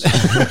problems.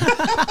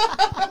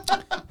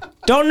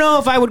 Don't know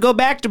if I would go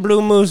back to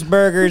Blue Moose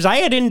Burgers. I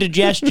had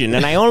indigestion,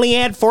 and I only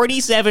had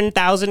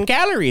 47,000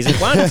 calories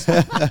at once.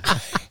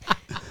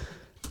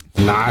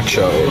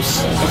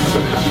 Nachos.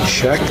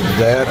 Check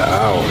that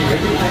out.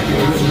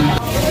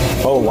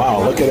 Oh,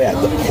 wow. Look at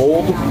that. The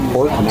pulled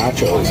pork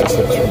nachos. This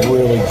looks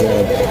really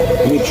good.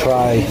 Let me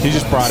try. He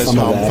just brought his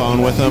home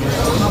phone with him.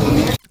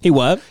 He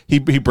what? He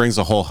brings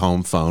a whole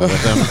home phone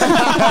with him.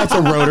 That's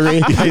a rotary.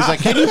 Yeah, he's like,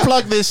 can you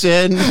plug this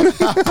in?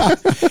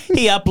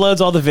 He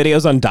uploads all the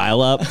videos on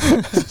dial-up.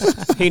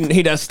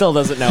 He still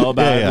doesn't know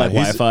about like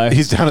Wi-Fi.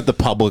 He's down at the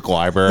public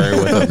library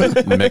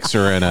with a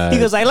mixer and a... He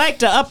goes, I like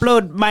to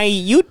upload my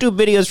YouTube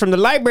videos from the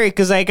library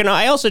because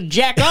I also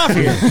jack off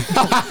here.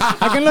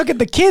 I can look at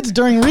the kids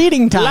during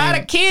reading time. A lot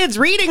of kids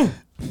reading.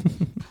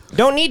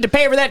 Don't need to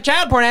pay for that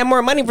child porn. I have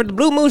more money for the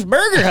Blue Moose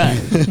Burger Hut.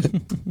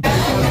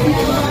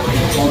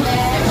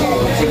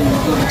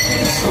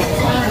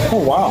 Oh,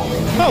 wow.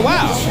 Oh,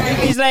 wow.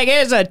 He's like,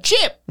 here's a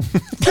chip. A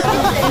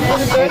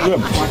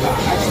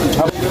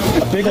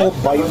big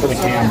old bite for the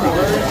camera.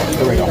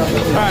 Here we go. All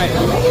right.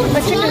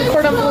 A chicken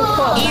cordon bleu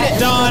claw. Eat it,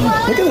 Dawn.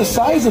 Look at the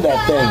size of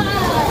that thing.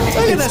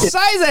 Look at the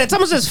size of it. It's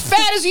almost as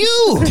fat as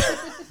you.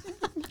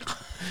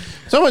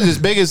 It's almost as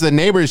big as the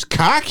neighbor's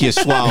cock you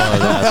swallowed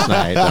last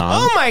night, Dawn.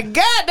 Oh, my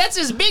God. That's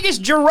as big as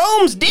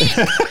Jerome's dick.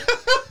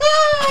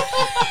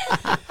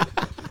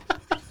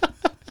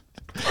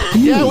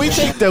 Yeah, we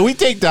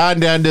take Don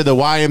down to the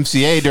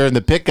YMCA during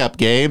the pickup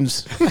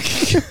games.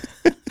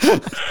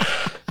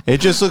 It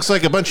just looks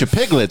like a bunch of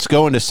piglets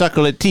going to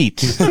suckle at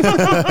teats. Huge.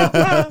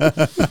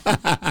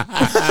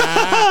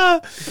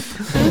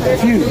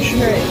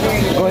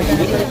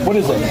 What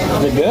is it?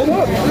 Is it good?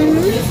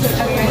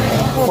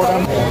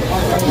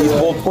 These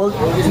pulled pork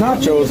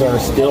nachos are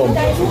still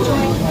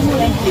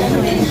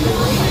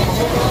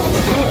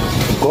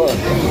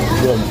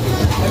good.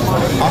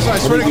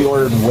 Also, we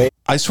ordered way.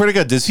 I swear to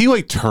God, does he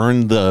like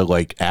turn the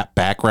like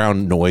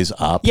background noise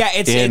up? Yeah,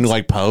 it's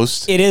like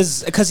post. It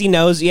is because he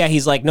knows. Yeah,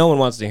 he's like no one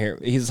wants to hear.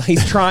 He's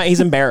trying. He's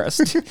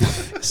embarrassed,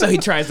 so he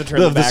tries to turn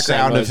the background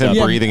sound noise of him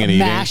up. breathing and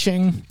eating.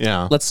 Mashing.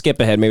 Yeah. Let's skip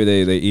ahead.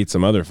 Maybe they eat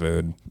some other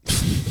food.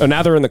 Oh,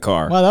 now they're in the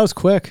car. Wow, that was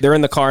quick. They're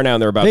in the car now,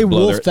 and they're about They to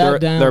blow. wolfed that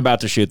down. They're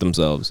about to shoot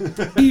themselves.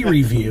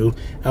 Review.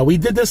 We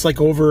did this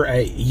like over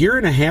a year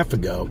and a half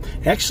ago.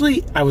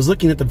 Actually, I was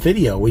looking at the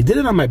video. We did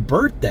it on my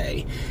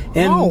birthday,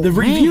 and the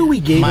review we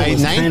gave my it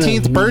was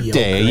 19th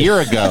birthday a year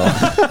ago.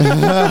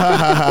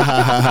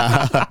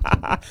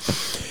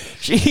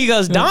 He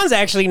goes, Don's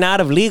actually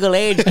not of legal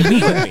age to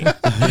be with me.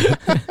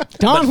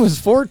 Don was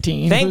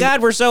 14. Thank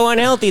God we're so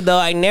unhealthy, though.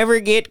 I never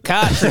get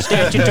caught for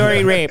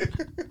statutory rape.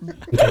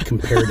 I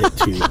compared it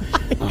to.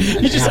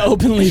 He just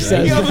openly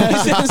says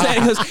that.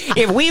 He goes,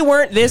 if we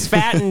weren't this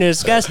fat and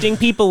disgusting,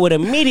 people would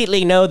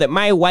immediately know that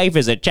my wife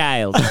is a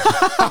child.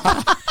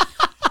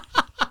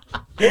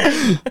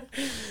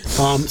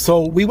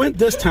 So we went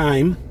this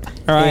time.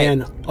 All right.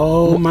 And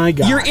oh my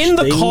God, you're in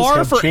the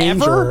car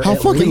forever. How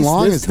fucking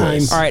long is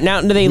this? All right, now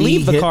do they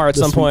leave the car at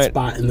some point?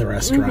 Spot in the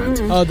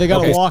restaurant. Oh, they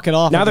got to walk it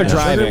off. Now they're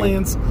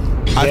driving.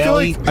 I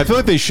feel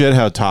like they should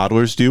how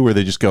toddlers do, where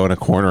they just go in a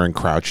corner and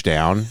crouch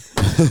down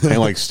and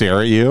like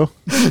stare at you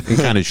and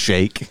kind of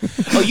shake.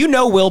 Oh, you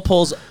know, Will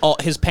pulls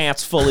his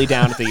pants fully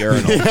down at the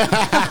urinal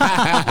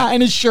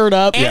and his shirt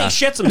up, and he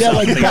shits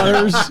himself. Yeah, like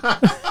butters.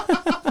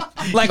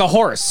 Like a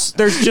horse.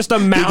 There's just a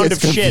mound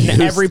of shit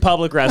in every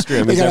public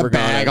restroom he's ever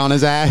gone bag in. on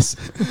his ass.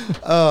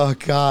 Oh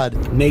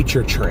God.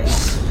 Nature trail.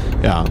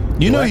 Yeah.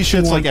 You know he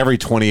shits like every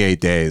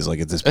 28 days, like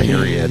at this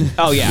period.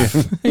 Oh, yeah.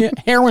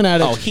 Heroin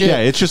addict. Yeah,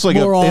 it's just like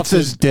it's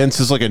as dense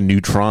as like a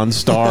neutron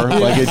star.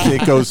 Like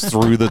it goes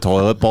through the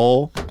toilet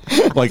bowl,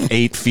 like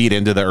 8 feet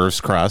into the Earth's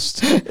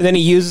crust. And then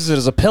he uses it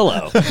as a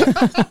pillow.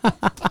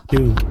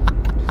 Dude.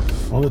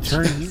 All the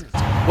turning.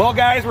 Well,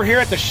 guys, we're here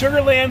at the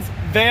Sugarlands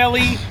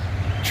Valley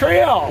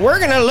Trail. We're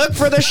going to look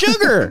for the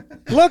sugar.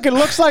 Look, it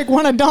looks like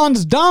one of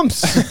Don's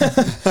dumps.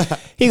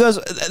 He goes,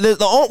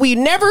 we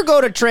never go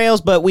to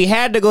trails, but we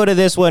had to go to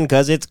this one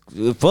because it's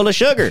full of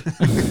sugar.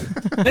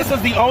 This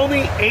is the only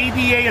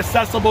ADA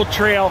accessible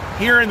trail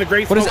here in the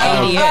Great What is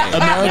Smoky ADA?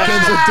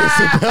 Americans with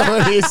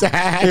Disabilities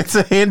Act. It's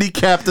a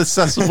handicapped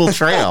accessible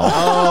trail.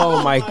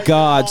 Oh my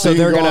God! So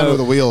they're going with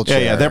gonna. a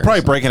wheelchair. Yeah, they're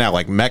probably breaking out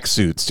like mech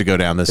suits to go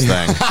down this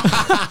thing.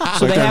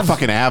 So they they're have-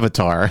 fucking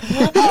Avatar.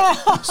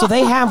 So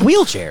they have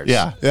wheelchairs.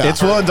 Yeah.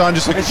 It's Will and Don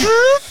just like.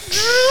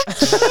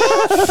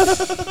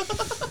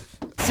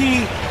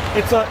 See,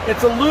 it's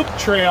a loop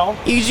trail,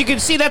 As you can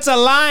see, that's a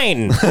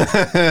line.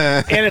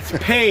 and it's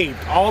paved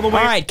all the way.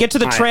 All right, get to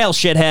the trail,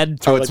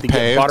 shithead. Oh, like it's to get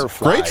paved.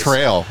 butterflies. Great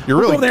trail. You're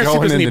We'll really go there and see if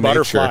going there's any into nature.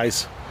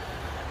 butterflies.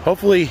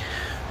 Hopefully,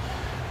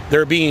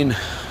 they're being.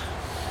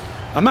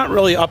 I'm not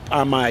really up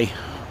on my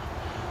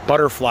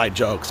butterfly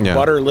jokes. Yeah.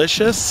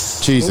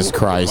 Butterlicious. Jesus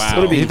Christ.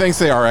 Wow. He thinks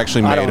they are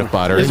actually I made don't of know.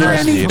 butter. Is He there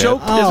has to any eat it.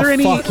 joke? Oh, Is there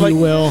any fuck like you,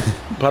 Will.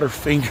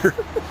 Butterfinger?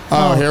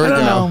 Oh, here we go.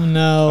 Oh,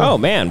 no. Oh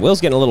man, Will's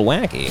getting a little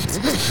wacky.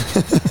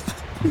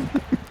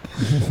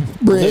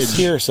 This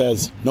here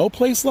says, no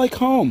place like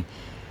home.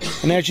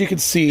 And as you can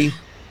see,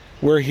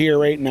 we're here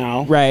right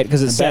now. Right,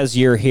 because it says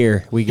you're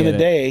here. We In get the it.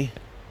 day,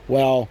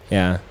 Well,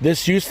 Yeah.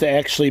 this used to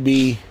actually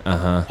be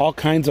all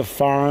kinds of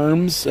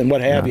farms and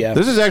what have you.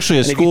 This is actually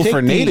a And if school you take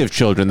for the native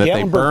children that they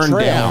Gatlinburg burned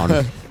Trail,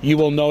 down. You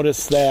will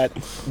notice that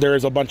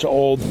there's a bunch of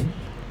old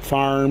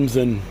farms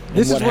and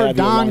This is what where have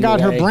you Dawn along the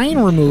got her way. brain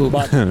removed.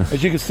 But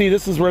as you can see,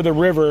 this is where the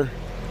river,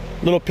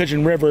 Little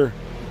Pigeon River,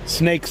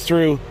 snakes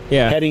through,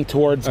 heading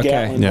towards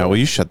Gatlinburg. Yeah, well,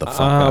 you shut the fuck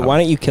up. Why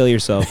don't you kill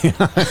yourself?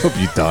 I hope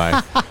you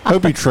die. I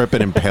hope you trip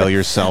and impale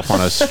yourself on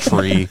a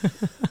tree.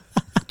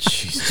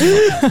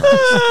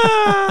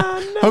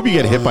 Hope you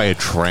get hit by a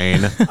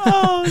train.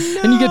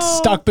 And you get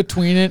stuck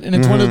between it, and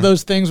it's one of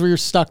those things where you're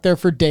stuck there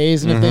for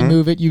days, and if they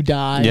move it, you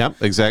die. Yep,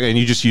 exactly. And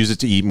you just use it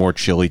to eat more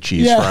chili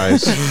cheese Yeah.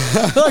 fries.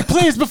 They're like,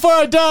 please, before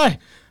I die,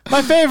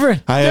 my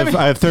favorite. I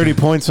have 30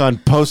 points on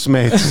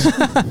Postmates.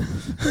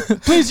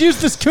 Please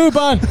use this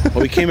coupon.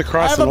 Well, we came I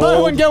across have an a buy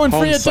old one going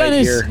home free at site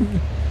Denny's. here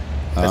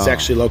that's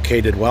actually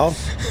located right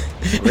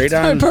It's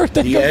my on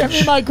birthday. the Go get me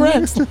edge my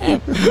Grand Slam,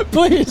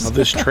 please. of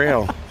this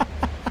trail.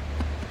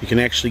 You can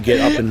actually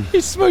get up and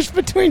He's smushed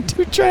between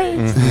two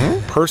trains.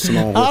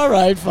 personal with All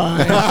right,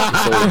 fine.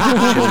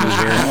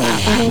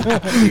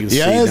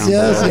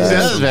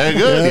 Yes, very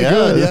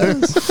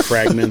good.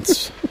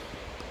 fragments.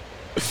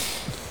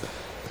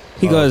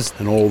 He goes.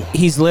 An old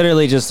He's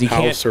literally just. He house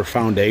can't. or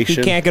foundation.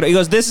 He can't get. He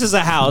goes. This is a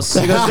house.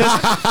 He goes.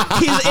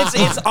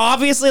 It's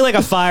obviously like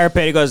a fire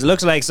pit. He goes.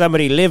 Looks like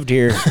somebody lived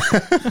here.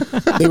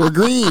 They were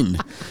green.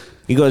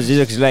 He goes. It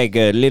looks like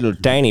a little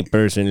tiny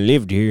person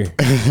lived here.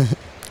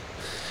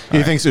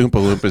 He thinks Oompa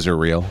Loompas are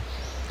real.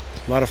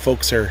 A lot of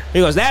folks are He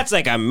goes. That's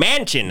like a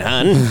mansion,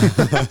 hun.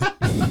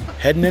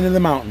 heading into the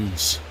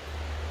mountains.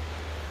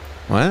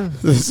 What?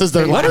 This is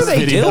their What last are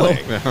they video. doing?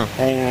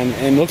 And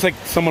it looks like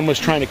someone was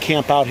trying to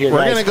camp out here. We're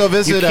guys. gonna go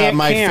visit, You can't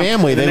my camp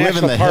family. They live in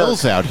national the park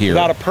hills out here.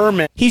 without a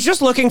permit. He's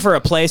just looking for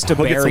a place to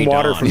We'll get bury some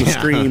water Dawn. from the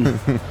stream.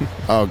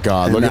 Oh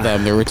God, look at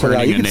them. They're returning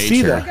you to can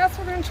see nature. I guess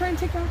we're gonna try and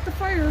take out the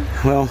fire.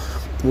 Well,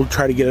 we'll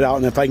try to get it out,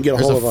 and if I can get a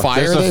There's hold a of fire.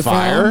 There's a they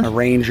fire? found? a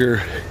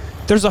ranger,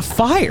 There's a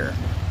fire.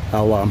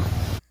 I'll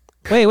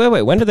Wait.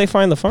 When did they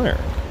find the fire?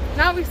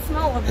 Now we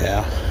smell of it.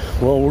 yeah.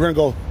 Well, we're gonna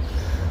go.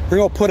 We're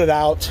gonna put it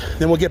out.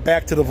 Then we'll get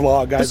back to the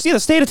vlog, guys. See, the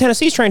state of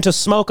Tennessee's trying to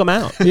smoke them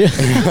out.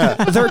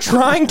 They're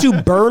trying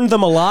to burn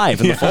them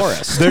alive in the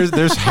forest.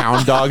 There's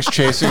hound dogs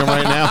chasing them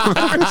right now.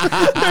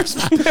 There's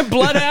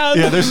bloodhounds.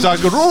 Yeah, there's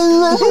dogs going.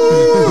 "Roo,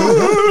 roo,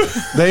 roo."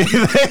 They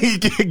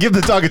give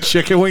the dog a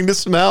chicken wing to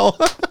smell.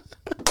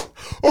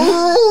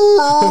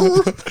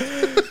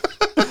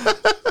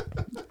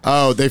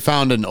 Oh, they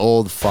found an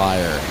old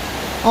fire.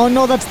 Oh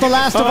no, that's the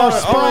last of our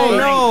spray.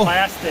 no.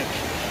 Plastic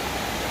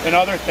and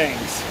other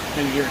things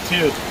in here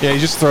too. Yeah, he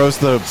just throws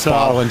the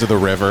bottle into the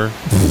river.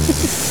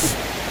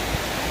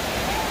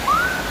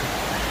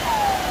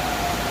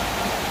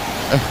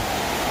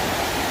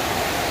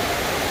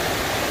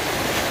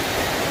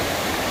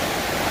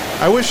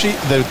 I wish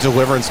the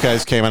Deliverance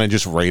guys came in and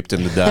just raped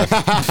him to death.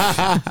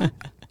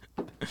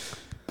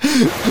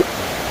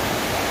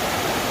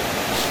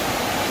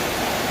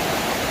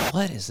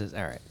 What is this?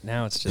 All right,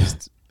 now it's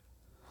just.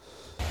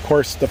 Of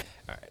course, the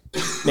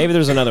Maybe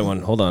there's another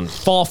one. Hold on.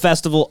 Fall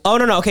Festival. Oh,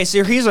 no. Okay,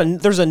 so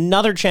there's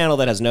another channel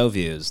that has no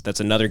views. That's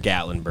another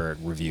Gatlinburg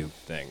review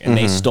thing. And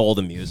they stole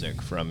the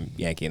music from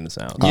Yankee in the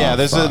South. Yeah,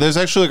 there's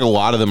actually like a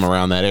lot of them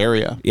around that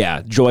area.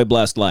 Yeah, Joy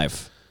Blessed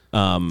Life.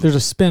 There's a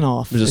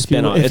spin-off. There's a if you-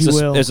 spin-off. if you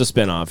will. There's a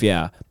spin-off,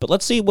 yeah. But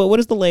let's see, what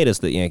is the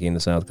latest that Yankee in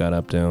the South got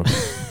up to?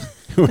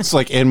 It's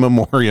like In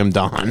Memoriam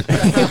Dawn.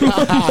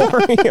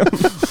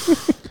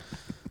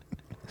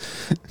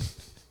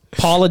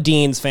 Paula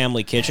Dean's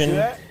Family Kitchen.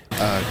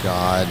 Oh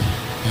God,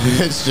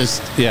 it's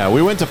just Yeah,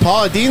 we went to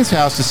Paula Dean's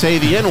house to say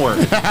the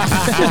N-word.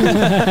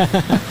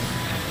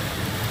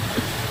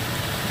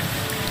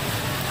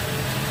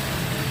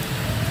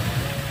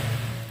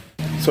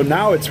 So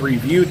now it's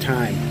review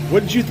time.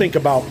 What did you think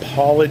about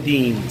Paula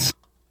Dean's?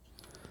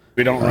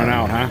 We don't run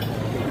out, huh?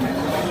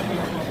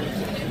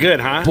 Good,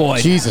 huh? Boy,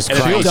 Jesus and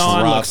Christ.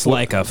 Dawn Rough. looks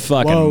like a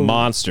fucking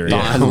monster.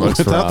 Yeah. Dawn looks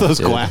Without rough, those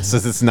dude.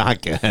 glasses, it's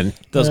not good.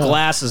 Those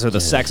glasses are the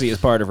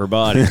sexiest part of her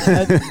body.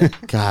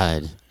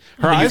 God.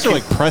 Her eyes are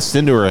like pressed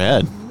into her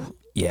head.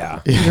 Yeah.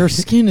 Her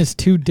skin is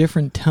two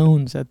different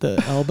tones at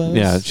the elbows.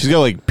 Yeah, she's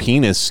got like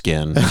penis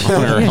skin on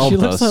her Yeah, elbows. she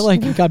looks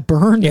like it got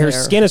burned. Her there.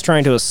 skin is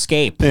trying to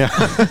escape. Yeah.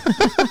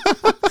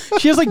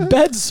 She has like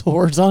bed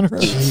sores on her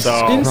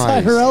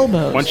inside her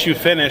elbows. Once you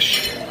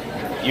finish,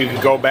 you can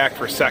go back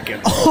for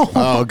seconds.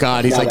 Oh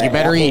God, he's like, you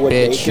better eat,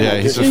 bitch. Yeah,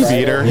 he's a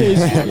feeder.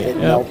 It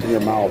melted in your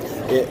mouth.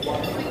 It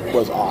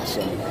was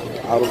awesome.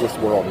 Out of this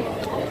world.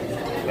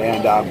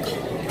 And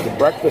the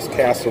breakfast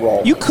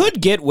casserole. You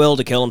could get Will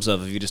to kill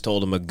himself if you just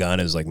told him a gun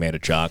is like made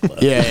of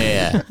chocolate.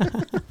 Yeah.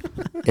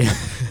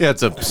 Yeah,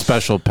 it's a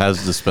special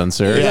Pez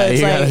dispenser. Yeah,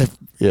 it's like,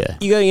 Yeah.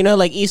 you go,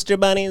 like Easter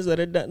bunnies that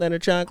are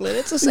chocolate.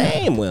 It's the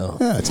same, Will.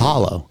 Yeah, it's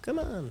hollow. Come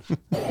on.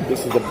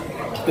 This is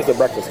the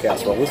breakfast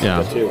casserole. This Yeah.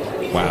 is the two.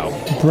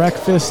 Wow.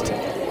 Breakfast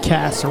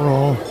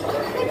casserole.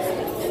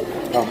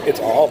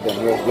 It's all of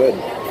them real good.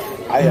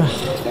 I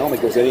don't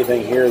think there's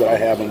anything here that I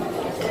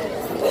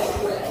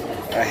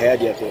I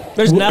had yet to.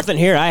 There's nothing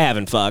here I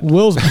haven't fucked.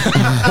 Will's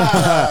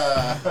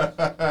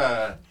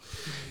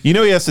You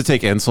know he has to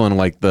take insulin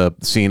like the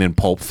scene in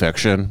Pulp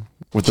Fiction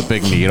with the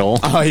big needle.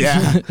 Oh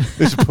yeah,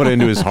 just put it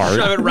into his heart.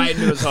 Shove it right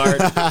into his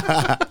heart.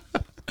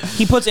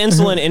 He puts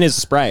insulin in his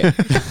Sprite.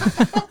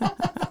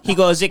 He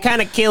goes, it kind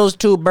of kills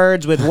two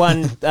birds with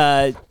one.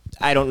 I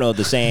don't know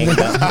the saying.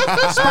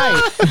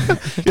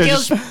 Sprite. Yeah,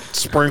 just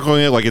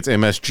sprinkling it like it's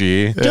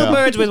MSG. Two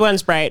birds with one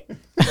Sprite.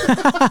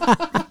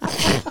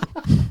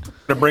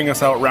 To bring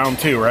us out round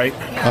 2, right?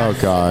 Oh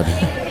God.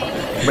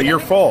 But you're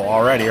full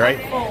already, right?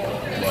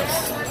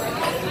 Yes.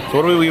 So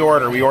what did we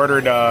order? We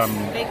ordered.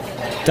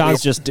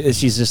 Dawn's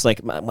she's just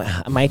like,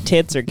 my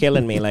tits are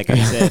killing me, like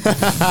I said.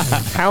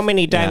 How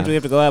many times do we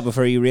have to go out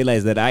before you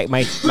realize that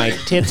my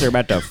tits are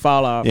about to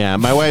fall off? Yeah,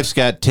 my wife's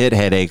got tit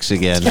headaches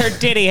again. Her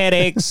titty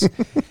headaches.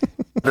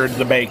 Ordered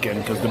the bacon,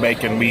 because the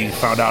bacon we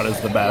found out is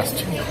the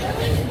best.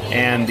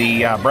 And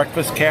the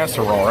breakfast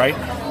casserole, right?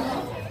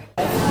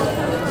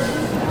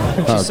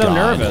 She's so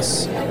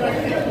nervous.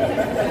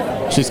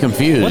 She's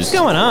confused. What's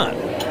going on?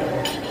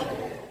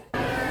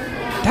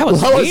 That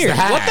was What was weird.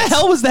 that? What the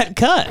hell was that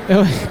cut?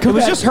 It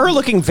was just her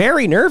looking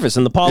very nervous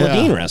in the Paula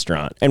Deen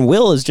restaurant. And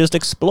Will is just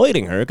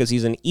exploiting her because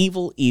he's an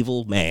evil,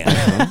 evil man.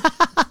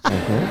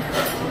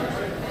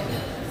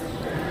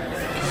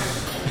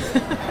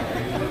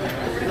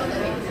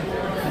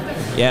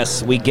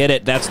 Yes, we get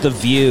it. That's the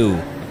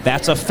view.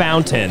 That's a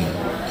fountain.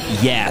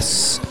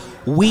 Yes,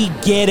 we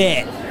get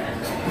it.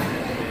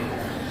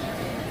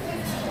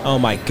 Oh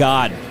my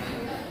God.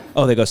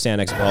 Oh, they go stand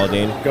next to Paula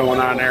Deen. Going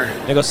on there.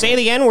 They go, say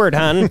the N-word,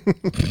 hun.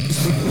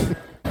 These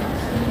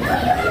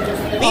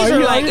are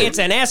like, it's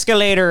an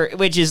escalator,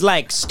 which is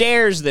like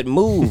stairs that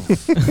move.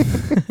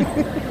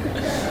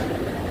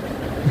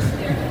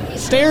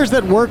 stairs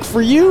that work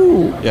for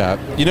you. Yeah.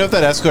 You know, if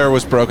that escalator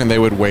was broken, they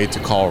would wait to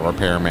call a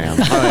repairman.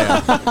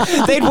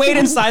 They'd wait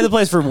inside the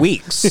place for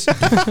weeks.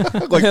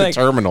 like the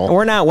terminal.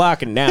 We're not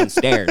walking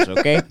downstairs,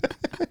 okay?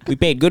 We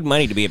paid good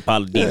money to be at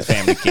Paula Deen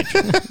Family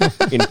Kitchen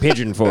in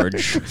Pigeon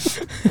Forge.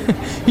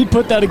 He'd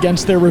put that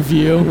against their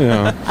review.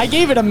 Yeah. I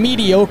gave it a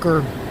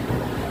mediocre.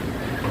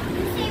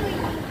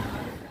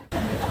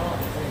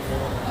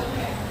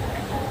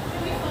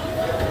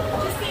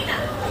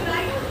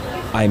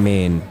 I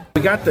mean,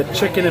 we got the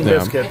chicken and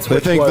biscuits. They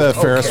which think was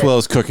the Ferris okay. wheel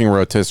is cooking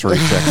rotisserie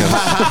chicken.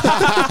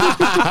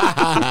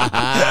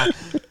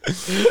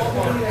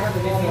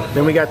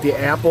 Then we got the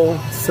apple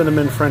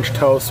cinnamon French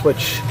toast,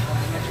 which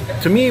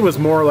to me was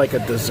more like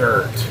a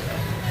dessert.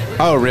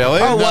 Oh, really?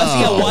 Oh,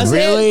 was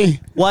really? it?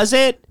 Was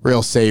it?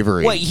 Real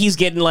savory. Wait, he's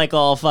getting like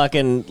all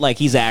fucking, like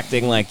he's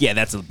acting like, yeah,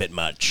 that's a bit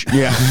much.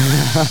 Yeah.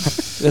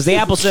 Because the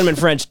apple cinnamon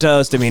French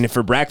toast, I mean,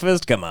 for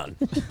breakfast, come on.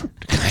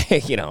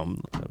 You know,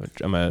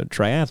 I'm a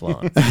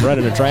triathlon. I'm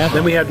running a triathlon.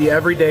 Then we had the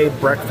everyday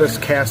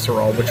breakfast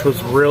casserole, which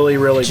was really,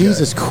 really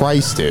Jesus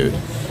Christ, dude.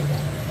 good.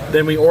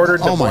 Then we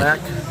ordered the Oh my- black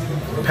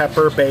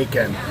pepper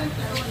bacon.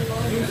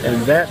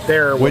 And that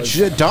there was...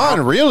 Which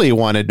Don really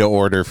wanted to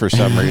order for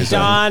some reason.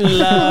 Don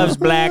loves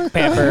black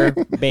pepper,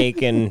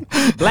 bacon,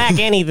 black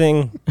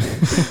anything.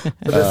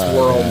 for this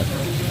world.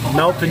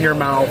 Melt in your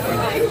mouth.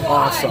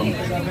 Awesome.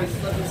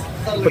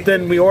 But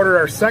then we ordered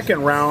our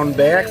second round.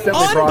 They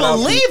accidentally brought out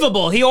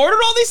Unbelievable! He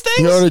ordered all these things?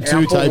 He ordered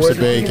two types of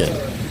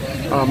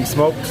Applewood, bacon.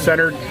 smoked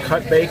centered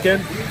cut bacon.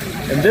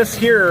 And this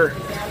here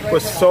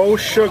was so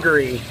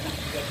sugary.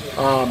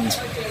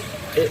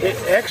 It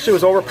actually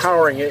was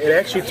overpowering. It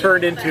actually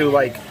turned into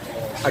like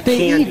a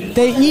candy.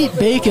 They eat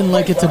bacon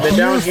like it's a Then beer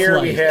down here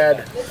flight. we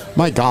had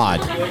My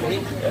God.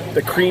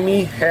 the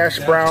creamy hash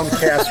brown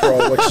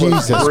casserole, which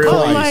Jesus was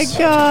really Christ.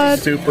 God.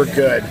 super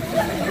good.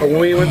 But when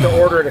we went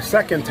to order it a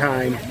second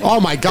time, Oh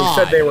my they God.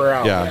 said they were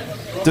out. Yeah.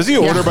 Does he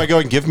order by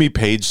going, give me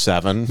page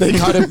 7? They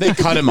cut him. They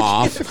cut him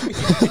off.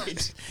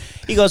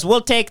 He goes,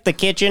 we'll take the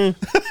kitchen.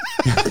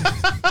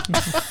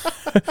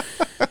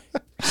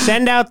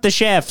 Send out the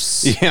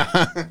chefs.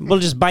 Yeah. We'll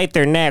just bite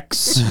their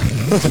necks.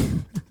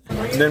 And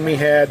then we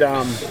had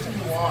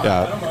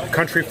Yeah.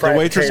 country fried The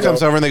waitress potato.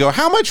 comes over and they go,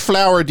 how much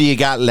flour do you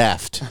got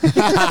left?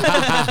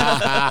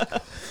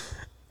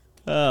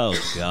 Oh,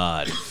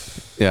 God.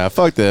 Yeah,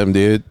 fuck them,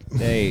 dude.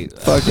 They,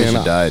 Fucking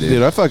should die, dude.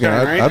 Dude, I'd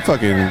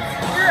fucking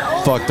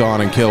fuck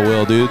Don and kill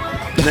Will, dude.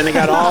 And then they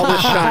got all this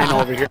shine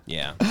over here.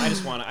 yeah.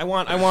 I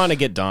want to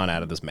get Dawn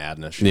out of this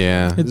madness.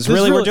 Yeah. This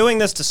really, we're doing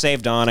this to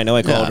save Dawn. I know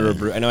I called her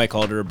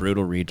a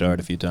brutal retard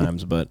a few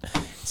times, but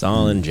it's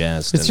all in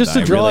jest. It's and just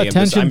to I draw really am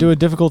attention to a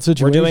difficult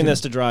situation. We're doing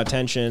this to draw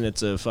attention.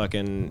 It's a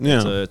fucking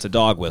it's a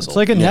dog whistle. It's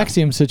like a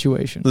Nexium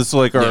situation. This is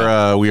like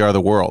our We Are the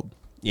World.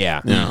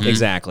 Yeah,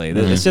 exactly.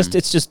 It's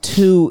just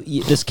too.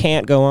 This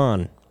can't go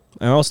on.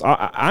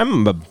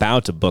 I'm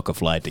about to book a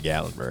flight to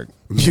Gatlinburg.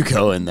 You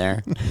go in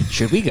there.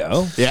 Should we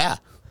go? Yeah.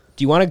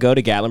 Do you want to go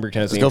to Gatlinburg,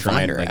 Tennessee, Let's go and try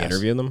find and her like, ass.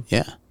 interview them?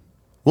 Yeah.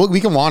 Well,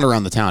 we can wander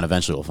around the town.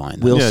 Eventually, we'll find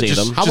them. We'll Yeah, see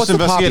just, them. just what's the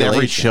investigate every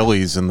population?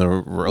 Chili's in the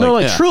No,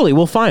 like truly,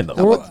 we'll find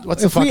them.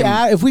 What's the if we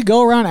fucking... if we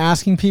go around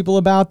asking people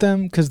about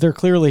them because they're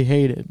clearly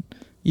hated,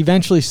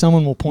 eventually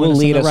someone will point Will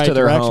us in lead the us right to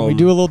their direction. We home.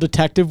 do a little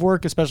detective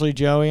work, especially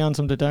Joey on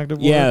some detective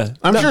work. Yeah.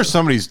 I'm sure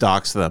somebody's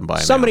doxed them by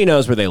Somebody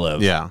knows where they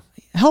live. now. Yeah.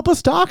 Help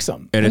us dox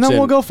them, And and it's then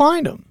we'll in- go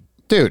find them.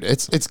 Dude,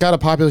 it's got a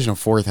population of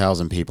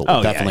 4,000 people. We'll Oh,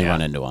 yeah, definitely yeah.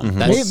 run into one.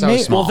 That's so May-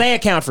 small. Well, they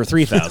account for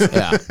 3,000.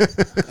 yeah.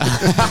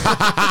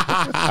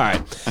 All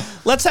right.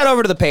 Let's head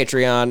over to the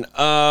Patreon.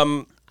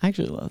 I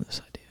actually love this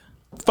idea.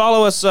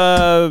 Follow us,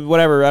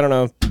 whatever. I don't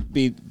know.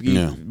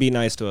 Be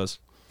nice to us.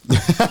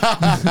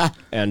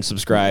 And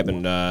subscribe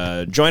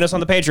and join us on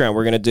the Patreon.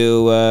 We're gonna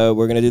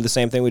do the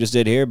same thing we just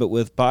did here, but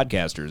with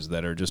podcasters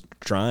that are just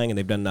trying and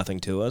they've done nothing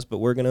to us, but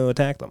we're gonna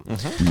attack them.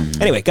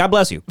 Anyway, God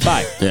bless you.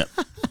 Bye. Yeah.